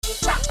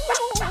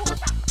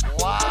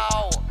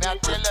Wow, me I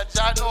tell you,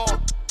 Jano,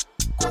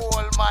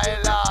 cool my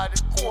lord,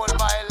 cool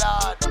my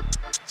lord.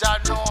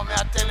 Jano, me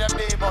I tell you,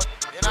 baby, but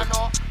you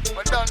know,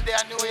 we done there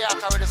in New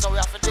York already, so we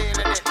have to deal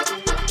with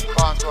it.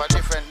 Gone to a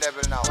different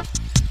level now.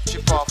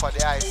 Chip off of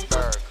the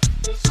iceberg.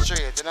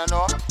 Straight, you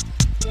know?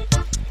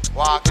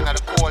 Walking at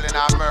the cold in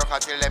America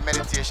till the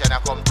meditation I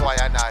come to I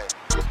and I.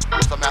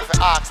 So me have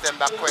to ask them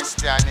that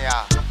question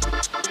here.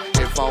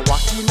 If I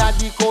walk in at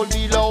the cold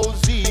below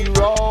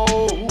zero,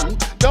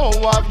 don't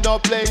have no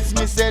place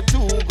me say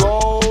to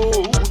go.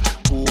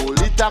 Cool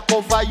it a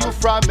cover you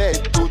from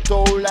head to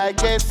toe like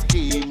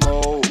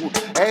Eskimo,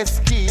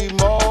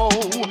 Eskimo.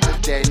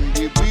 Then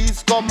the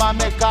breeze come and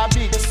make a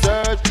big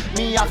surge.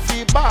 Me a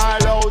fi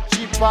ball out,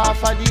 chip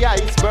off of the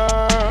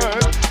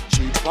iceberg.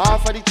 Chip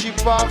off of the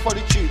chip off of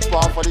the chip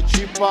off of the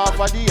chip off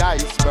of the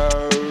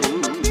iceberg.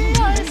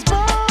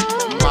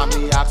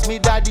 Mommy ask me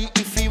daddy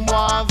if him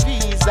want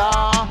visa.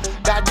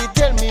 Daddy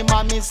tell me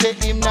mommy say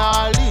him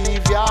nah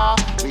leave ya.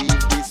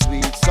 With the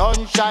sweet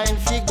sunshine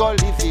fi go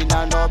live in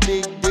a no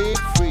big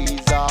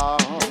freezer.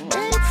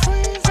 Big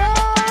freezer.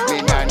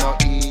 Me nah no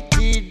eat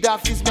it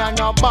office, me nah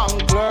no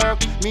bank clerk.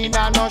 Me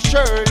nah no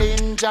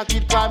Sherlin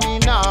jacket for me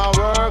nah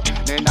work.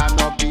 Me nah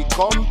no big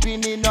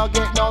company, no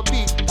get no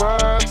big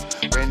perks.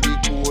 When the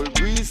cold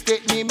breeze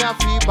take me a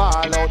fi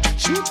ball out.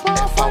 Cheap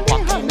off of the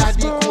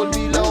the cold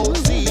below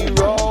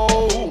zero.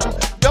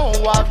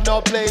 Don't have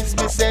no place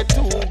me say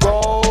to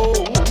go.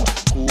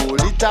 Cool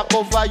it a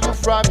cover you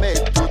from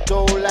head to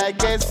toe like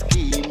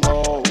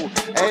Eskimo,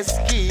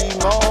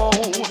 Eskimo.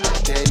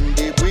 Then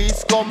the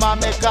breeze come and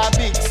make a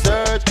big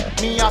surge.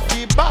 Me a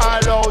fi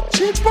ball out.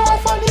 Chip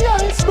off of the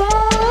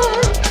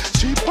iceberg.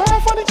 Chip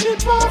off of the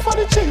chip off of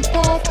the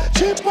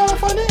chip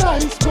off of the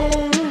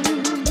iceberg.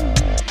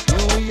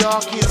 New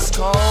York is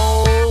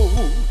cold.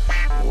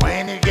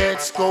 When it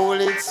gets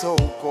cold, it's so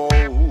cold.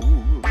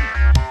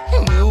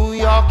 New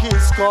York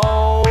is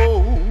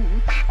cold.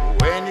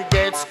 When it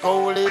gets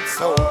cold, it's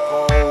so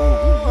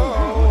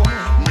cold.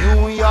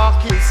 New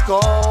York is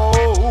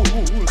cold.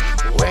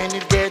 When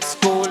it gets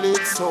cold,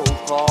 it's so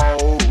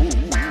cold.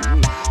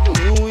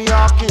 New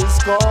York is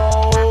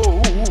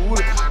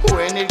cold.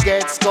 When it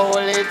gets cold,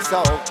 it's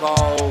so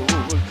cold.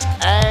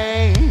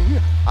 Hey,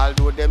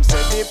 although them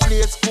say the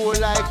place cool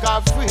like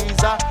a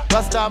freezer,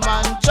 Rasta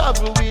man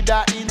travel with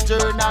a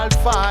internal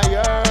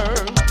fire.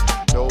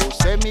 No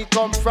say me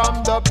come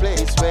from the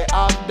place where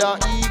I'm the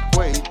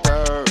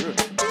equator.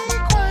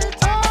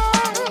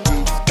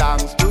 Give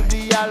thanks to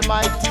the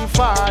Almighty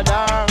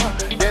Father.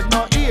 There's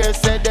no ear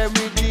say them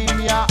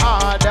redeem your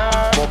order.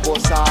 Bobo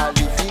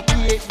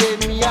certificate them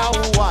me a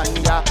one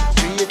ya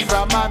straight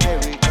from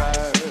America.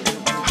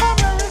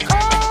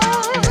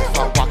 If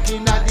I'm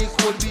walking at the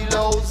cold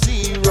below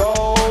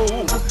zero,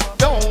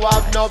 don't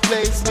have no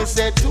place me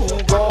say to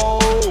go.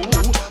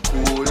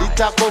 Cool it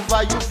a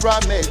cover you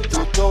from head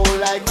to toe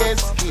like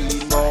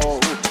Eskimo,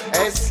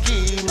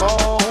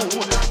 Eskimo.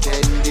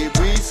 Then the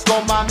breeze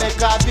come and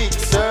make a big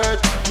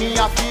surge. Me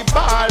a fi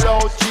ball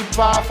out, chip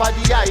off of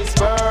the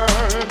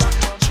iceberg.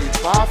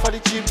 Chip off of the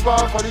chip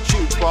off of the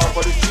chip off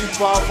of the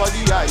chip off of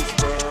the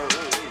iceberg.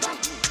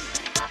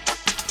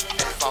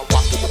 If I'm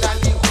walking at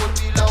the cold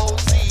below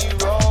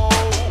zero,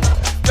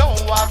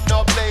 don't have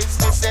no place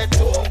me say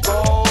to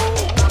go.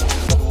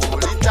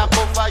 Cool it a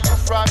cover you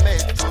from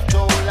head to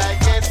toe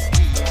like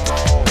Eskimo,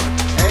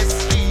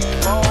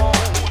 Eskimo.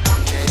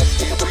 Then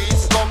the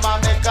breeze come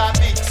and make a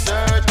big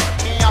surge.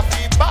 Me a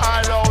fi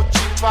ball out,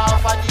 chip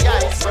off of the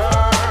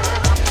iceberg.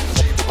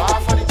 Chip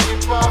off of the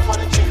chip off of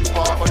the chip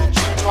off of the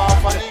chip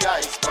off of the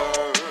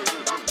iceberg.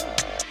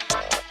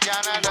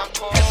 Canada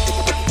cold.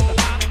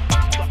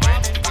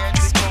 When it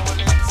gets cold,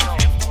 it's so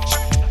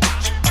cold.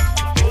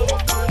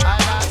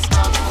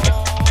 Alaska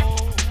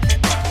cold.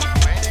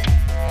 When it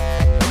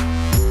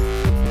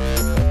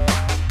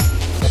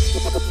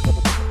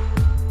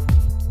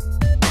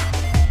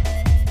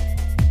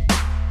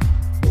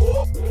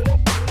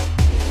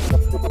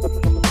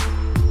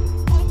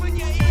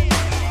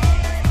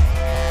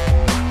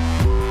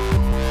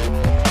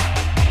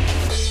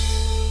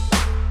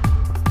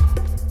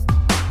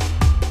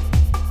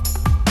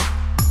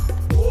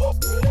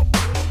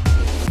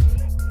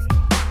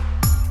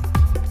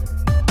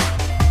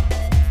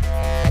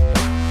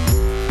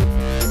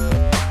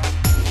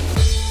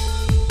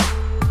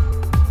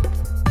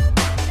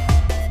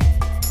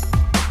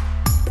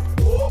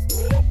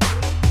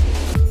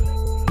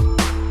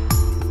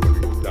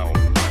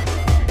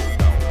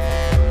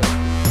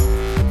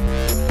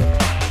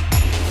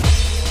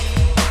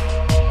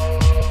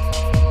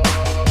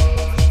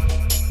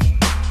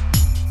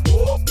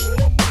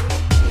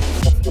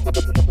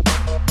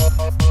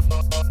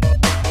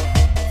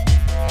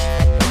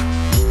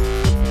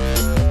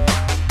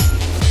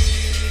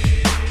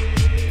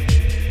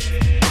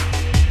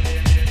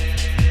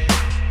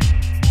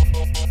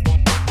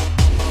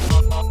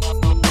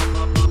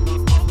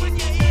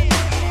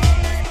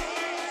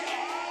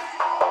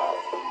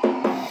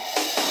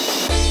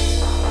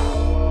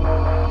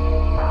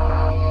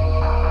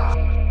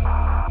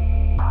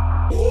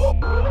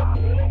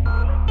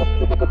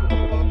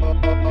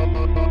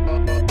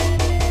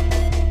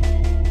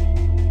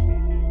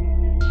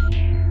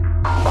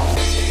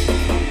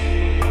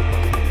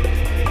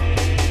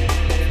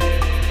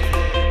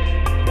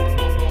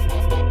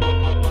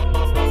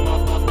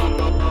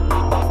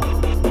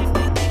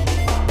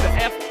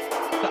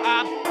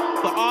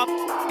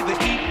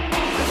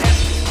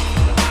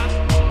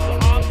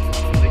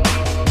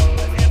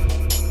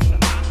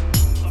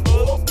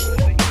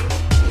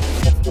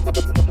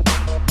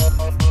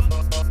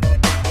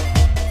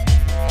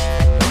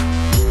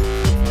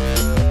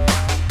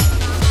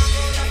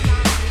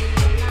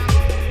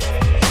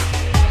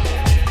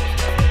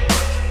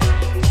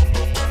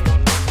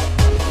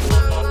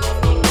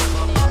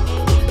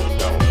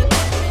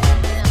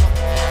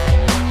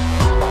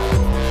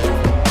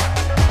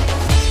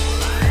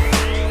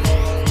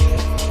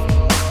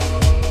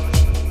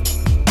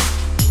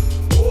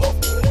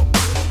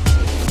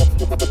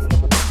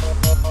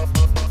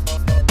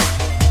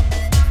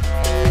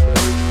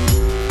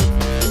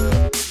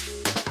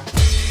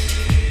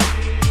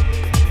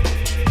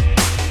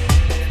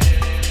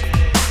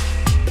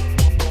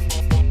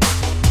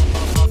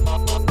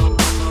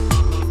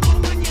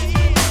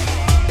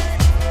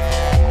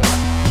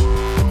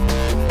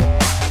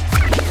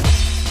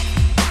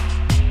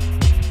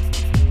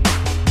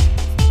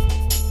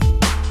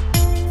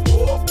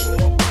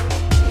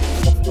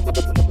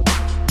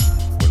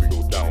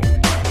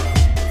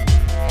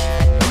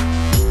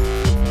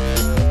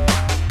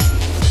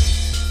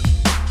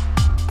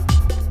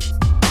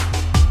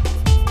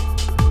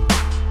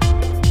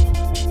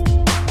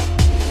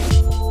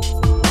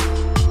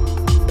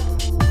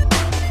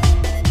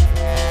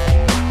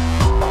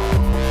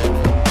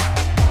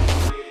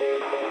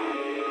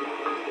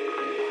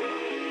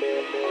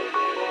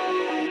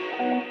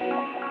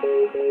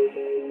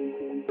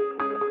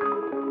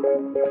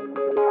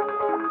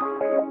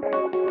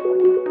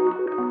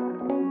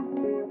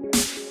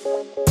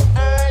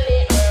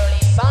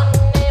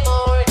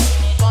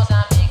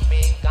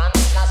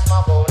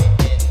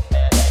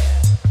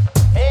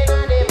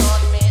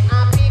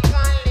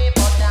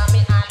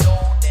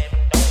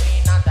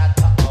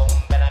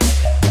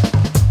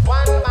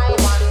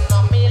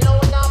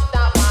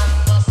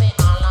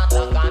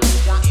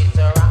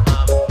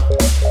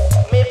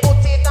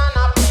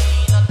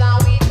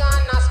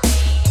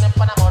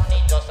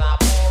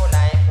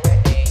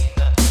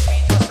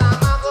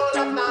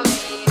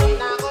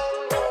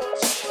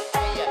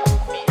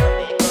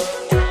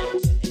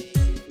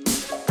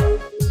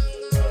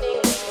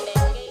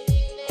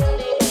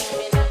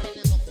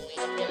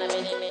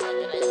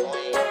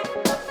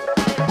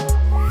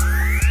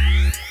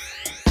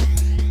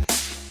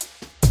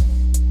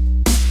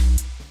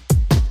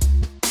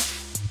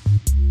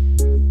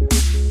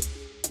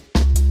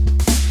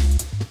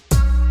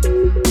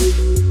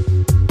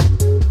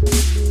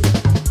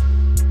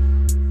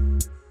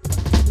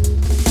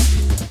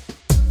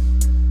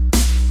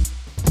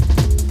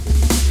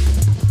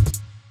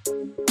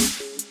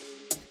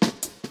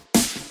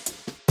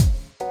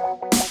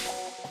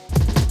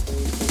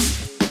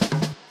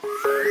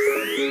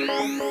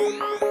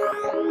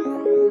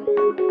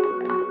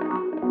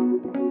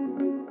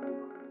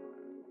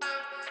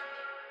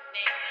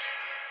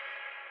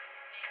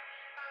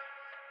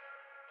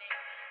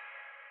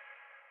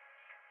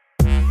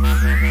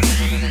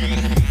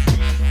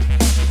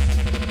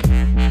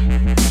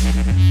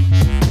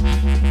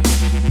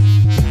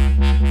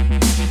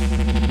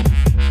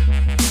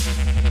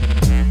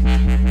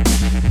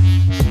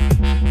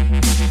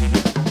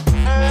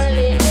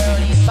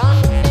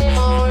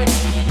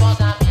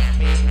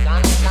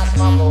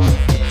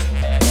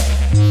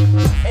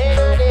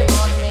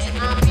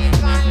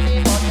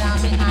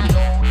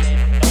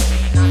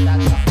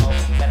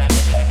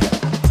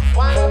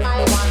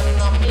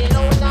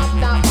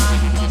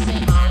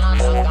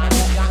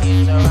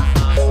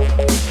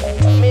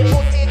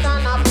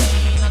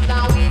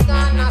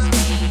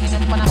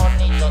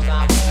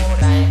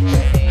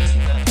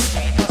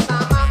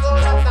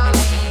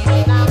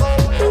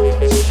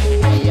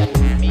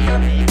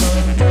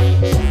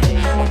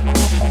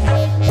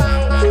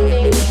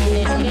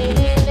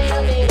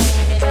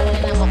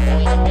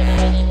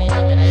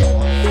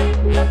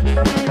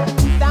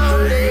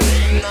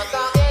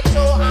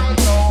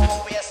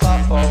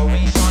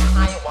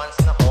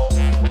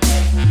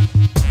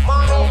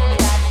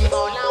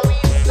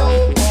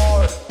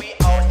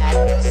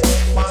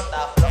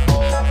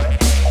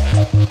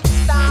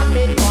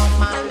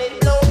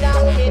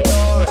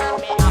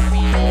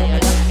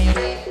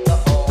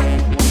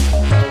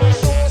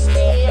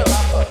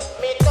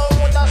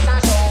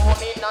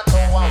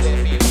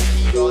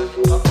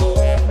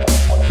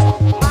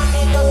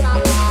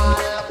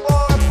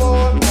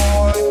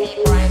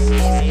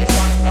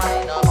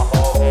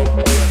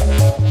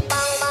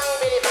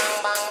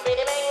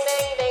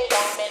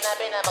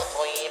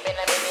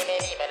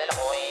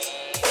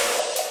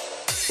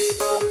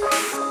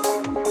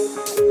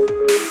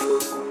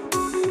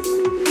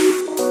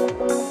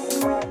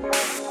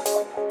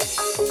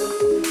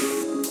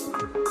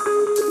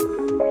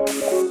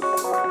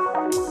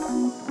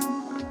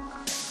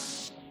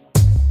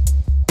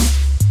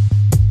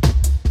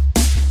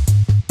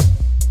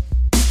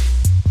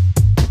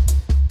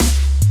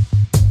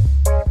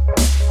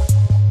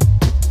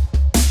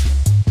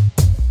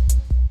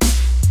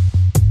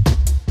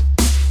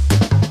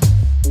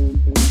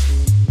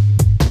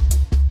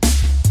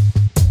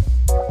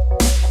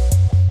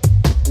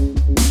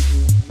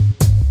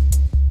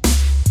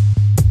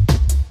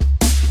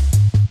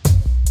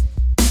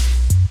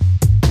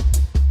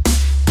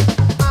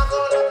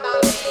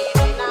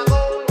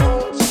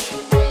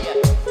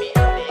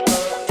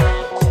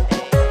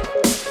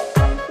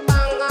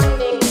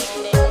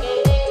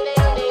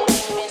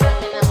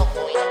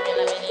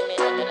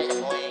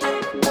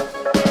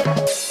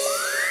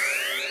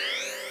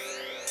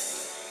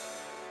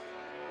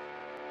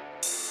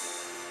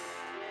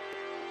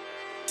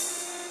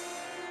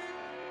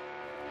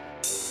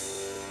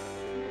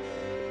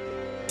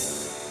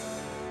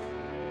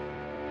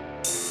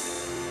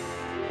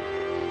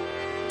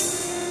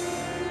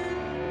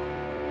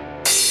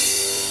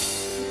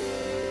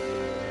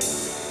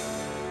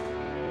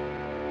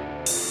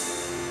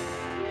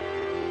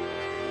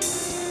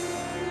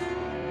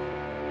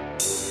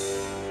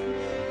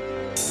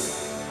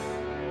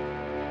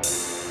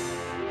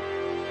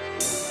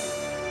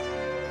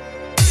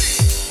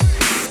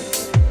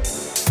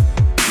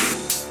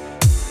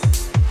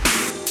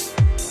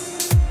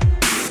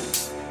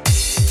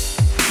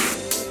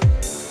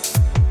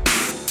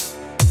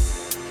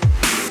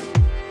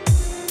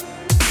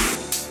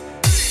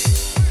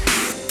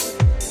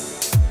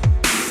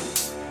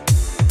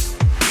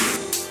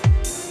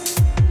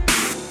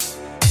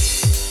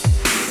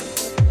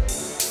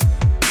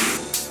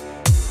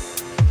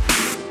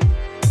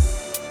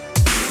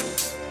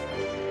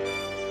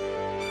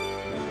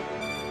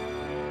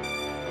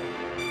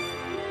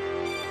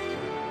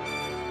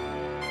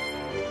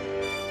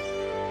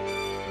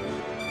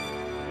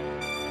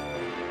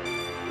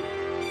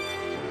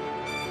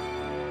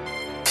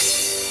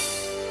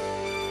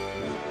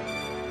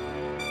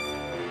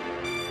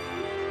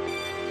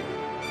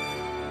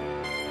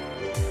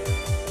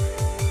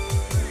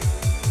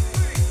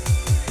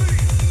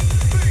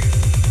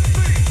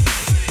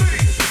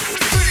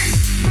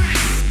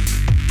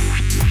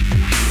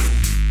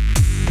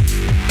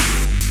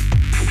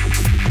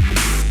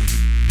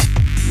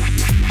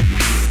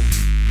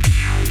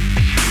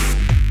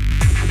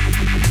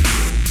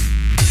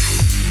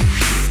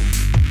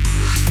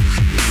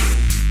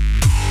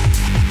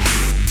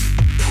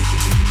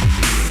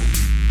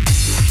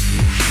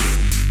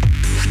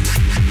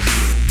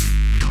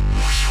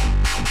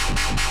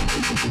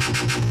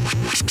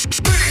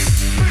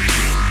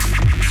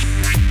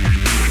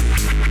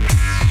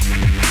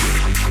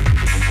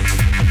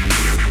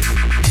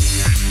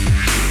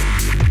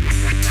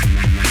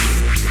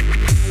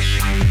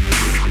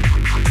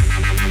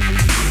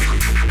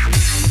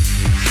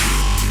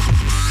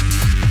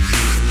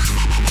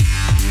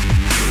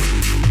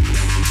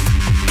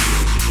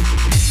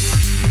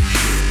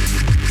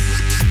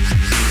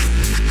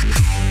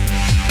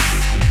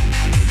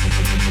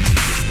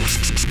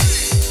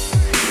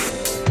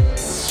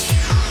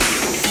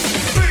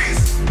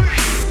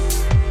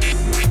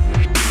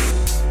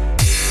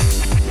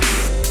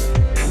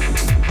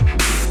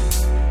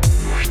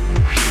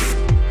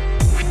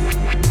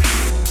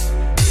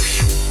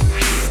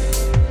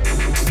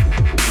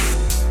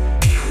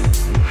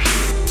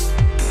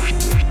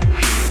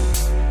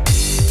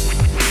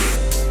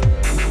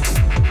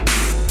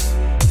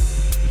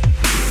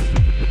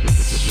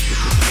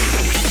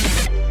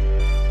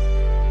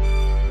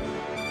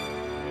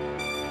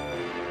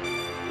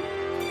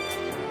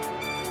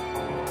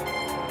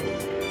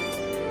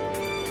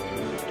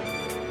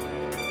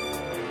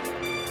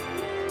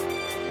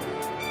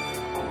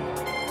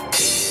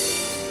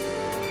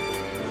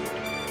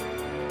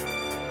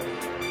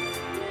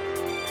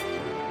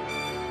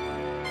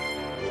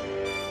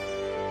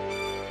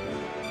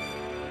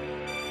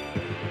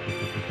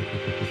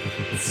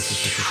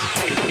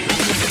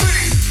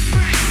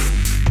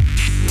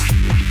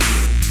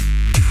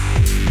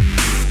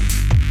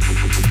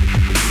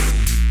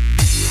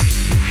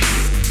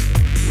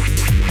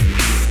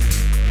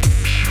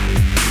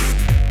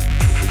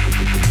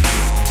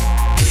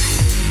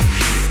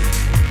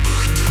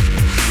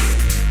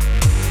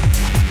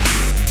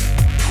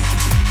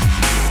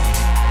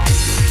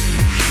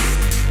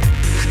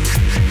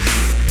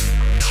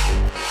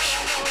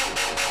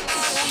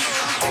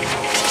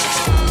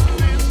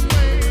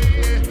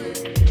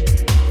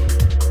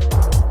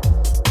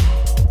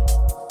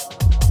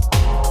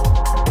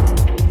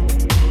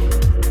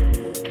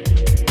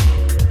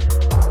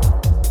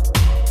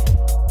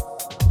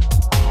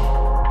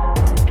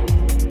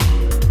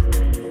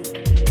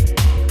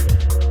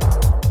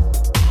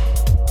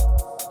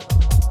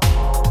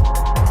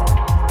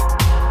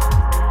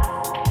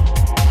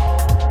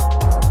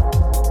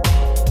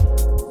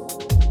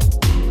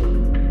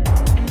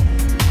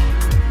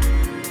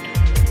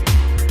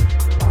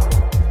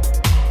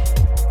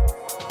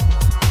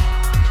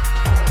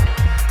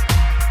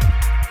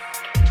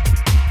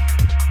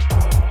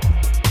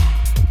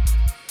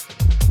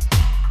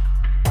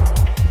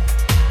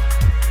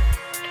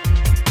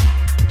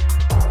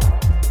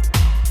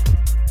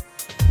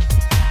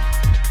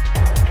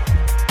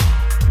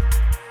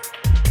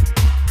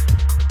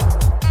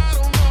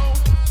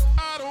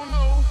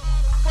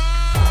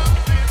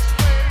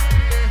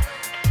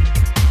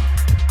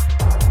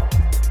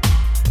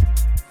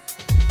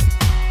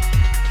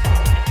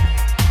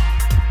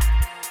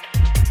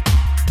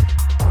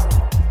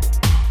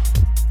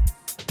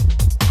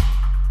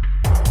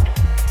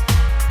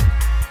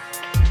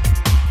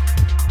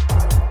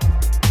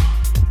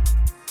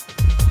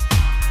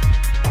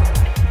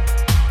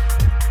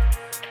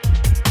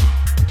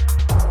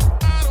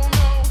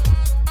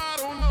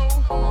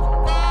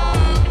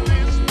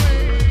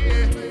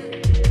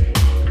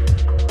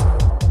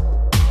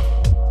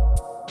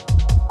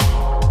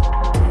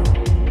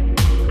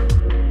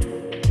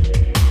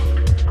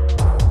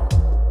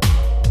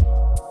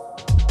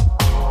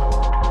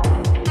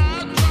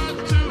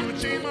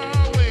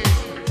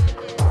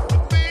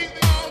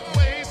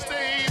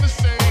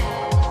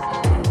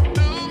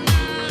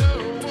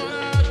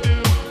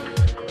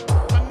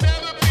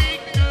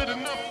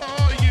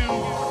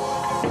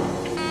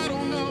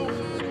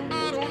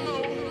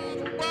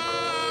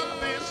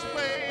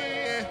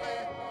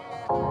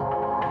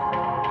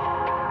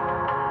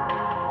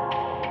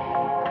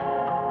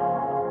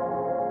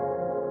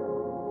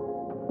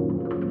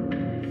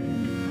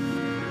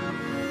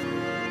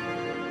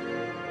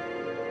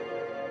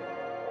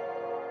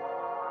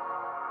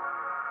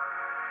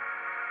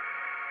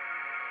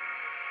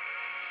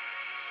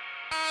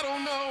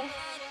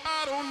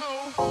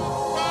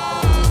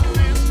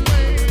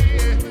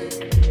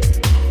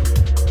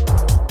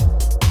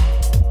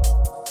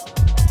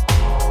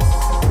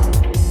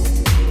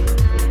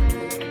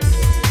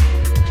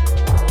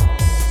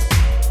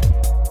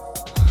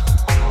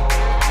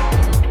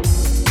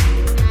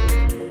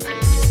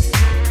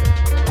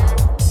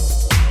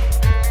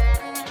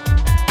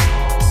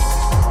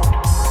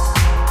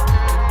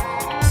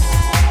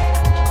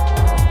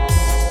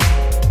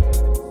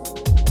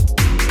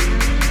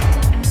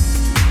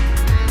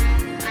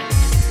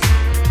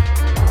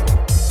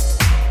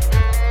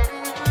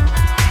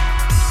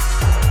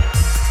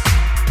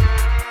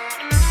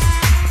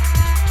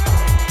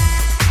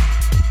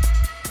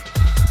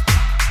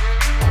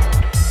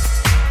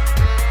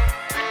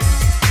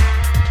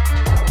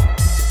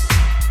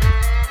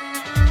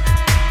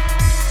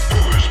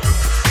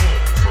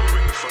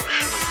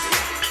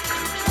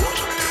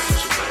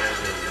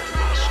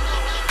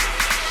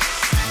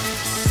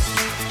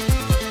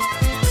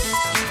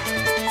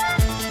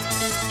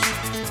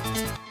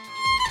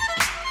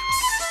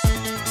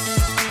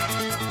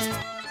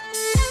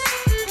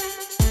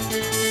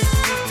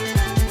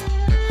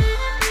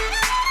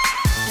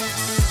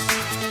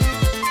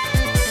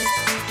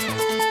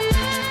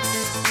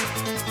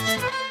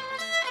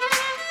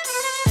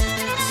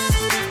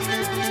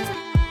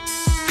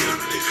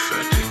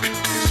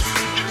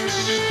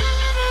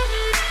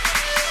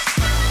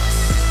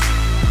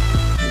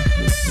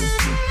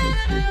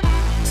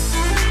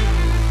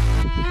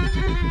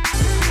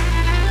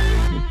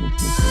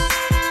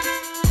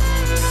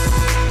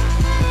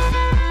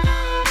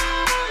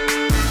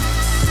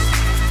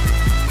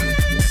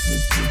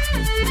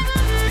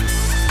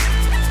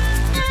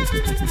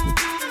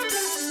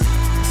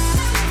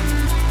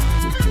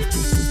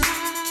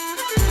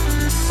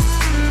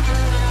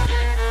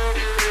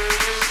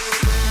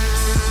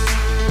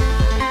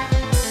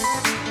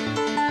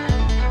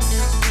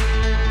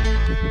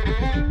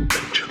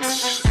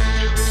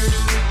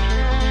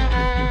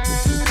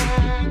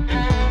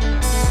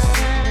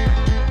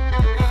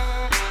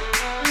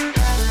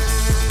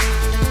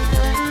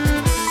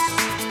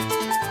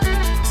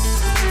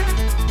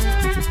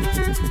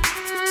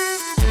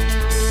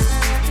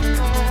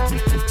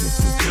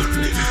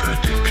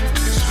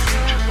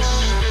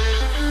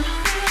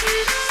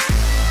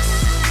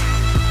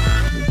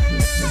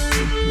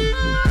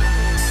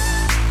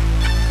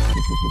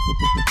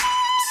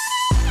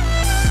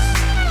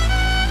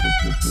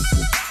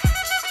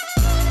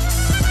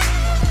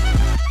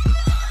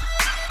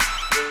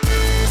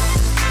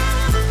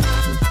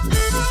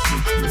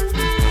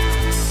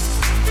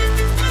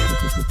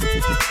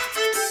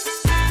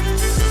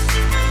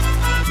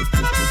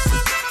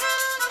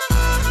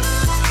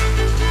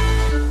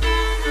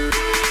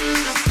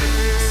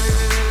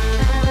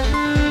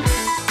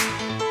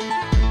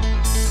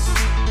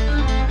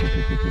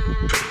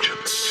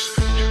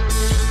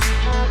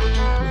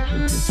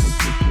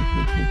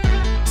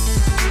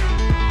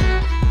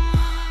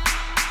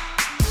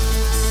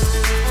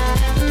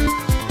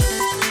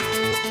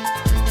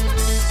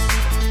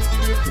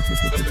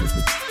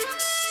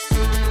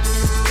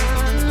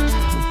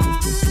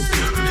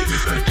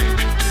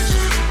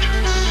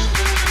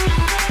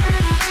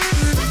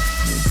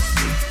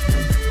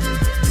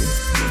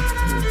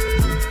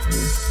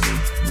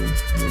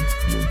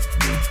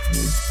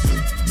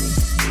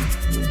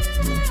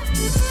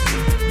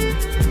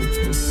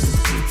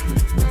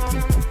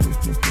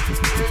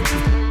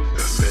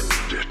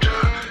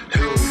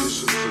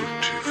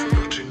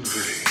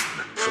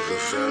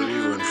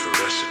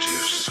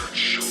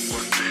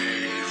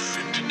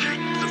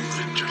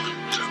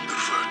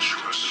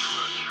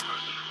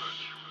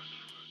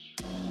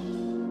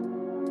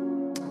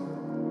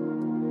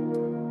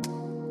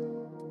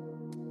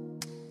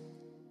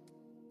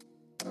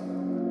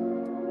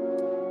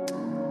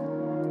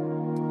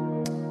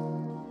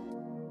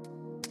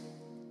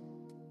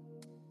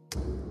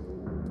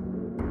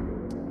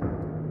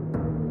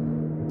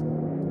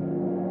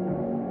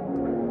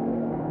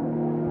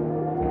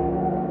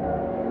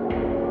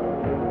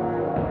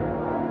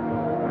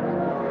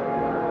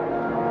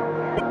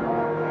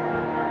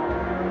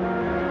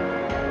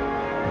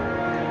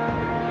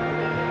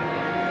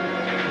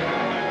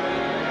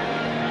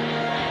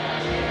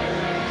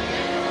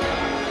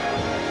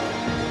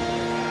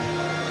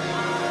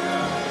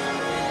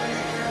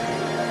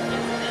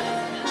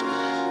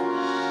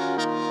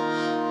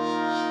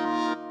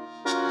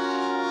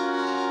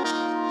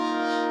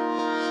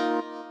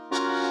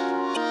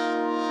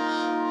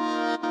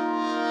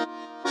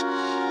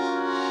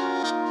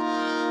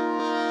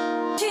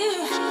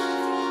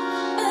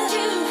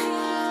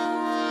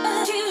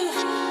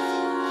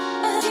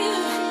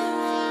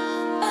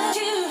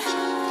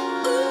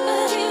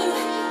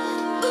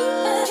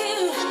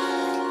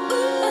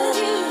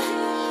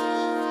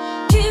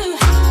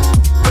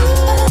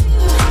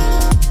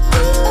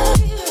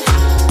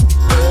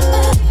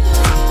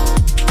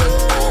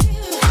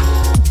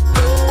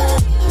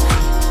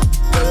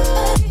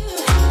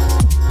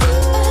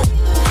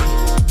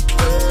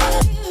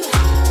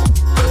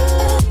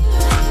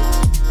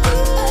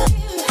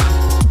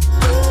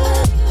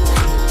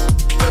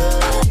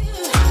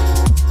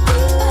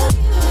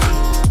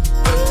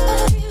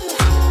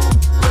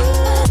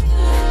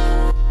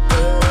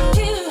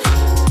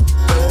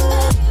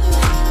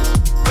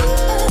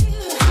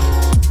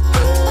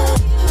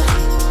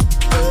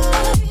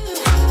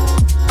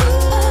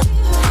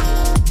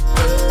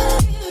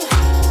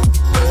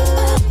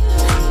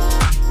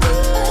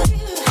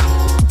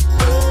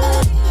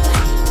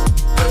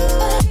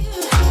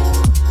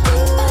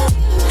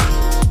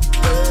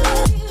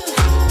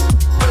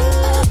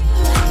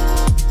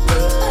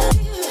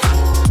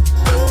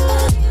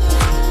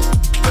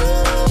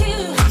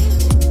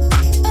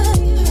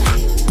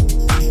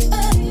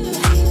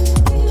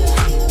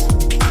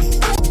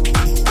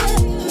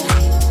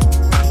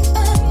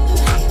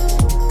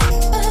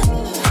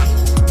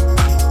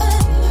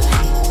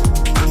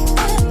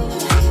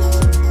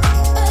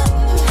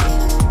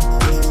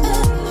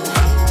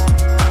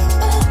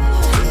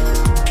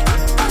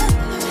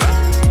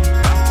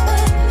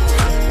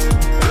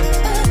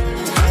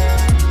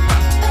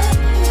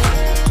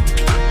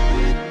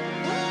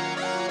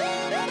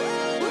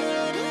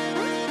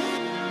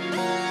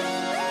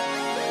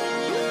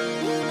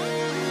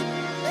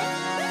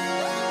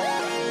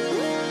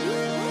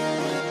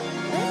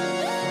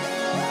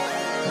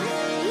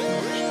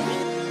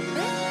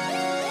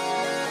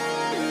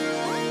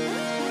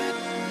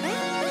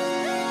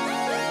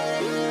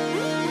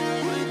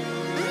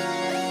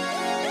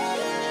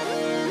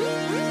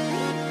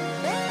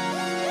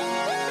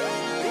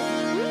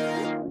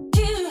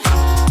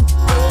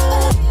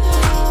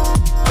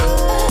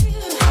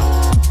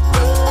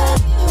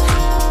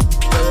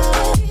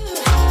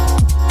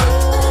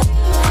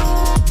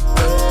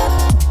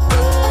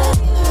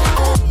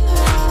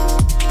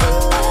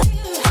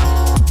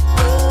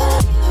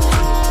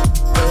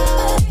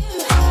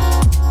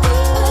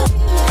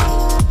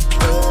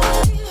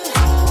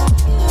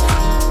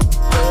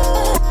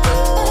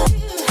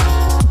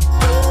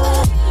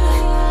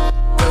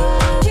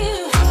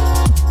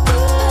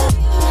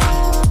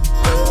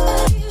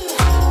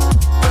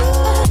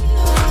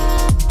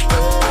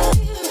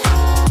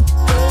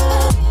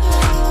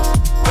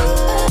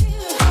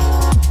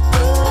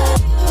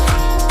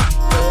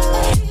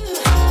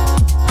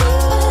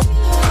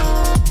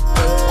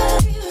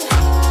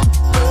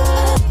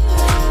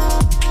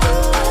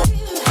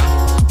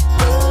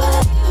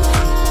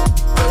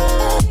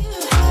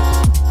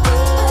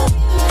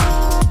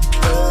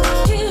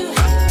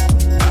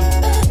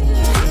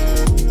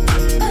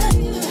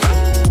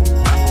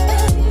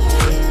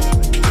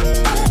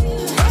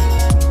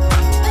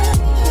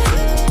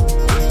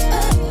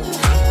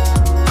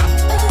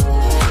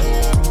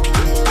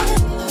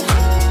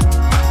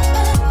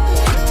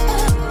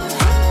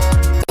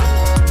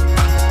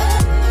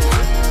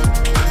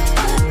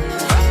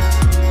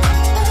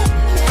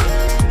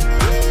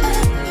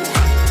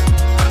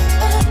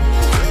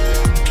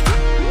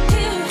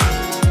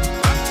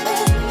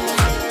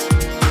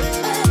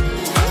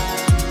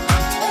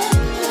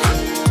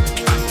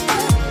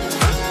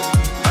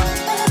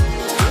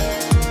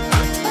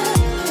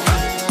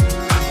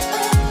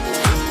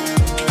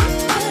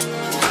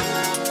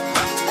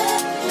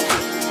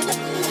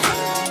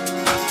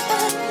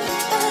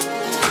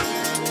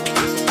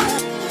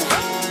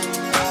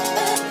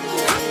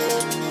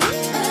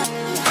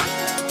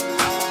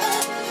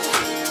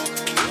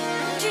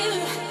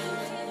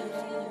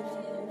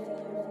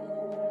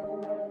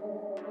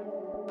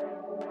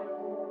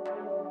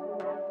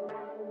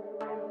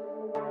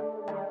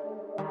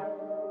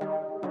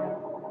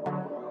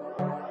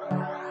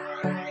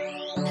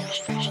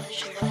Pleasure.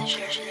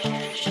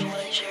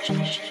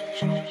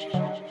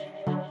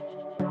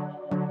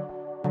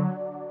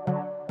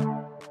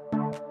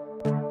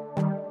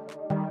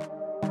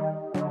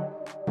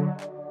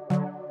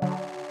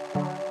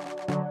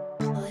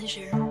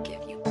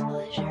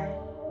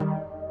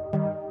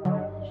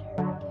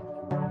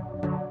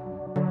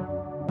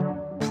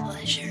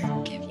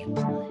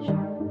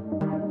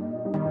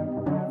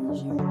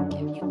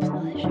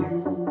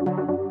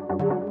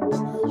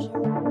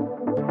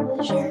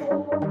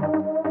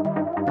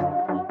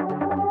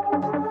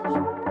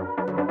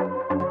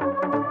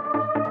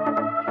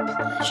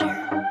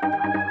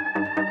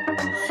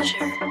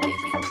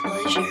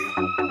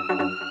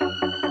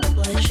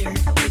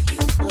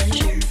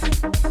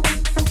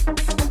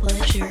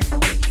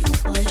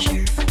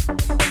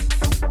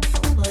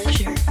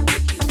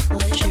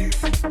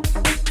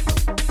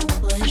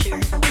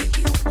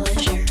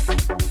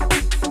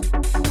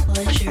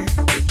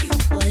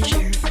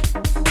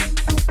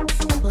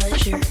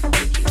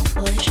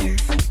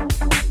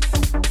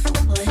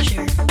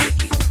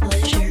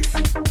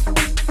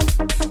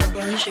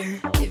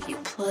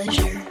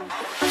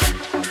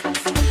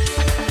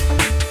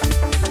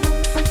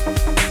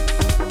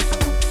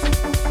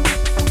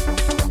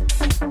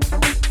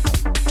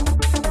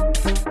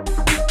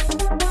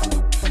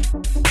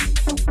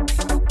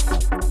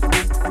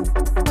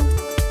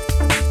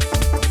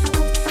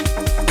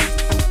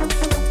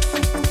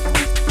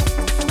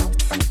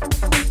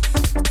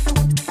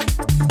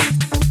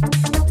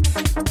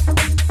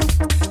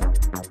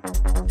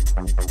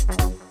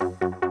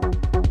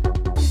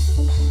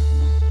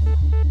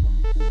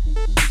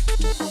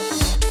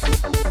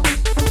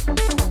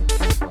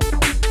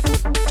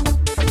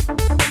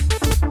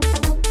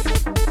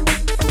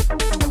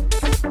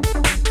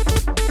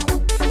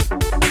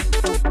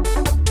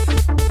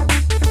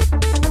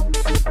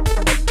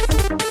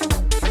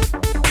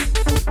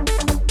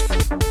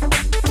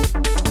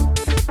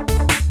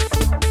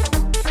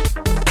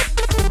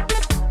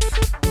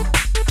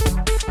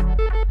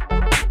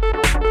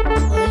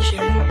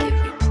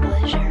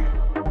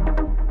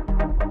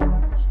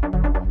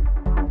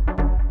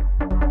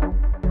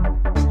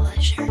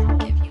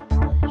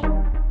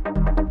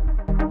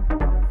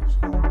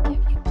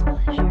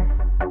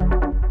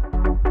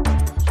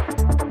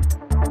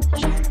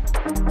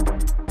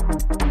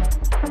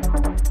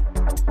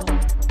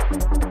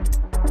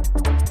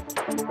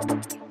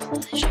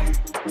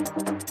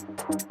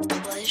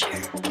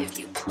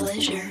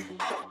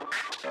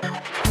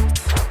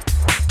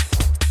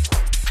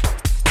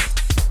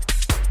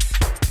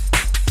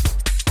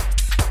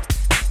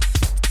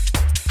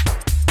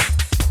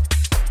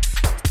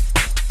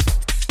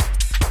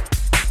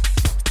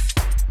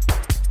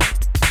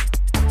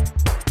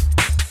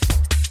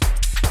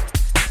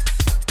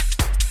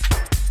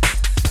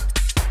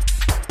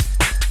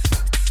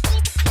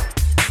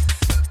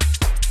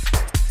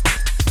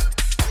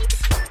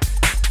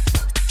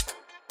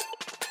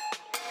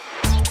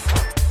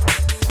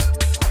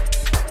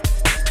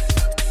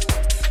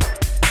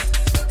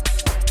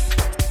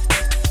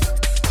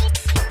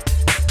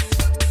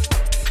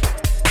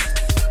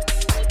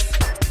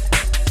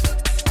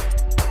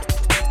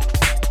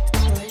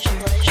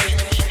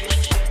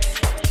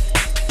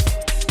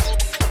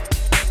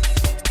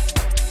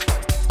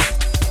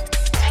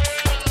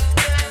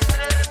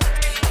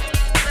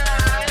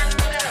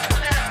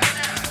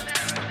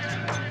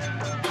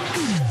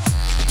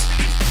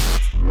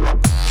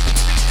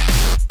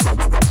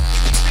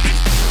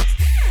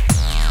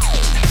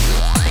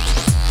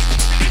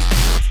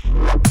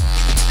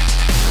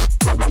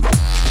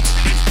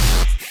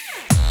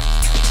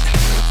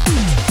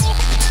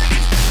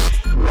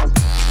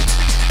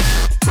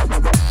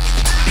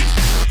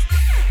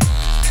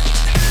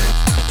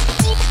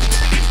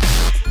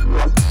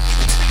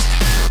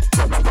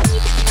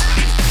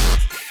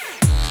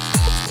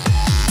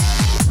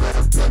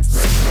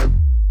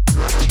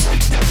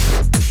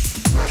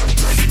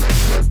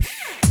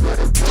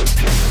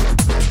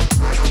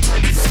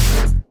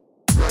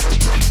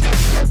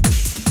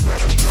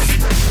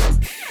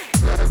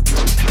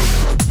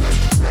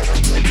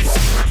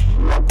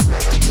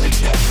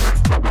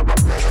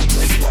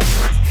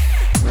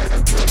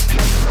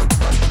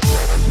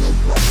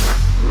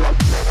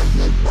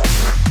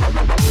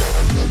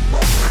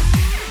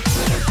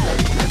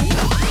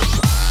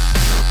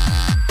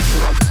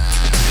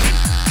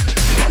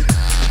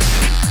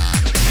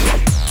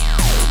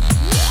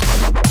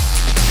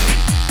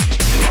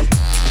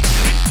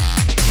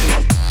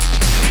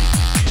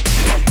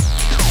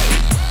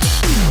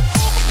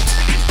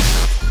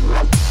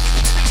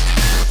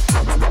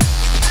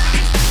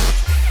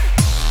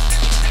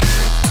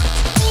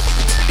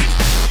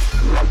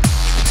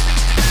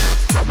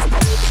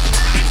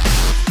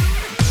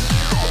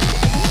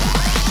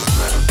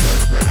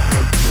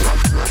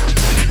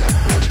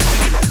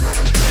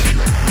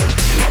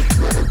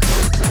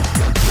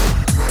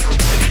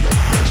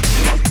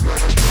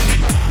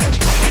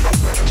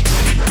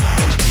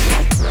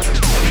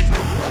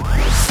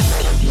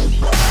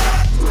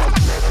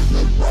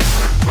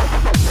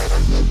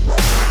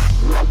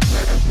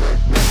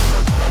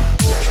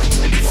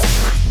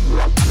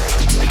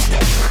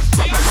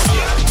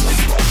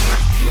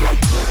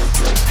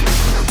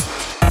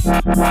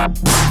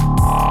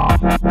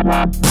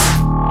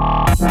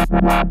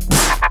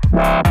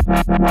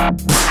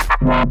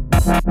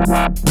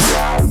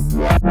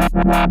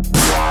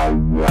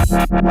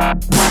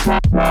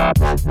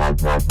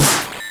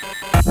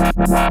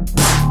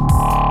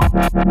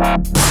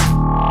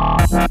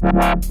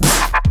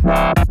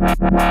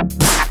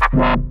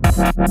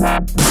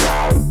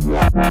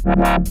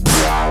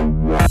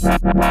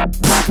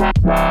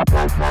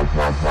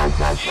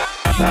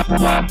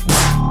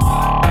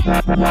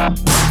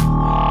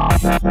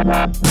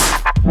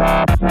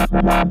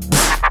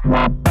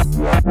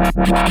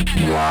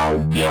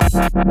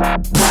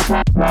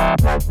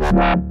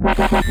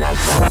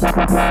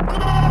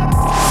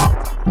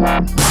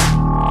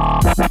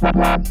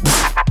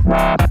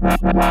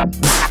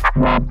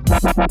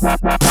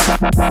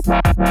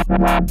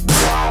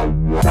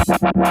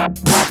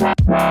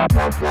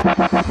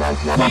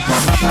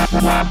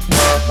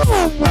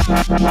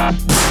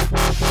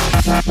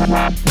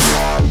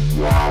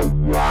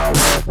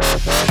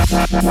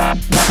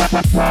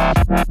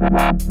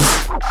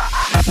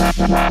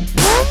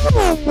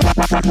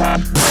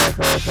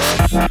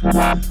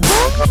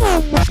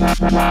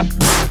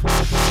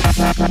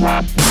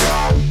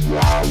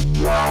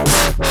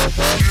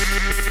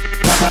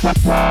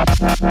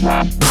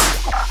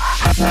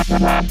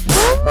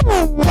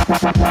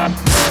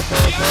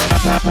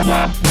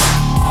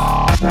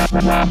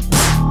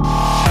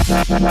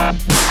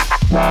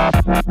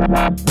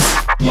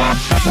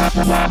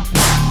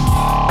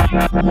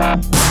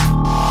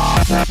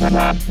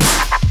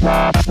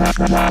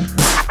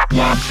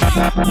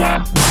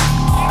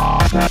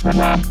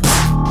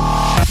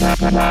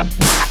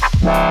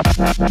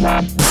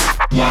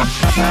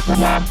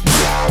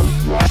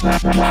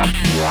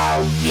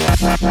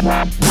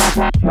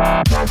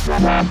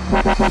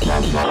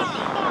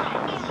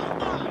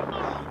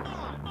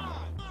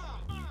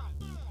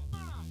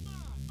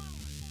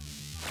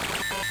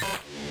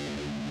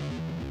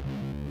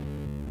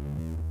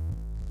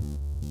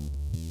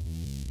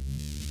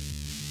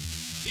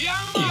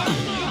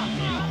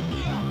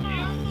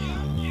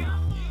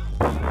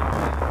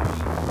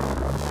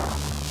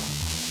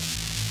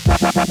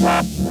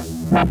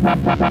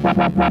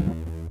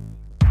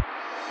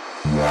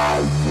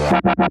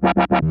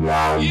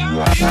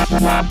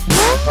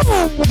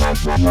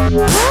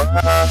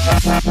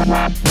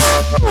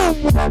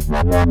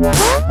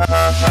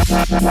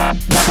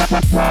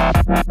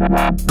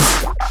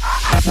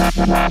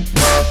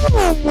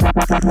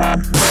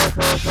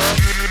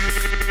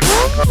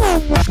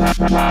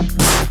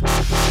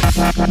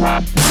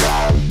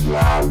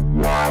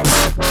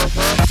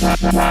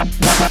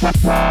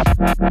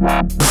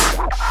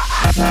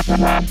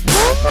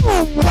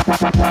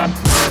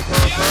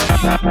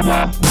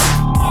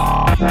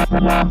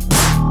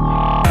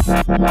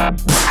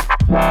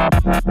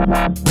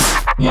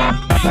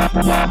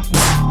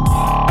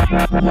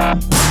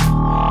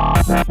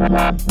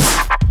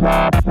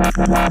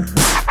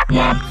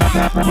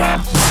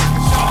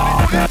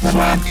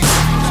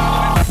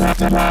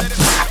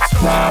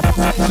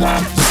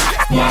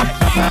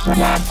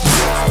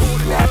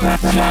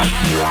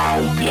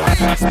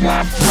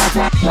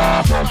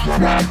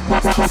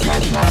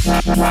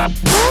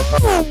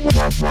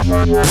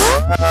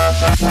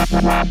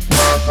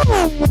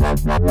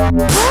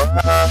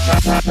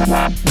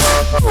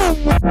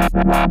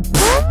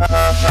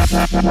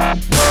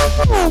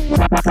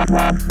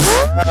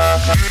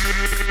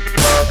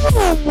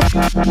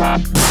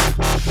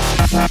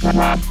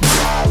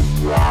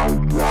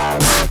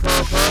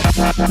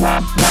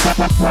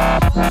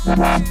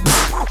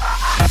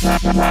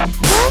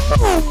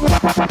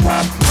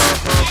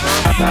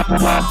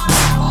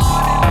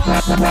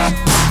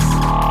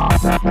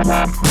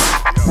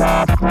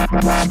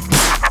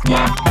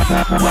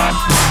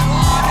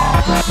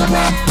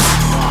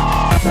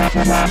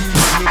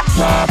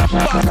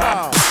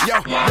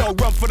 Yo,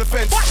 run for the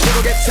fence.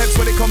 Never get tense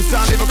when it comes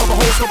down. Leave a couple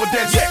holes, couple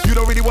dents. You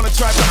don't really wanna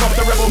try to come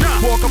the rebel.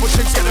 Pour a couple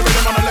drinks, get the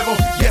rhythm on a level.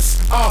 Yes,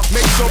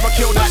 make sure I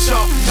kill that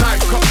sharp knife.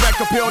 Come back,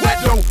 appeal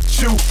that don't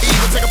shoot.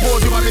 Even take a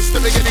pause, you might miss the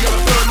beginning of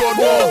the Third World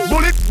War.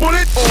 Bullet,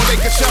 bullet, or they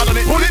can shout on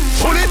it. Bullet,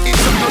 bullet, each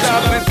of them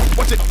down on it.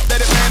 Watch it, let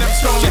it man them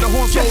strong. The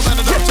horns roll and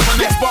the up to the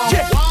next bomb.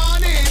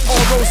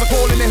 All those are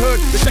calling, they heard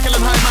the Jekyll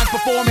and Hyde man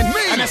performing.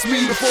 And that's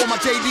me before my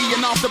JD,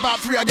 and after about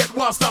 3 I get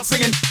wild, start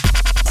singing.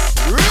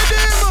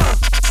 Rhythm,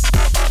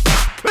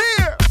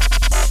 clear,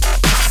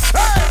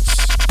 search.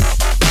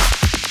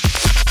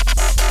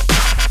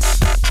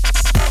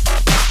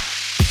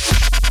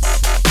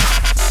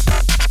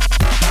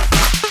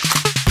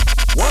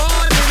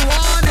 Warning,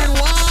 warning,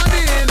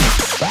 warning.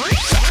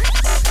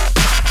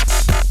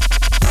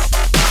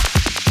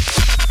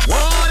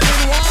 Warning,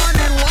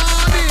 warning,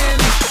 warning.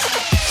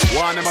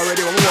 Warn them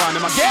already, we'll warn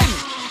them again.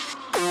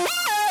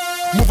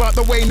 Move out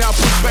the way now,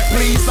 push back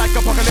please. Like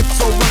apocalypse,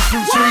 so run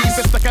through trees.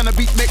 It's the kind of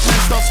beat make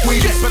men start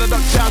squeezing. Better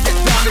duck down, get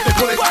down if they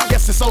pull it.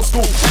 Yes, it's old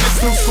school, and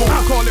it's new school.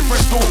 Call it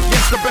fresh school,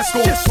 yes, the best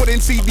school. Put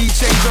in CD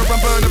changer and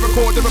burn the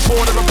record, the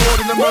report, the report,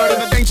 and the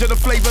murder. The danger, the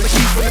flavor, the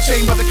key for the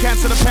chamber. The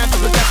cancer, the panther,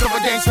 the death of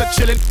a gangster.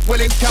 Chillin',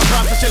 willing, count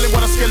pounds for chillin'.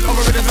 What a skill, over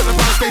it into the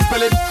bar, stay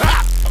spilling.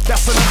 Ha!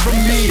 That's enough from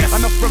me,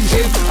 enough from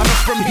him,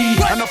 enough from he,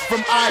 enough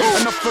from I,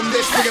 enough from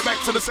this. Bring it back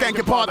to the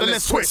skanking part, then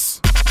let's twist.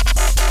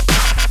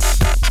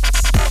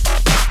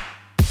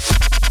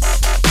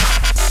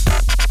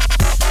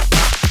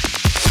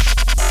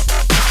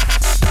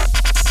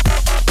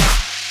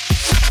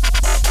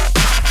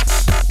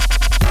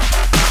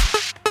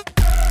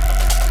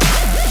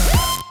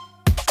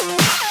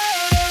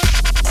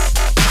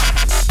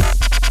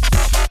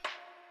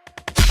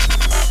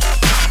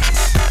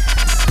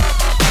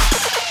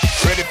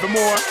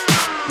 More.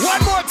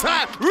 One more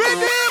time,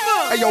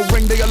 Redeemer! Hey yo,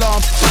 ring the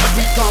alarm.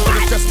 Beat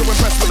confidence just to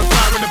impress with the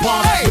fire in the palm.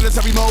 Hey.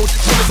 Military mode,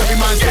 military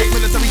mind state,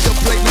 military dub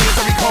plate,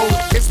 military code.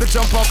 It's the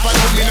jump off, I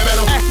don't mean a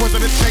medal.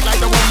 Wasn't it snake like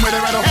the one with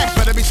the rattle?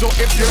 Better be sure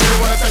if you really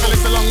wanna tackle,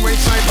 it's a long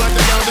range sniper, but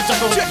they on the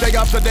jungle. Day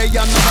after day,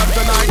 and night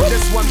after night.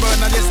 This one burn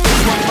and this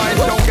one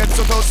bite. Don't get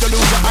so close to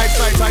lose your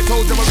eyesight. I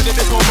told you already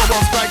this one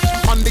won't strike.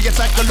 On the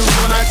attack, the loose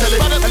when I tell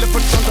it.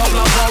 Elephant junk, I'll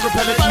block, I'll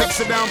repel it. Mix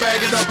it down,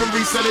 bag it up and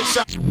resell it.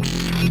 Shot.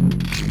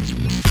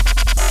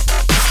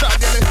 Start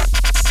yelling,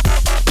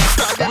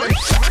 start yelling,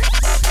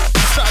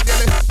 start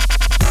yelling,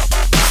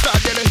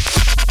 start yelling,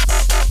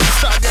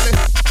 start yelling,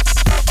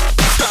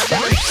 start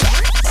yelling,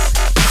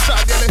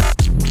 start yelling.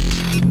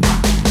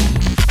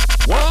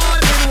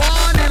 Warning,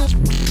 warning.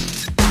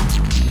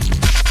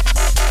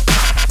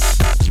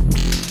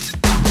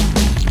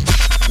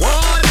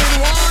 Warning,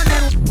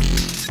 warning.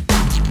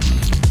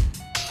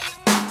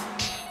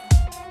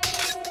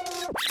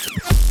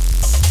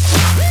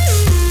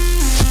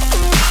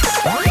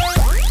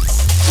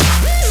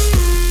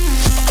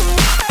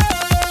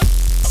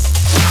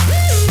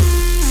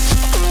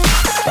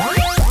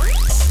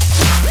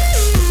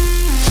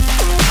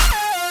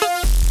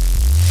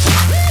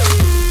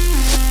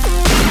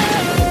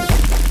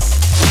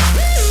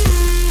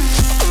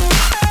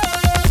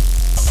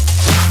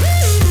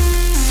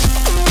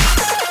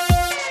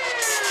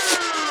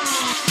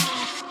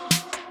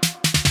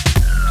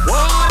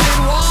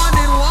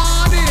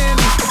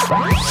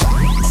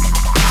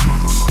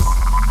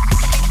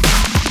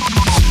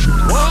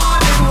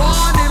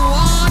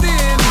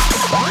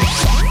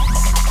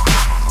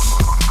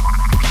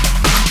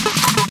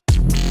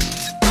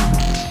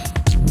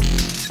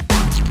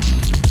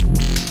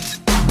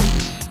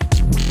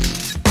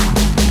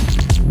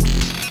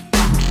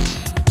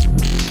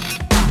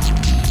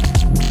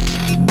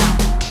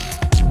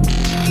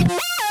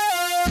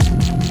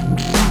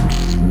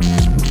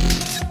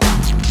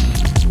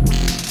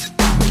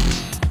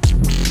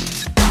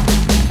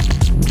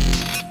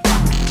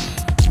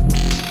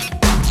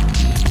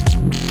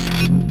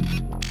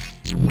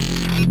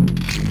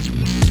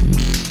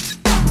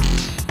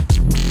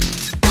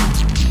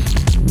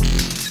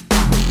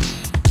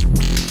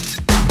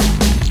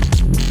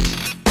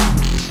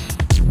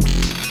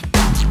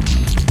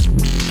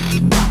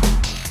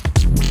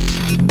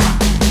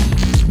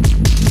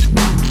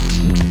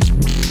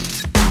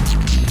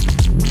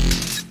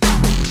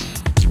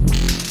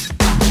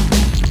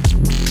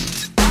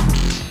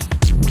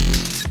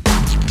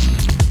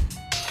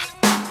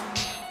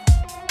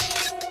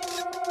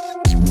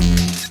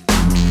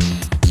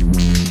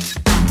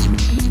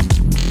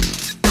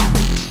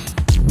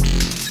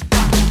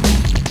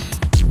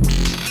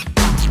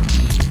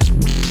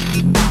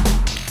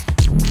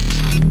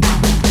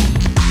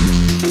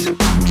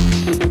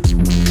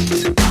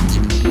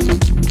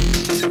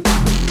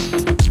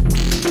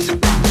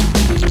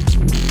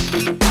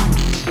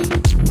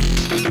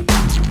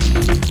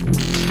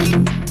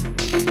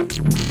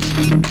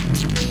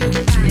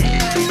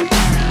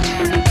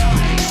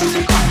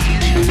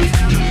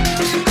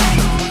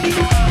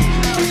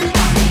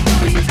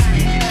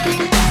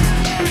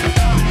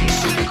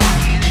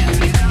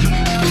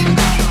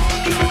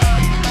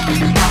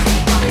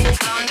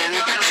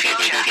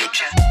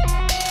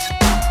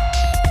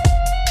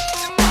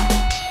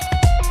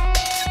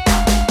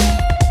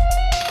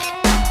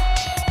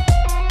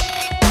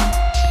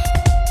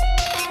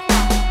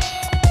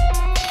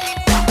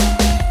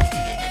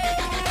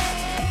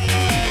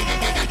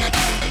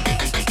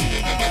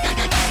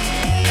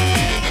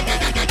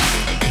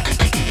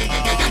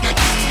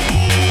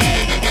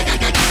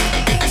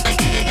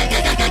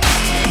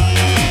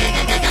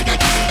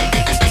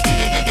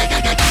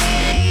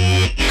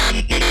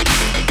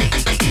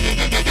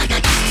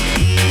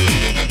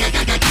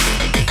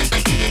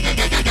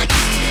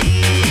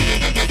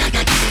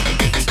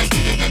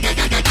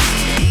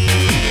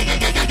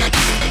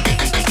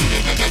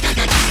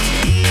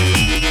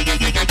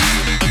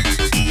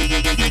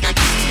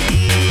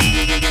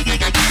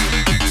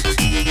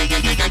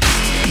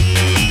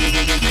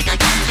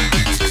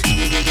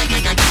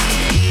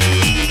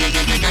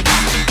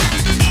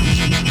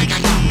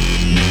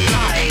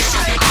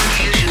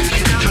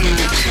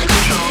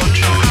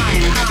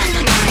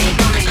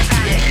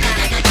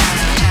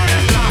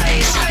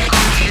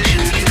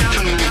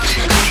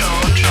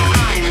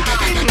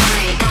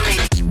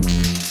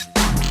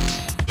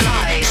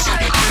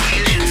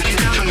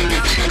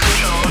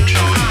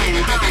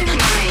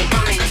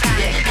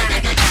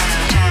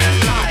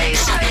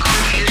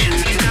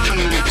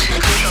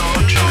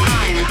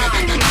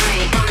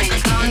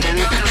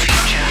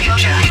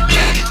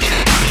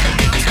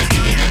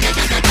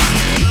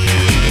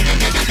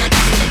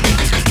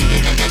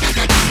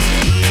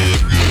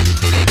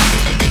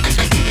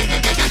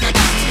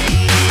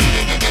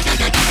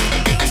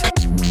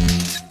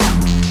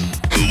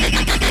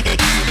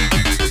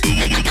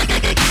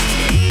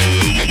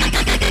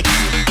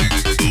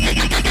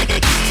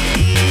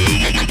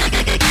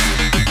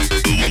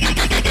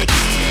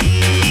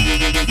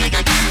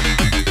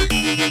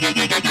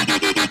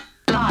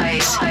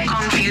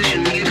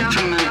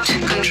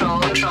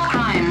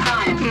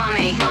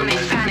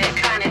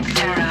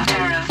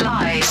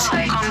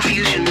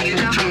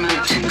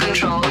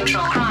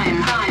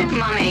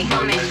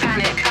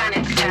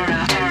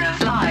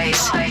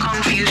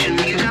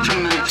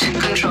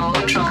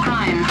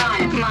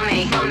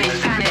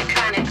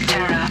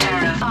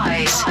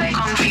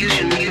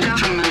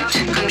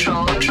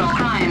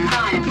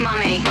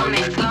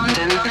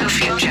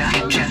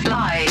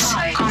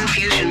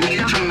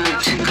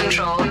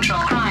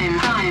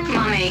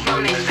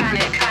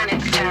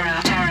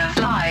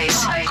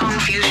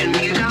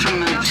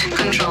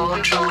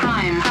 control,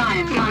 crime,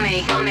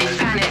 money,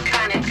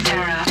 panic,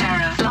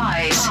 terror,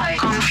 lies,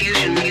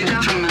 confusion, new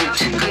government,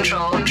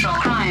 control,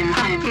 crime,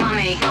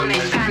 money,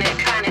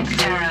 panic,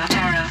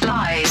 terror,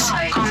 lies,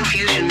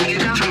 confusion, new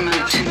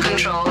government,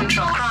 control,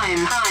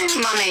 crime,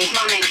 money,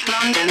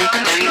 London,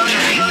 the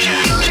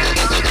future.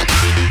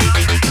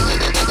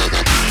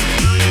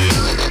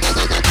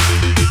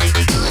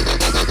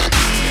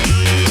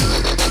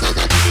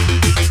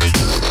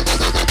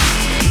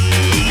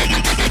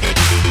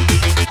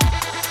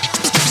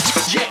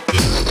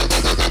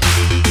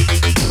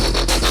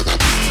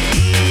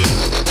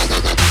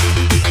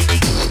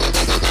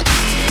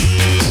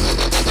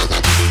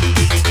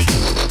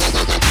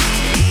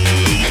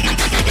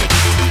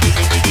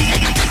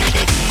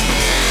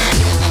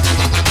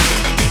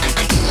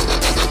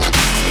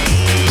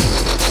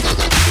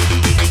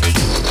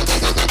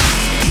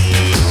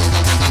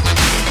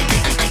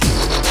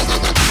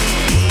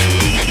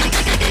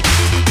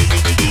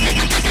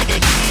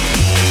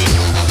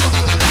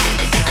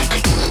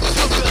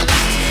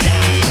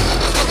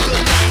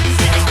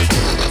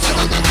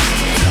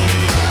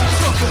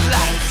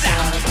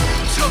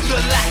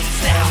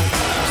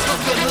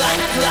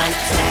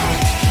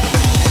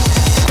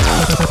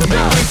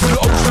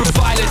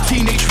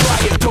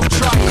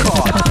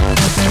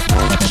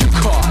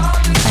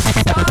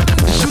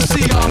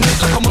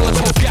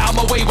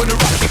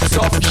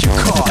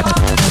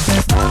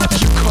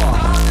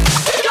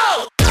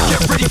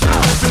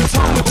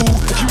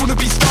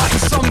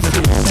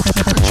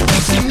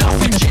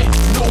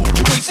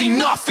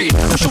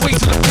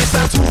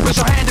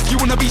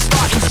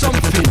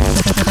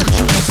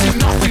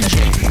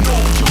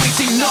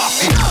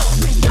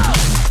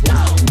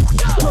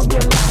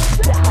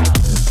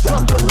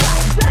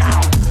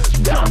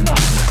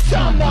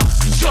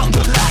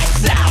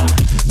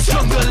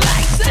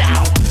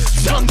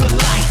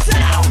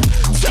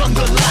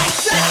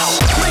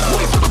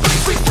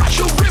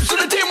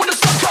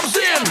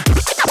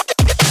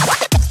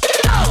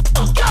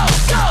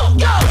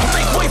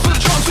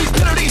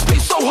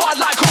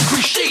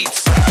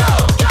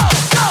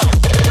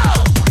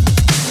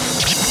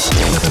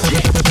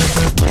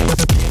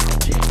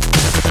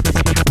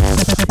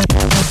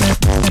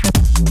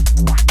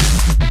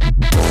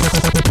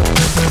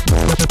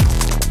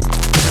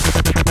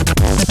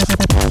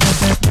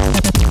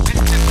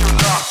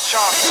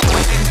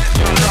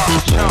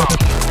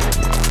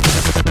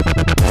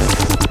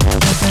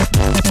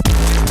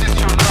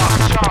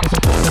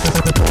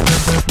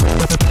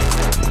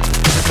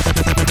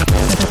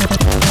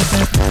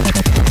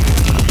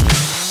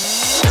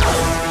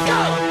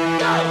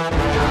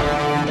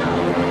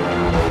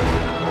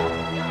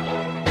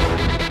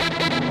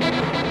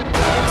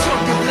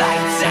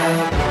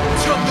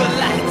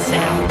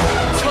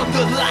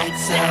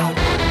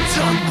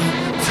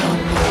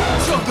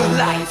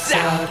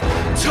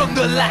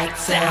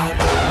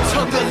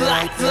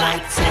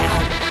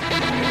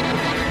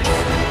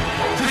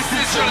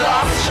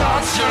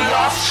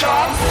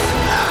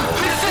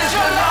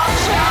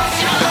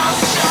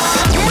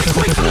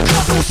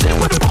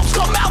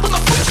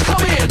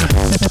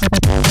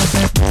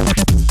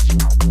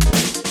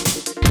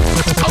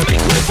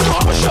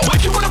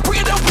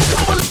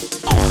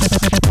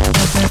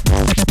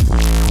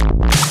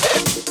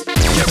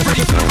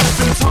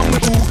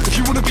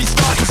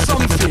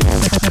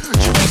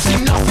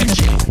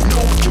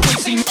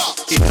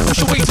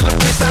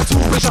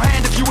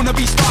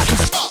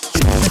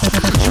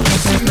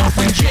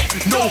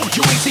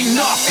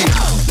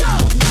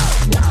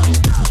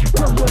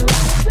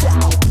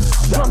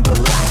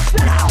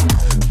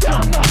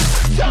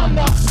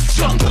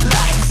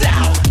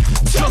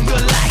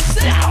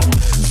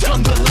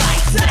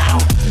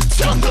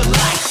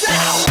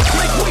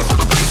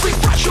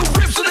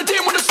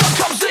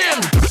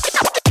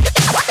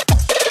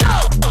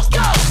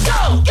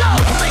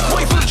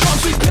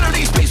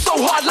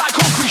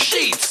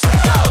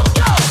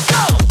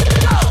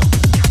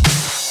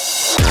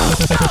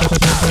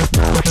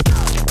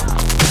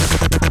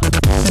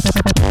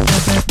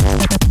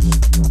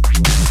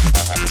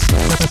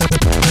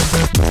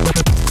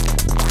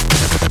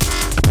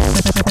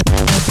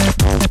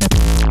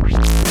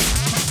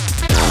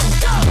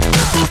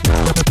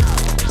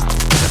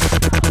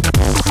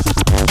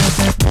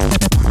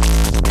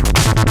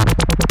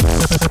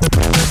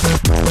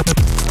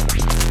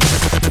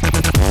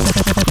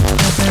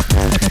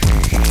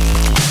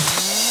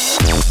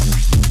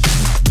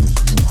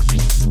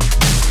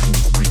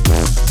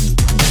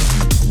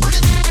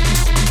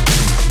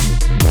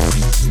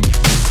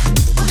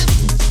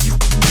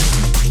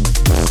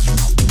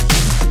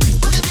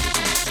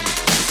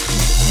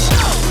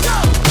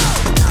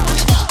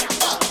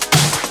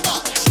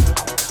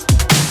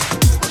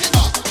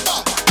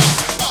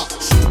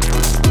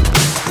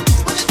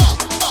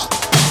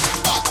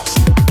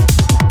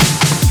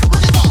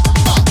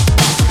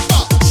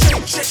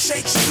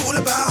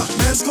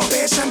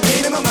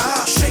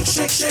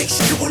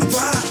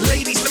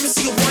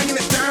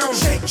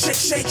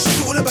 shake,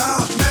 shake all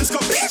about. Man's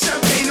got big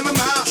champagne in my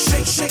mouth.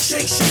 Shake, shake,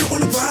 shake, shake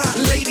all about.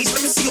 Ladies,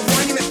 let me see you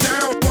winding it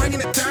down,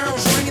 winding it down,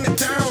 winding it down.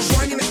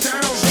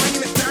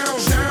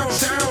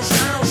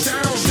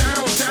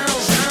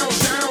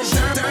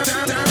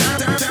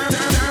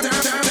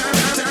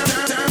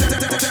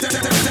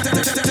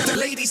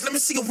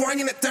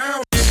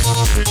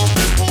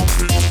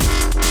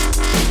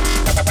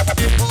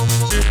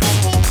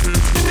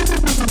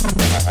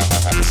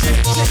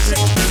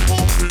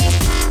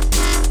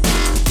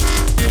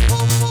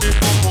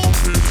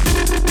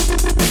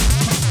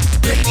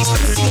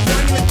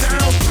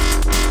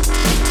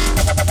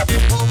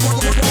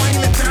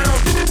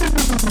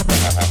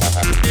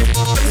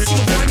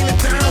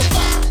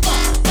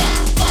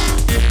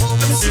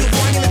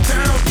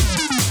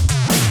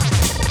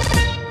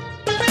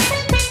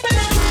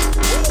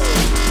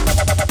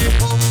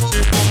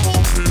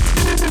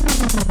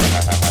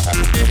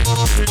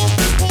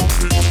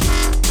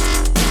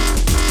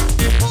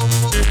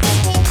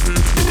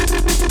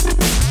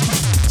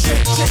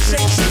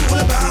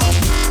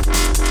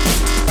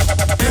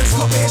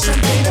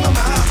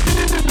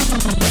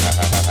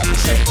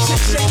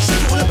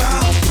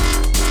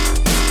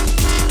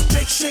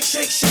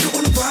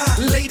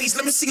 Ladies,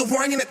 let me see you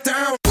winding it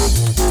down.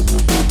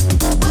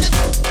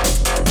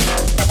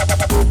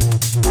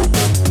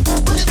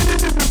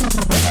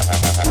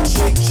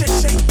 Shake, shake,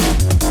 shake.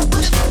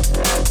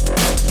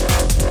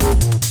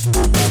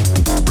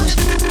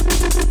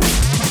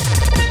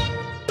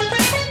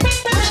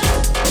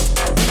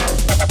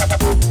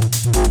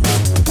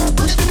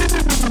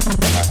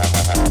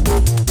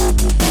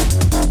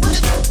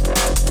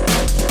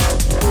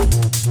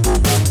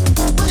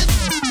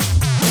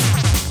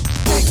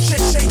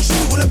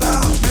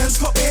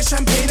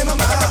 Champagne in my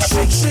mouth.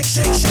 Shake, shake,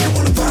 shake, shake it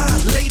all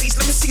about. Ladies,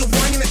 let me see you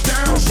winding it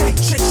down. Shake,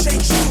 shake,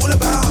 shake, shake it all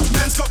about.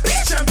 Man's got big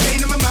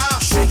champagne in my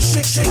mouth. Shake,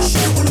 shake, shake,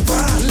 shake it all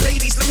about.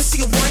 Ladies, let me see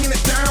you winding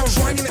it down.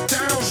 Winding it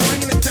down,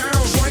 winding it down,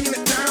 winding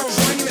it down,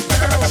 winding it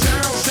down,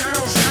 down,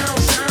 down, down,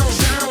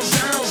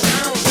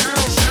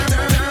 down, down,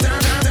 down,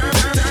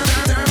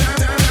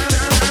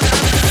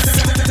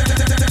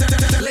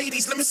 down.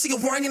 Ladies, let me see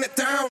you winding it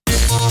down.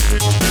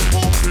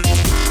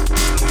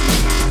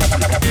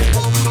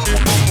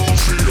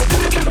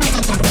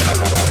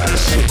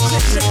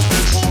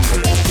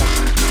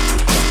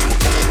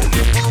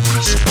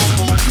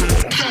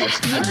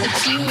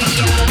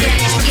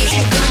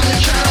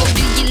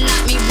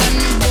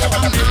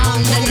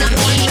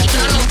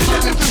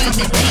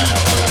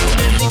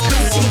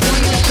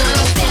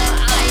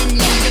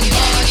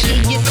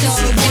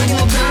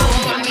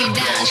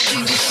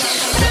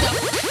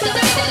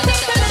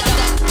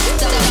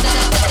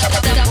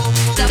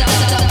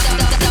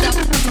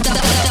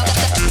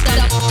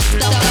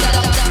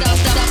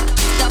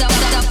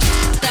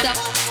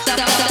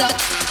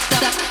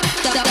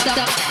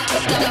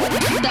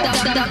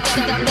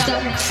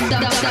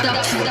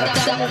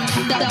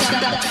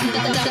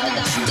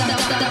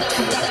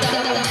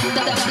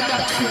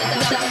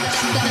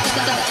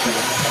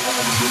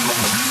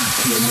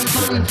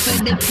 Fun for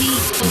the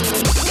people.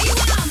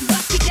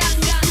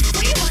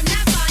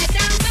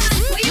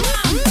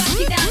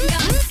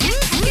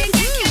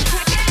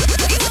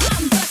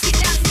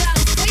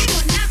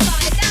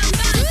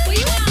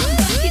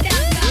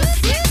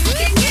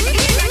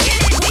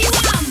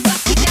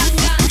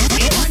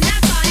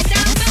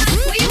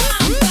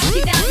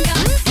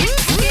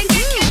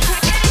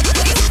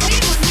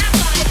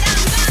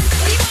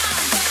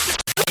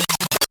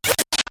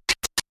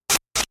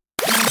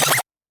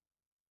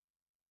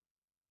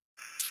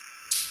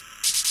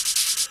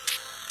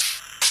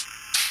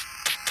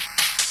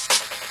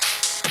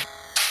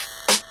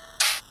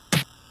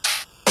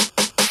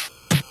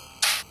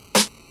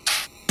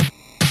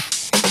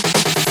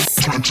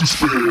 To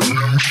spare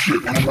new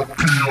shit, I'm a P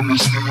on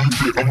this new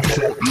bit, I'm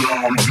hot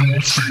loud,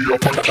 you'll see I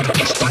fight you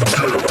just in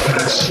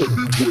case.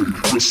 Heavyweight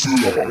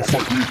wrestler,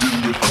 fight me in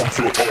your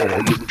comfort,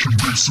 let you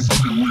be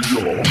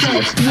superior.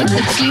 Tough with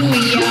the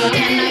fury,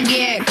 can I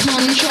get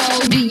control?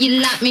 Do you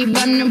like me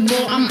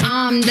vulnerable? I'm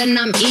armed and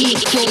I'm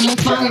equal, more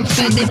fun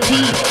for the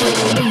people.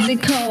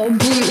 Physical,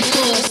 brute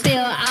force,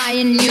 still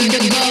eyeing you the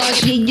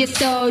gauge. Yeah, you're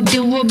so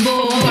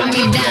doable, run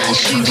me down,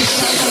 shoot you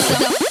so.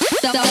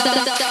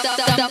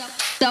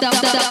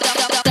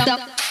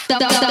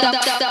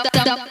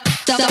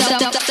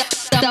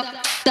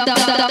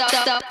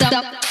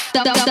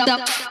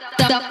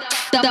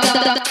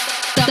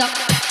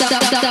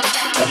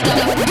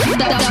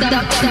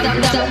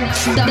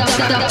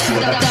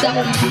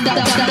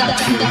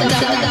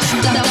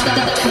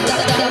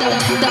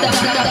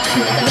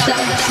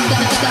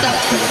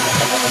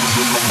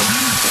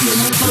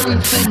 Fun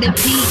for the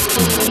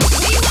people.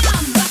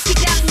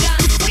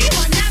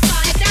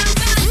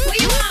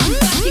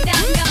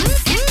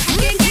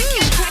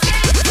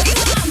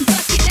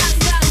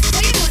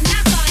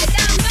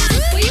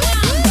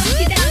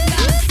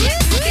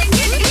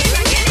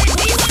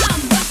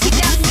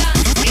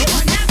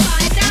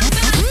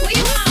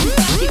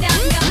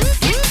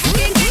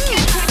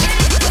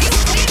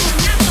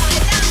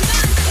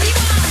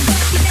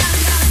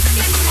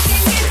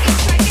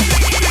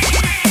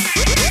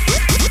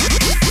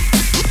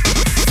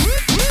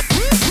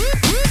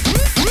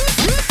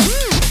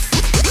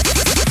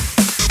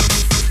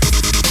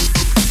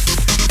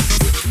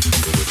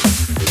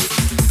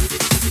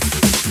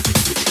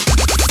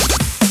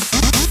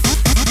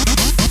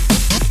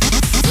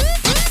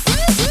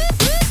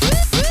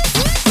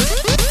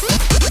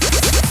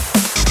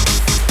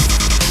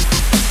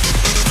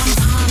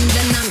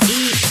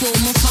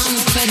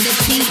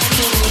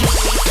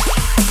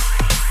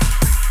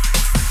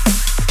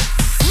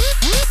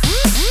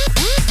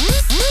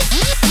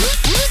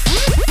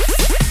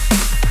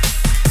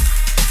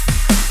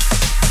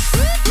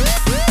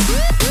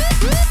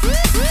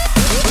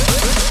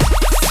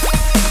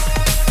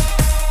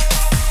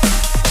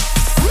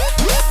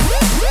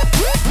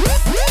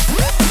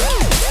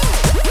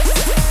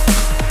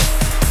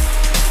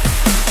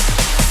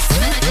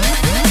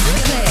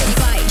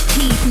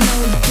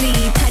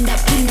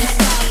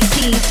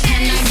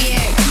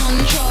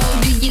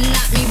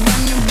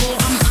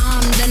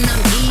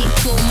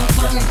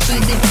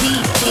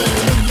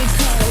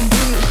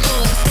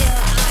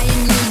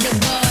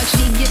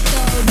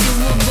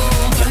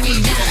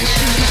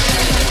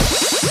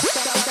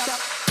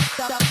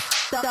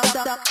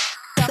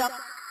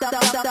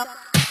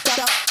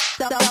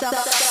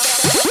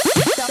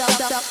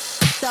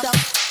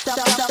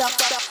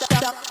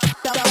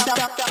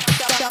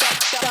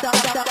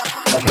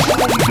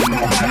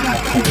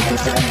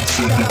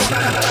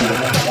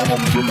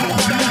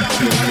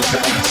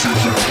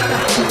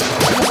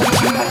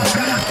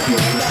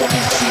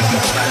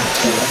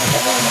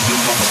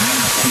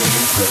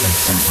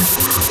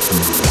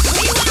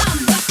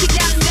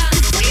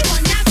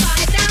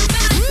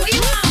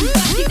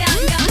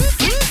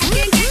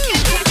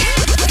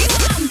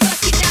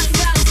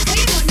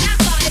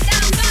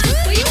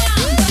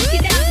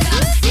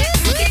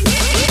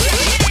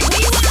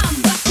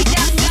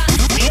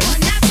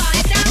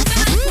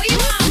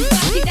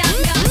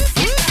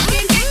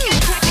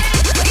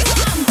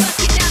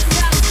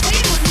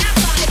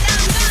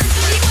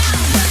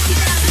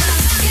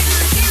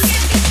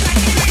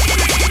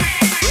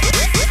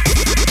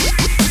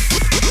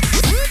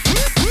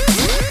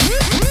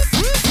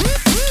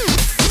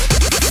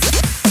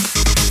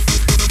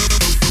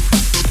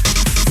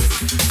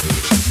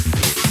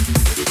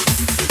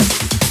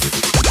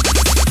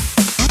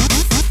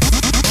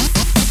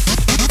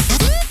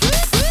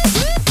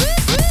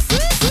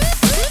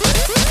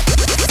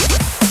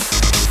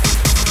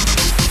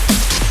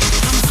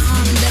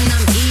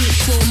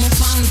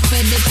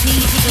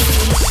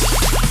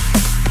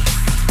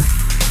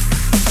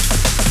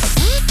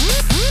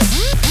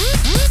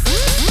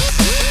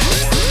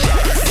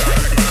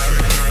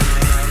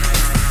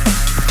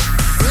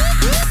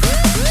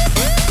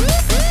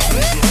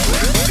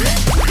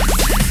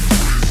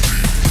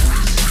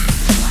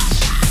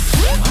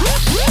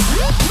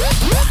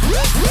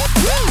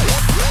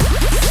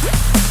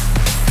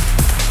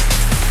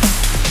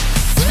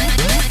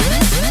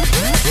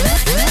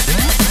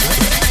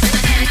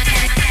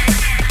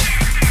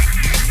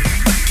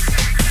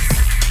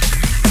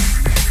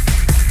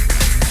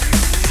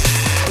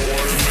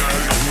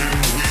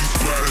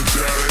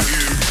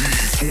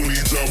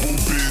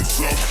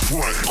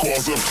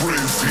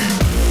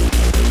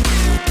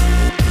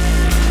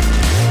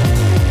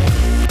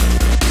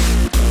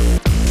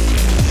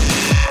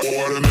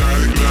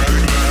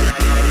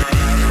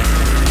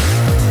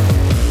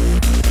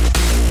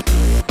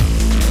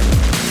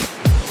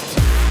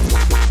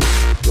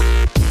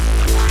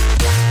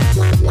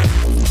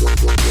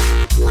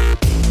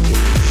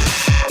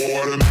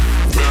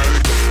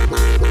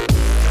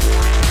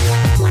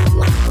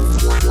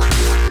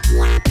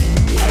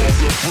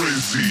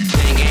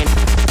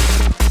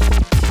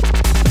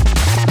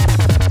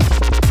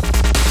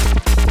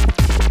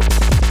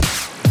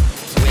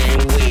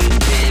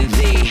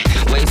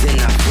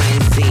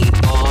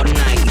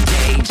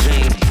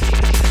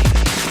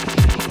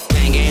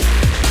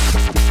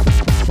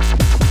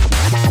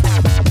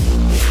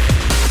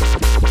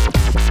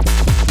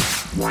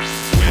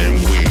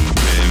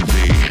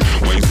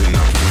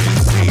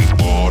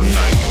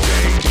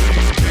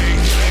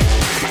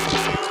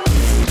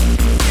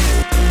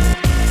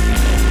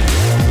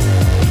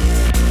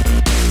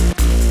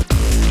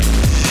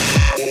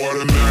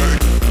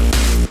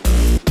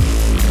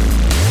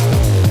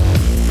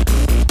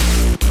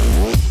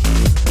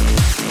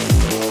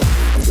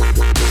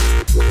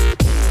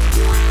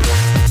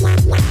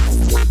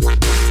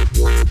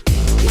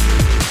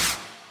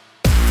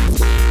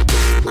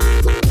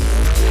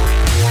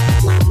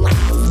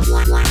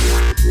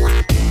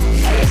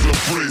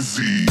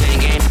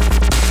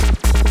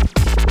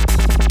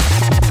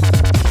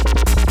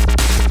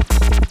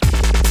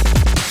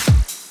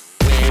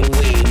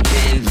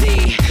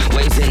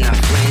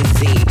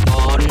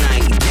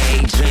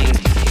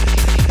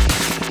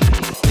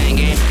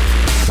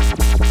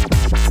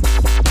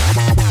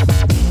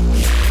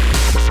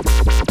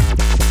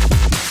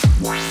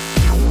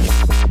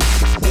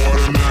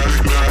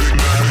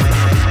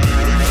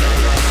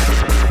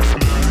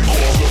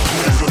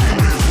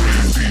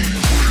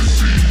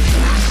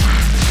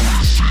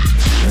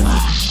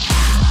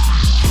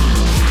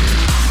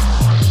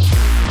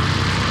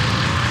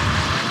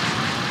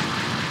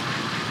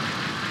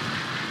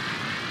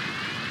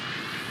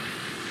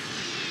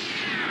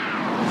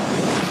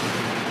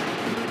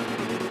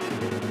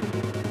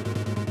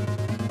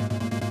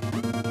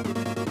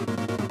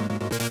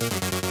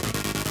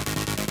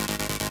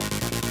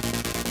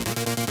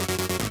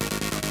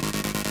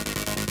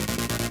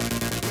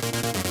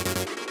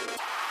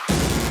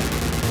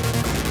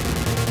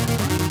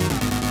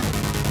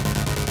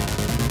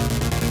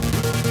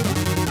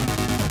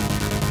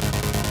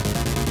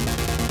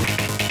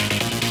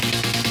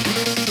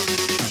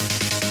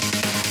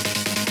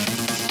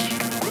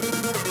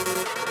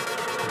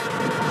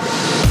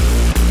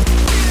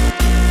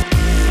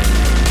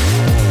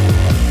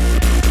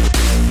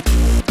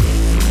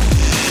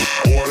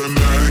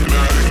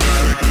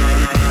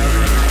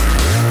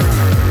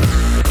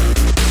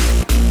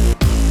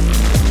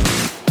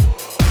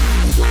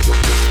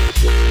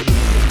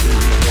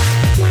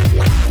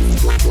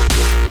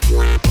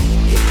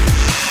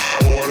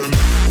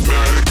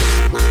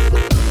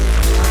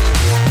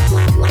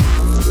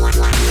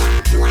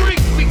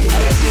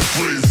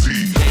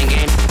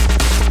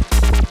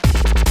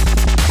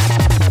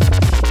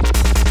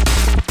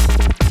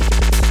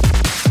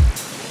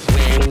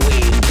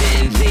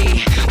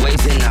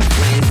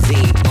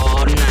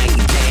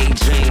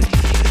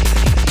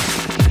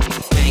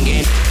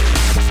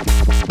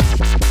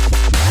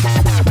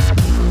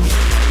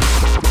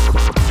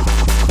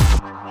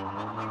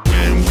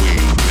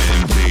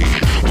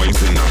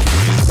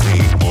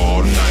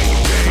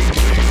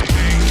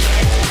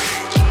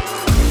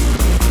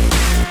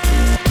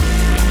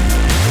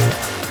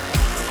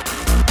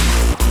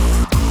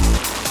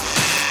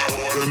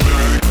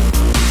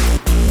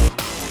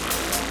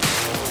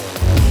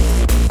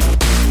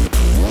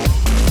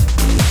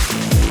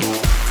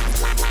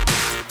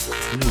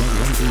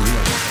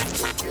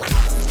 A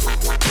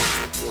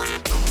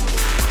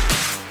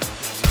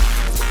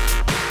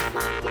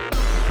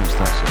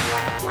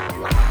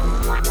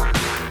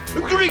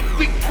great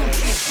big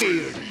bushy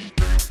beard.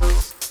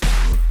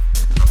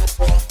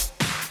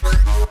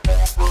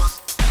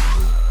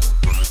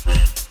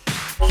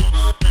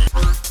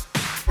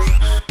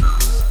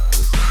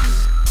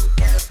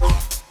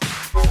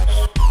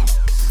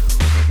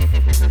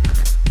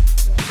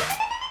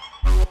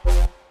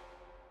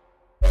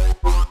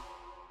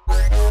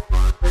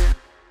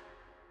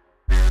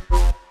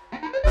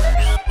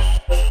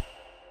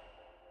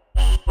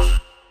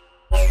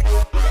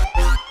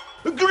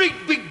 A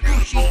great big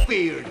bushy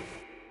beard.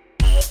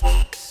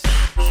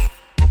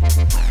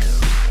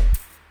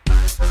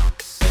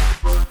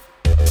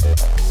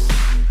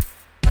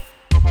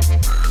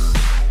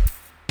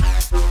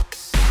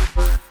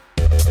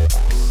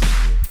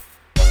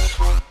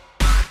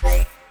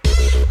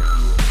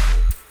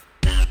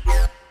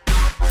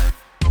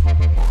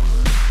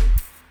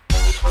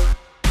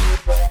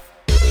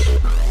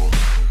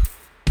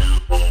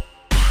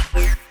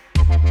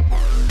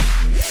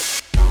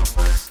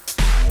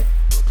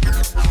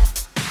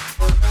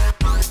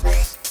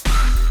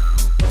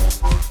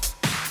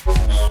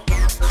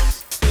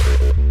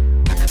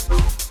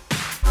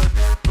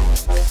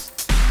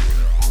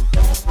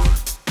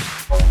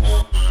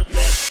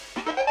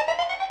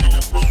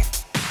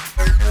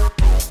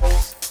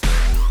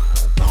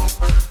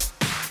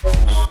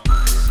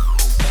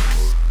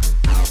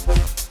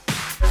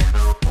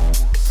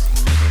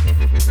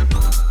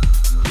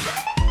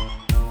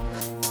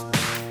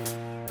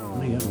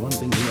 Only have one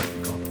thing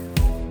left, Colin.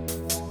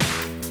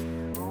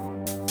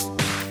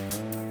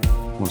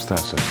 What's that,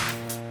 sir?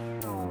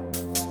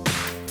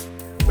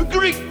 A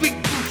great big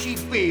bushy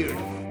beard.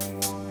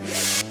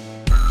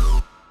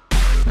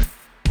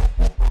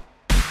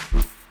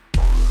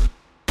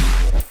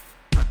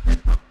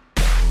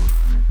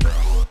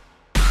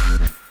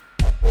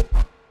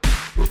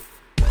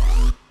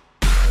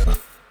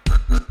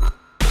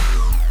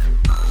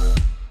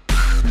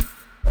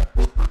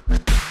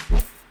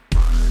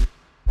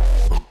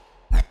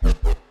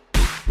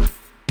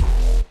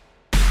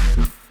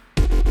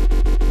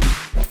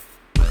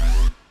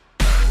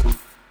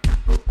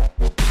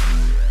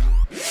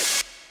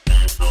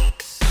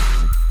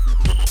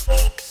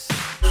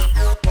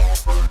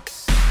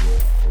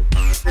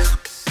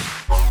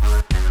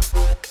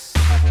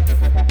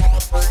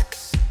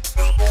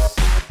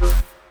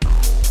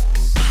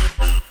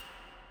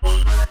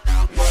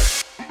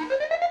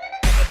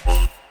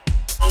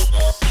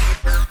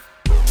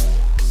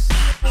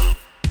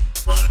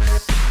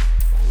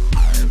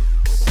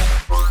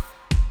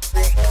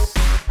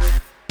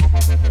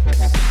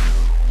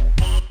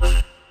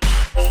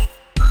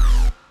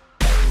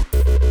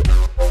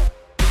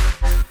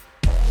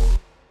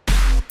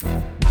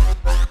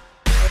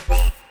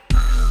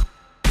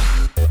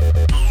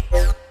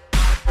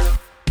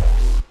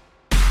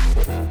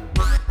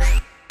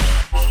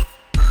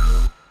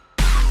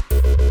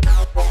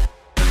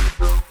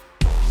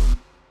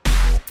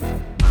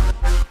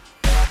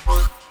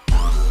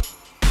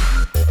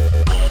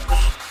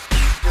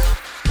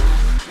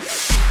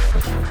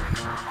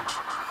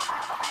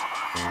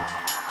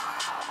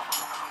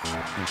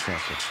 What's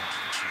that, sir?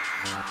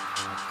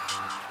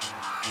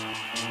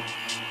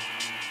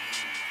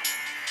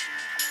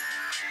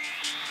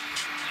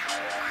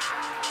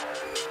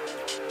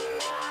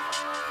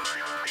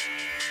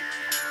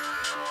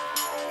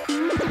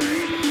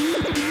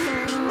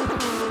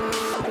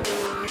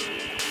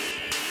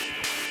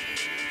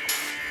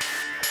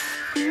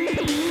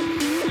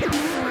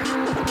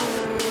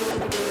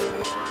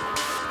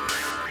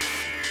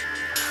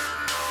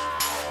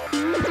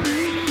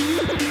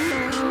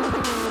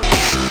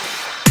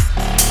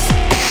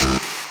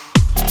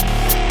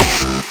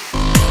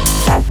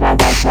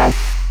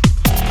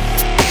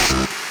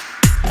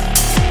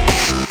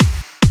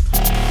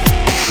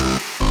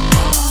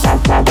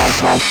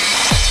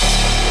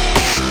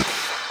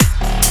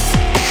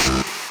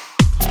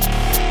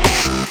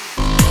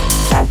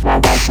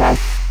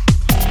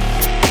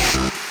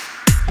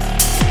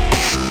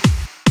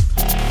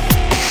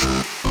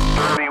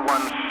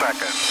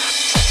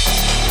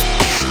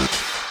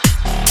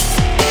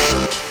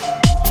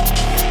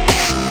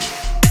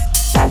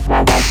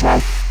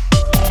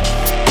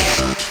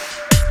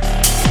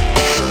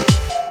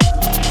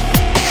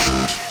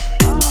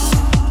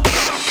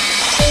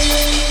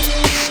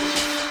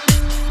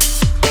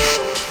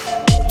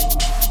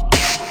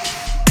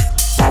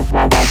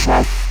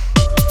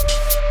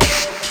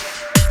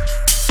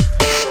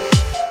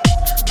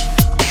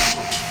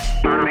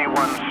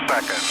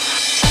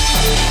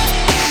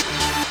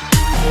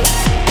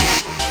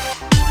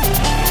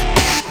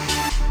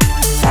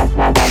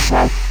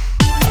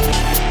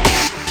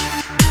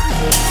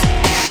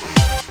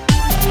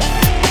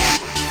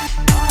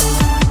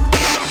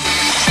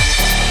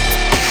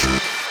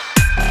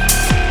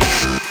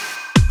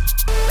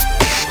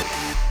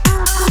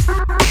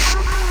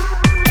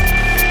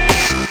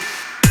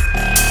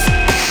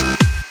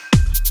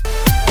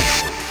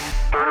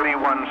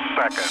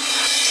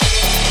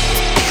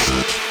 Seconds.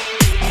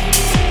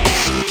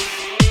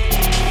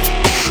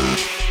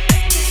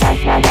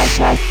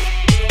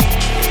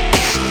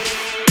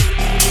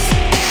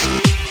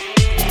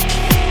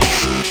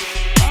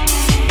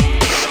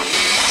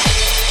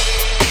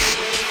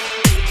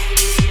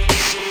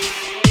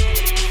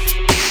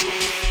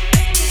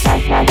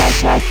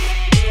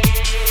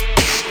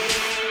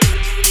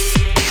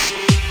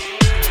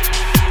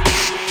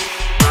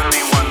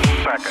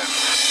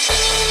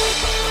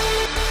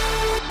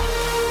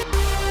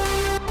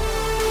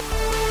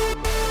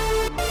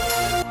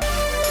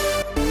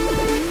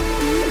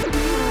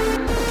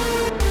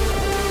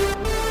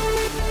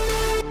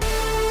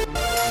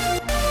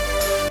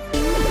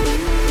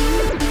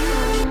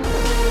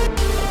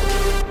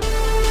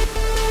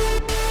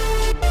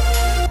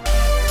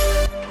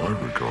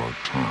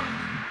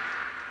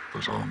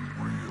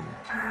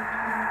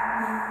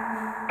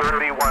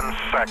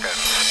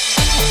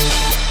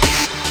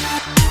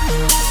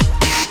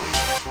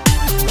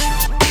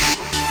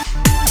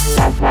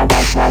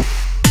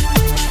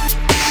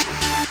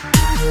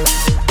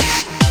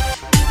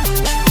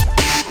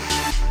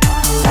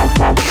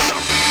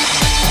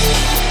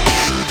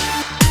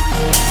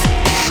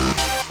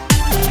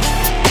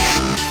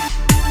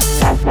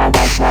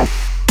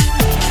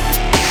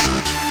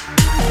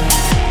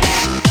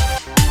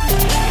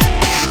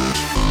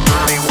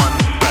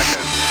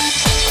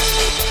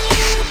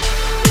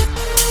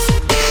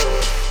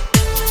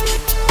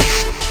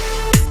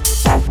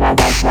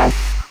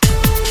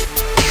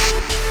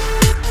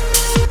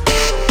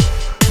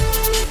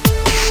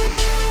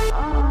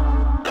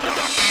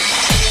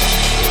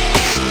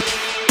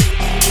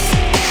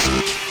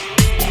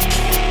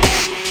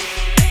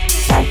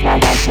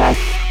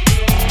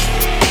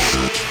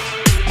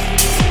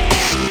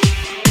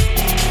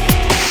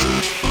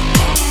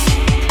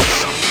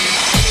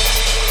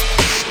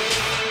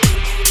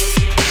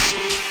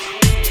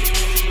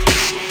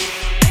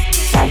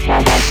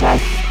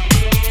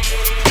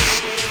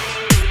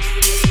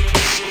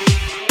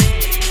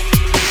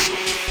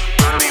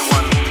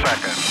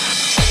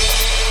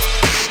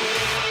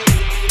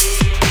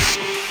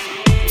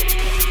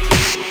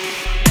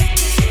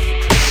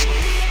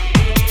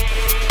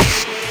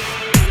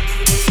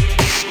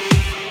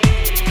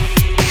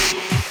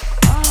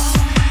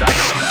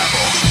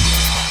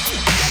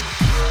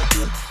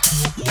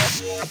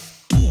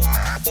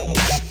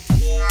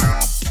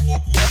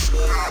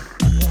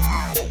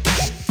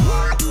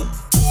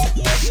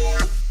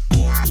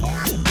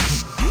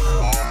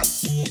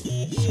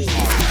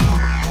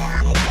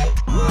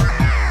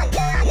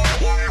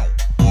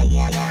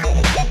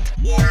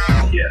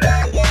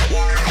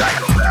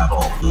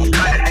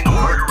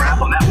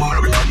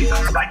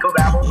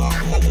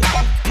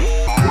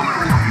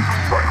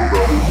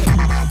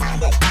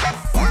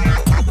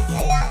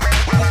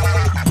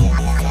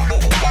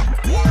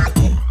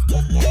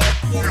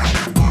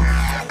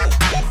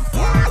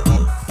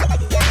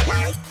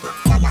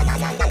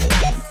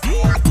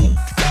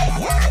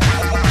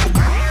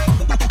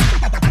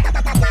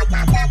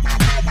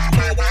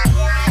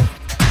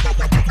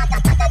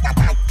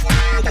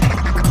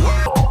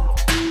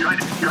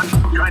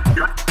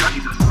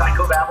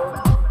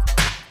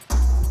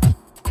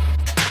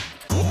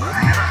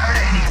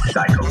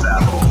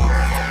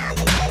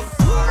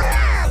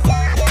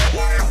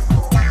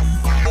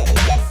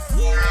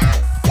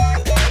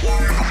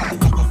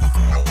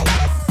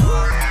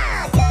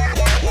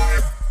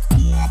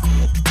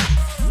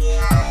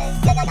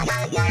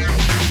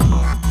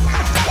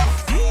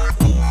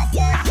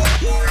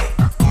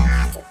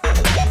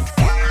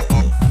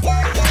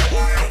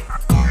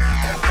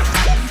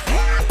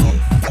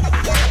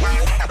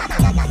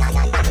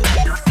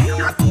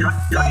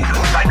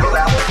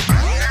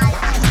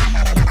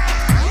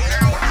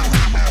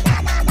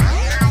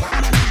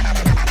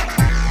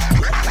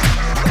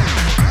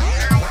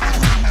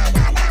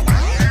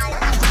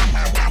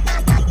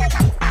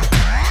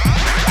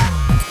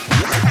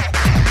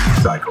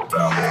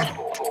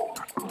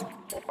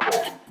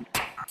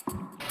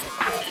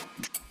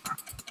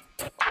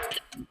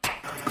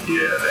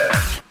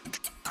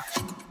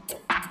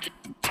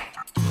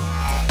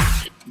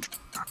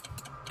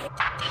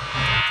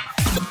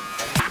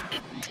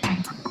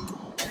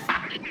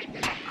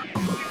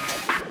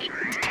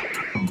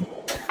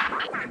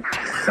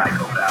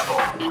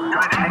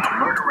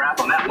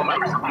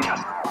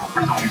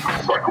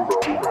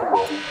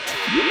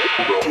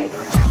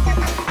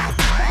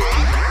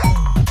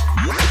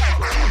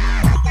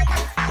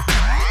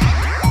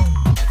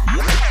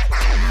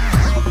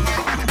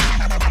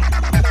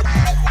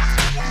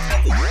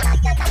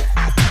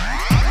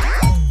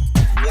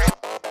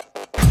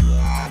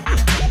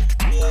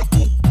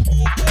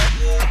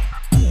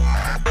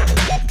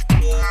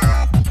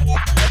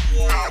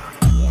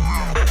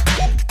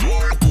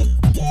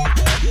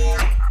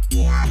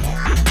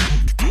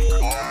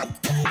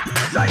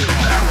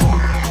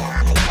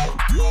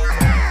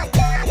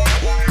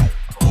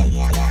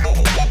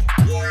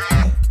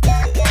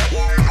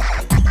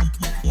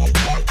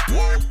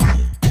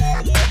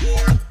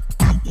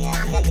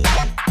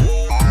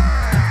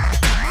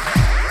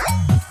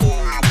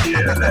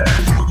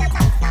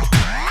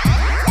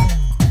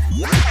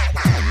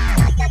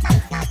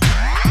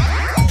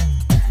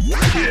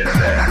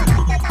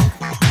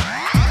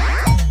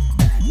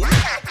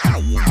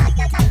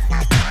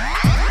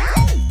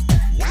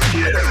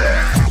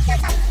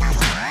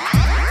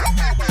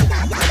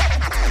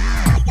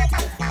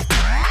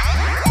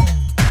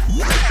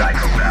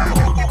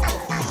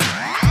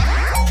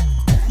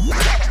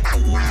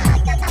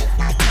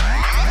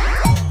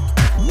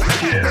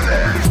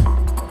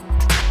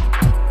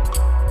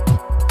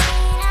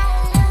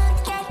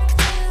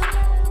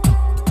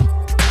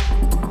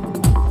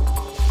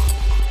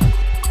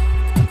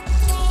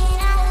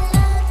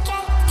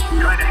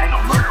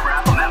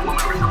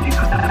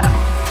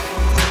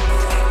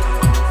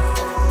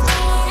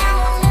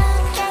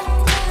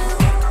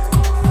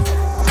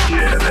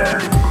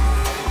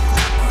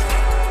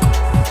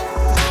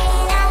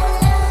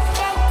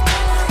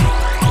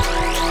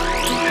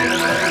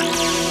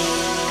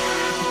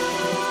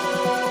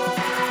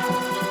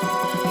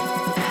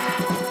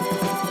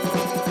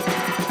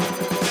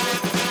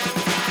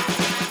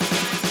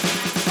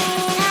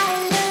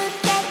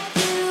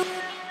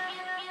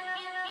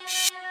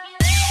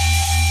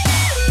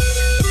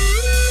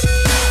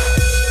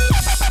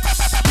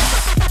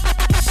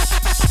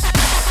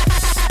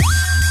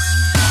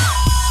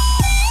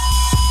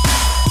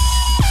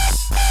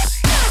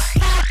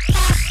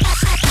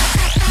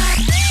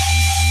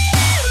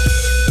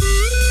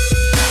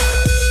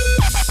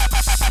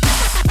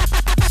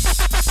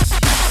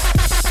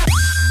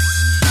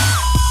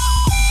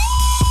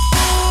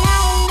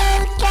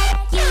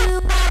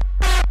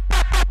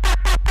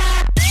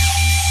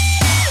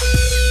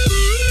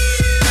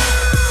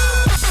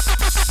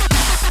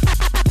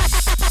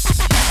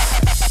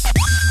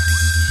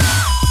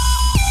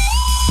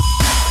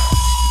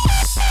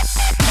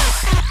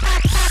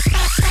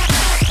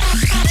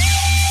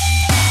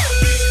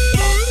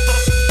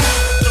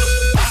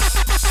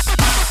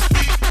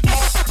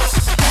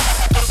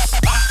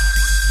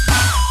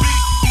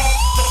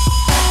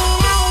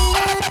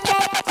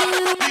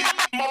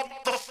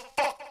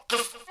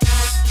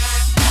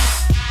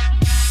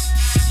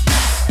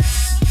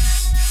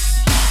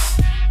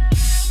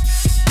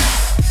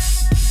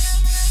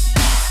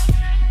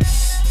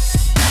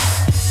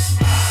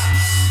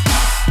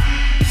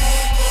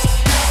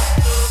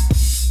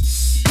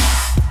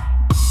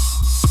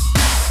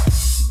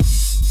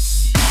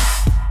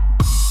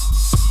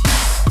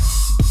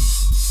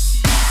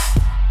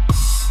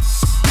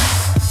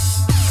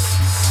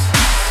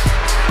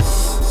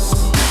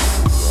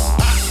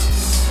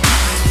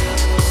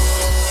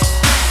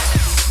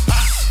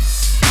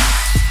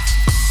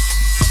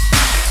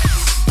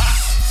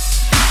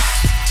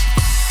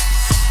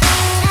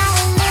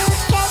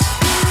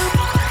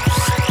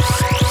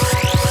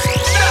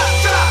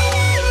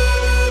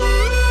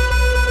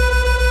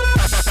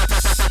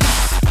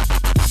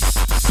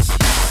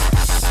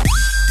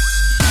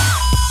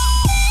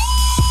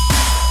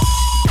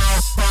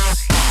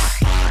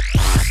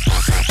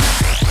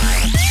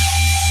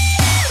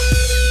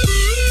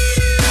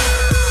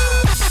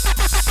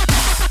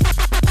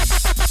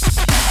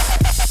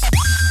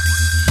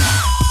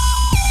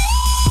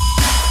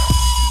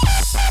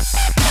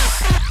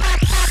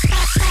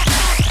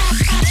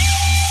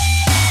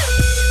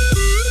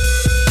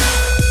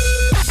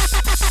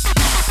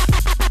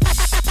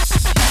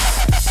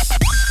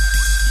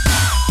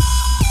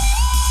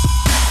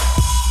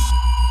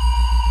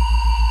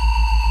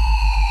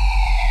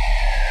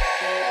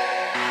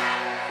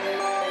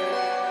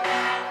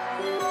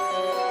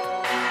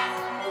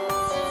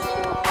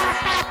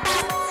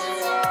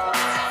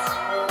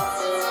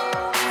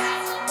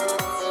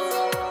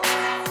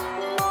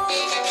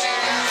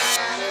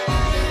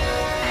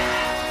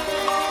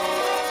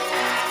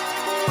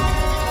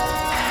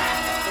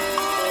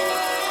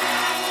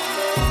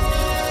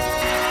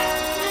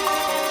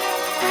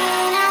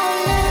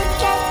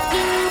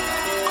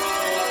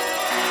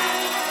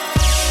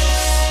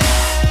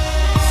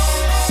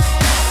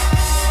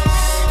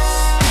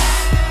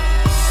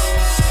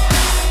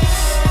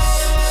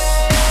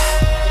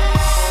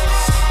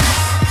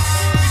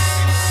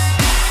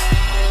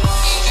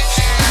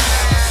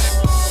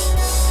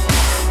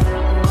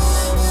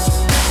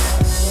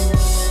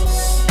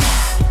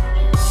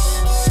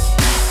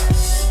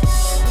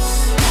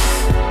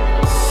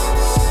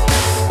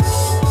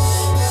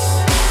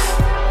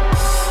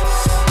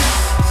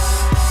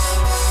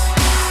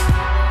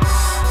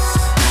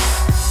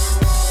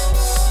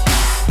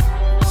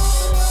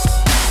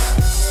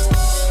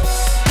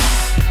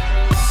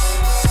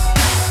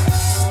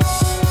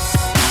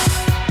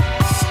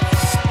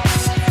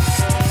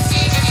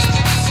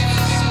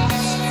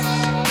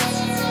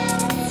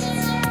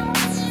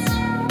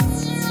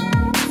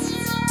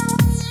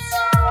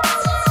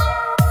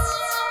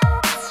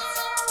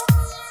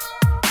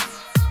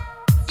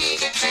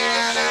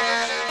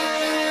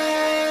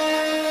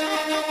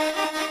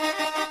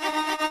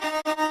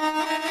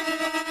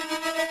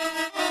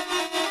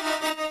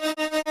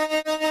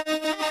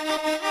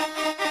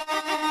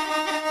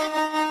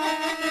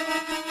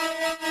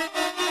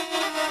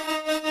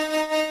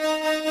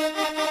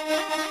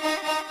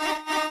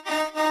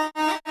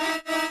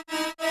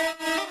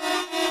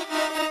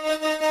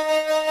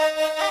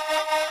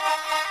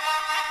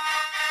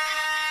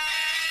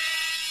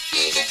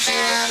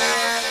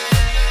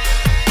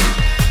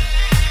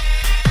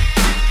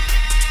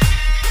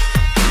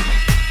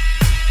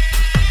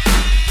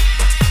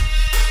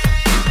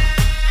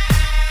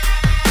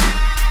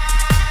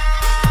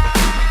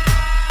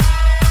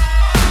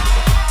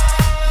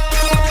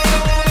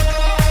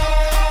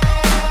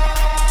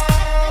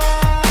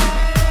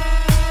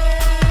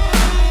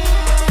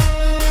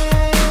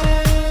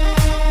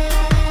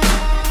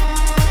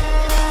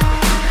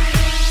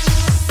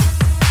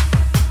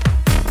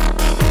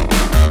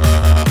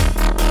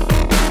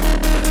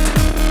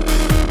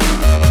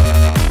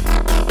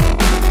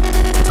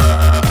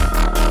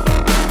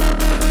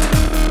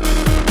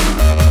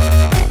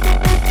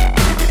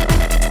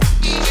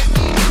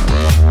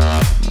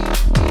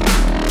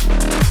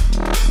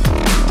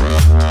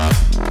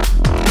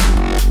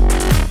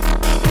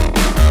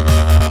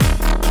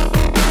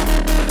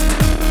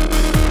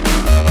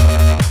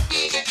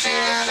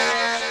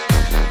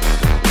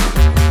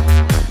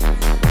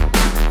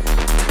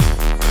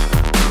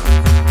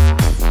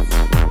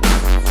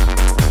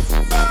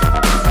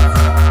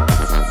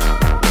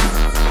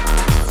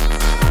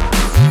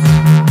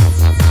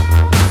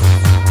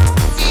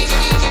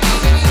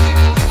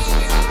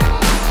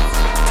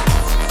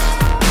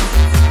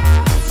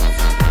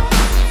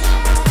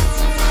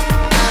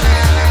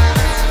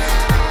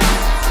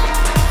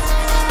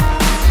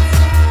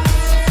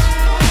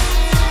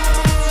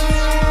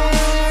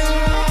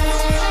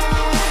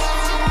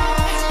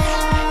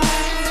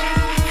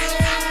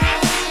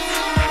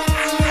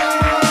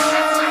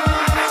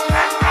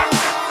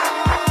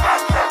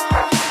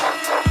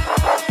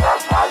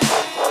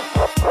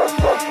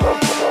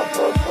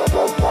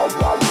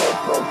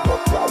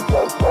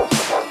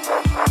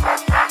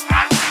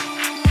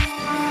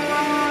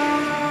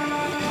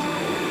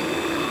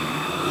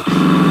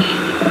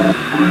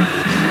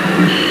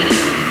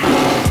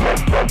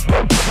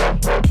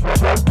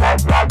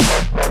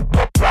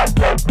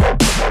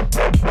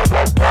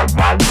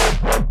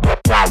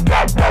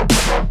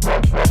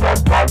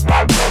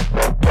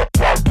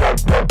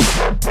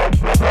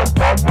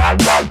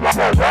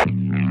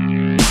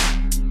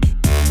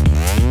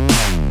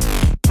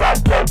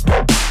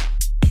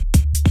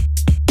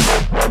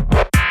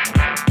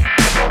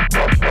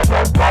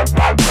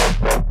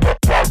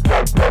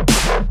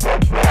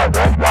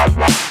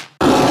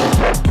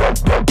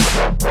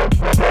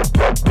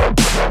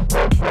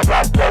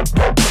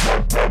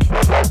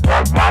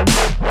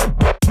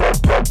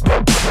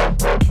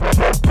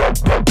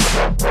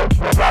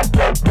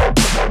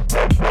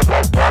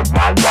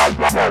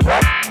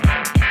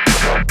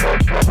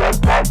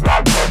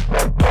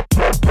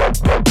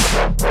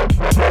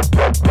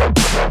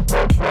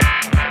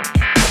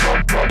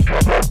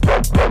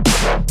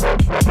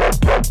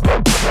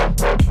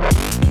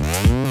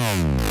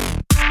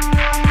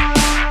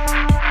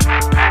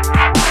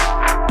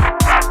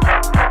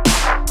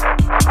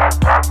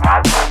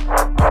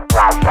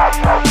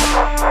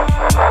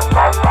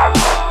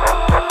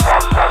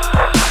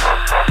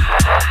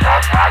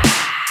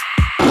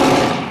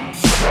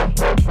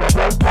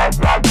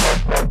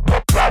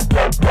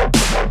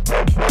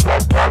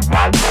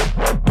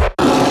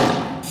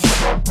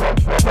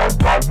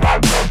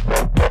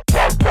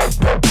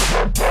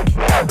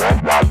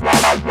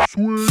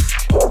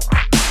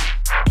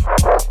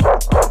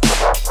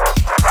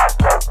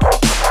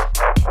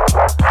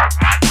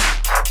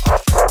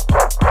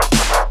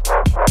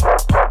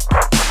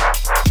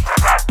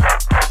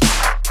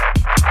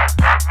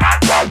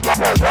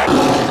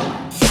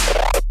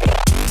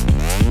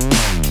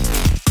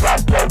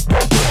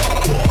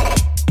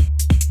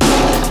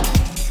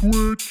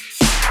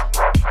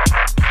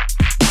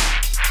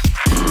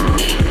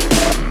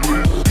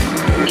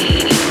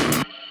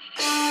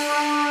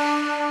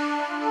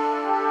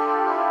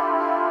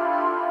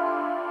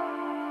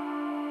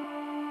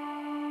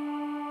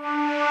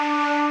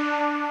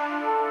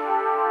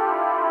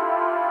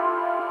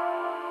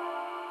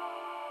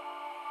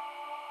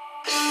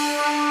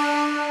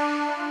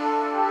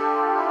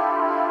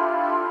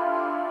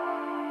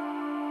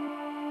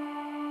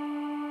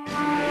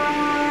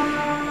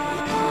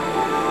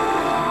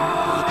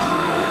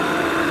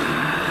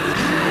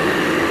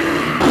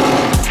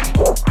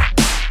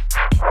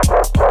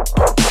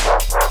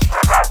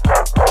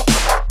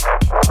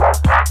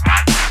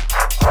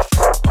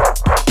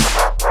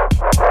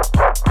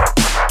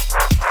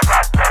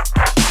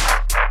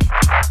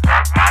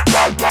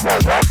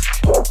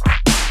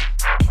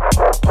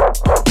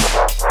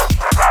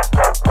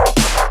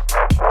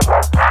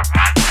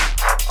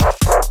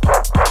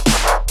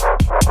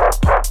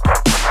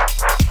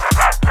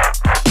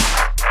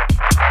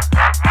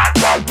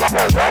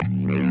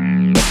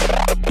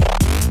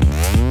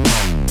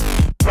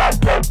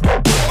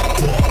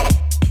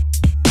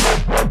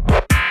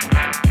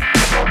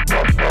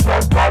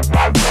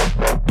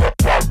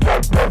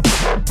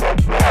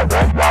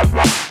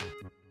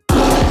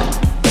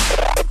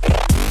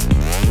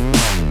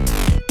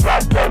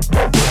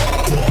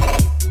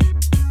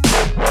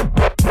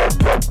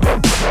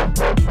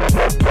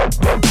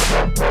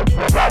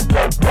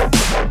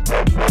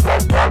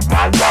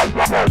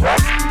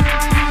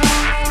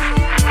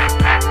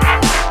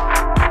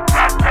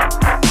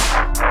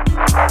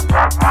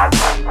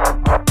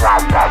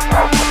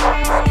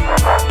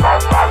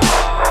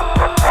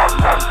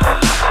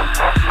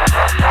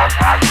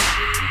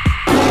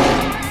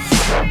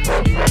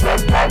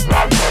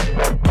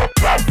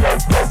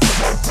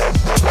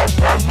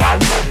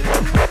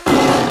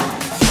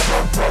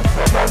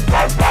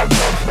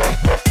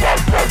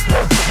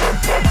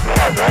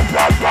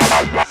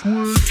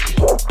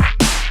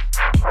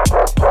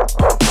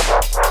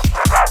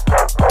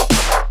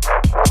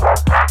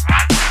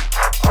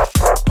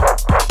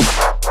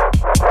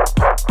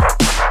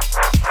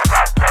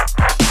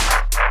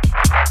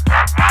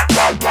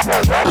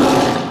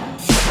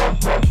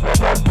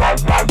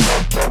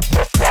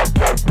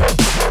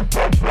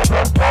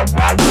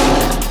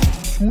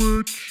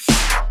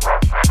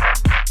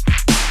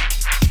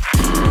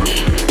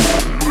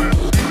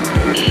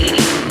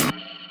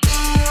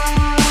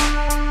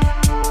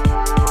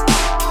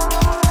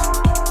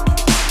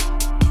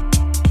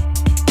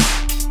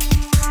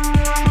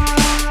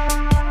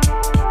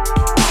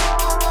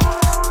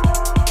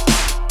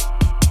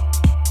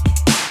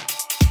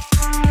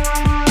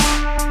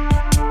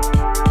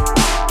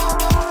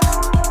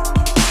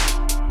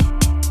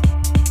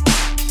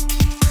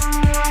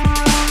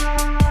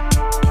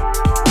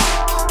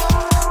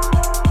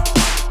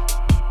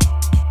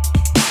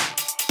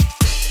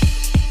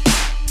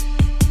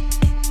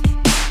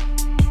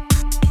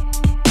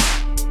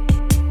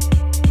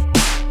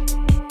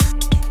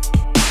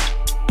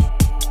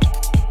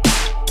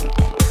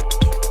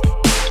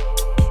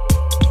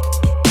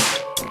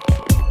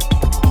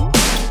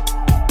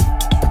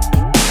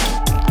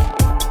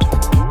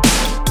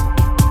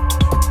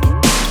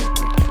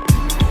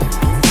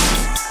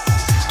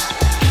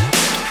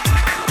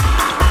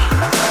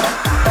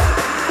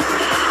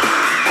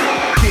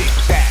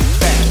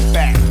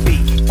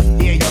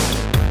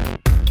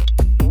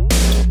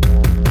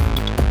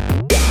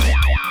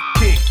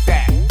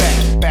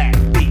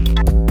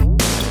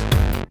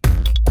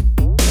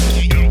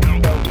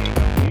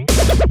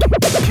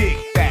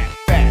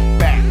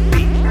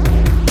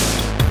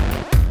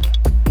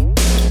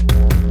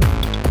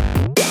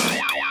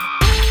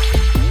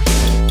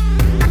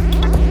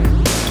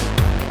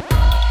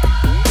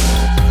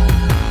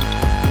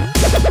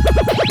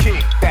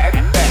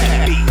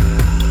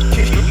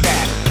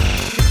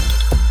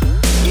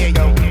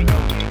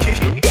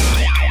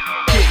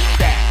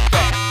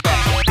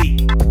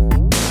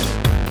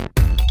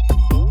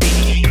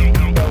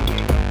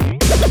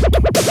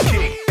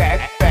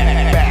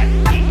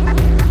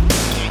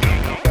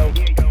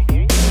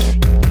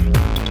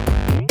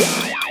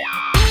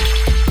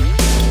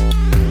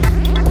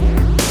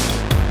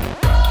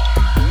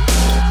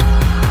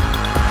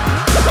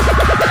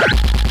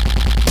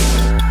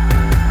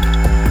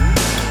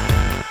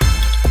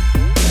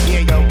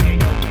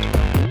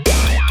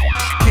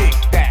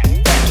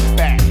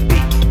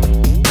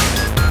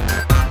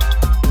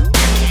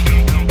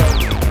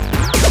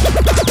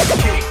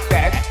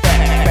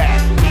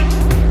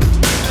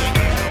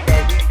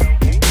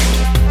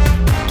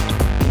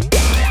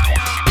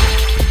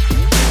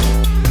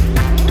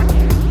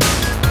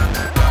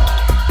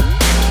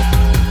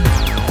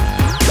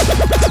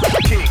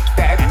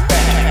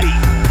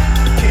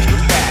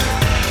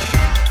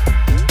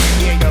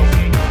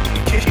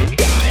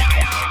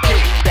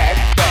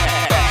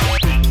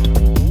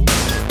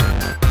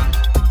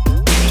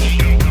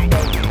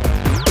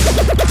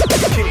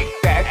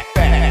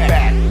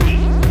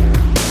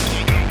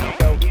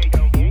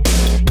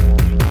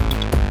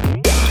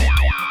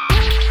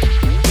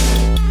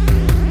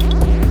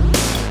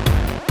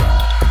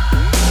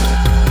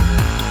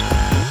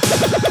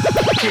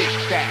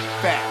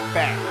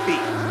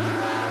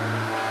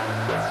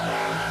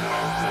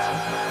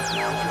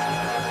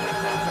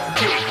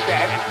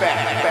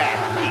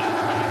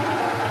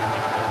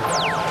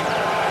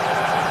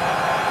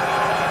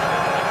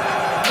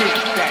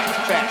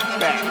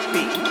 back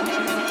beat.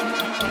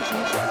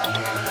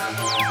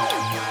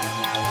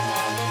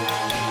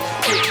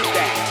 Kick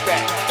that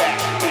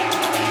back beat.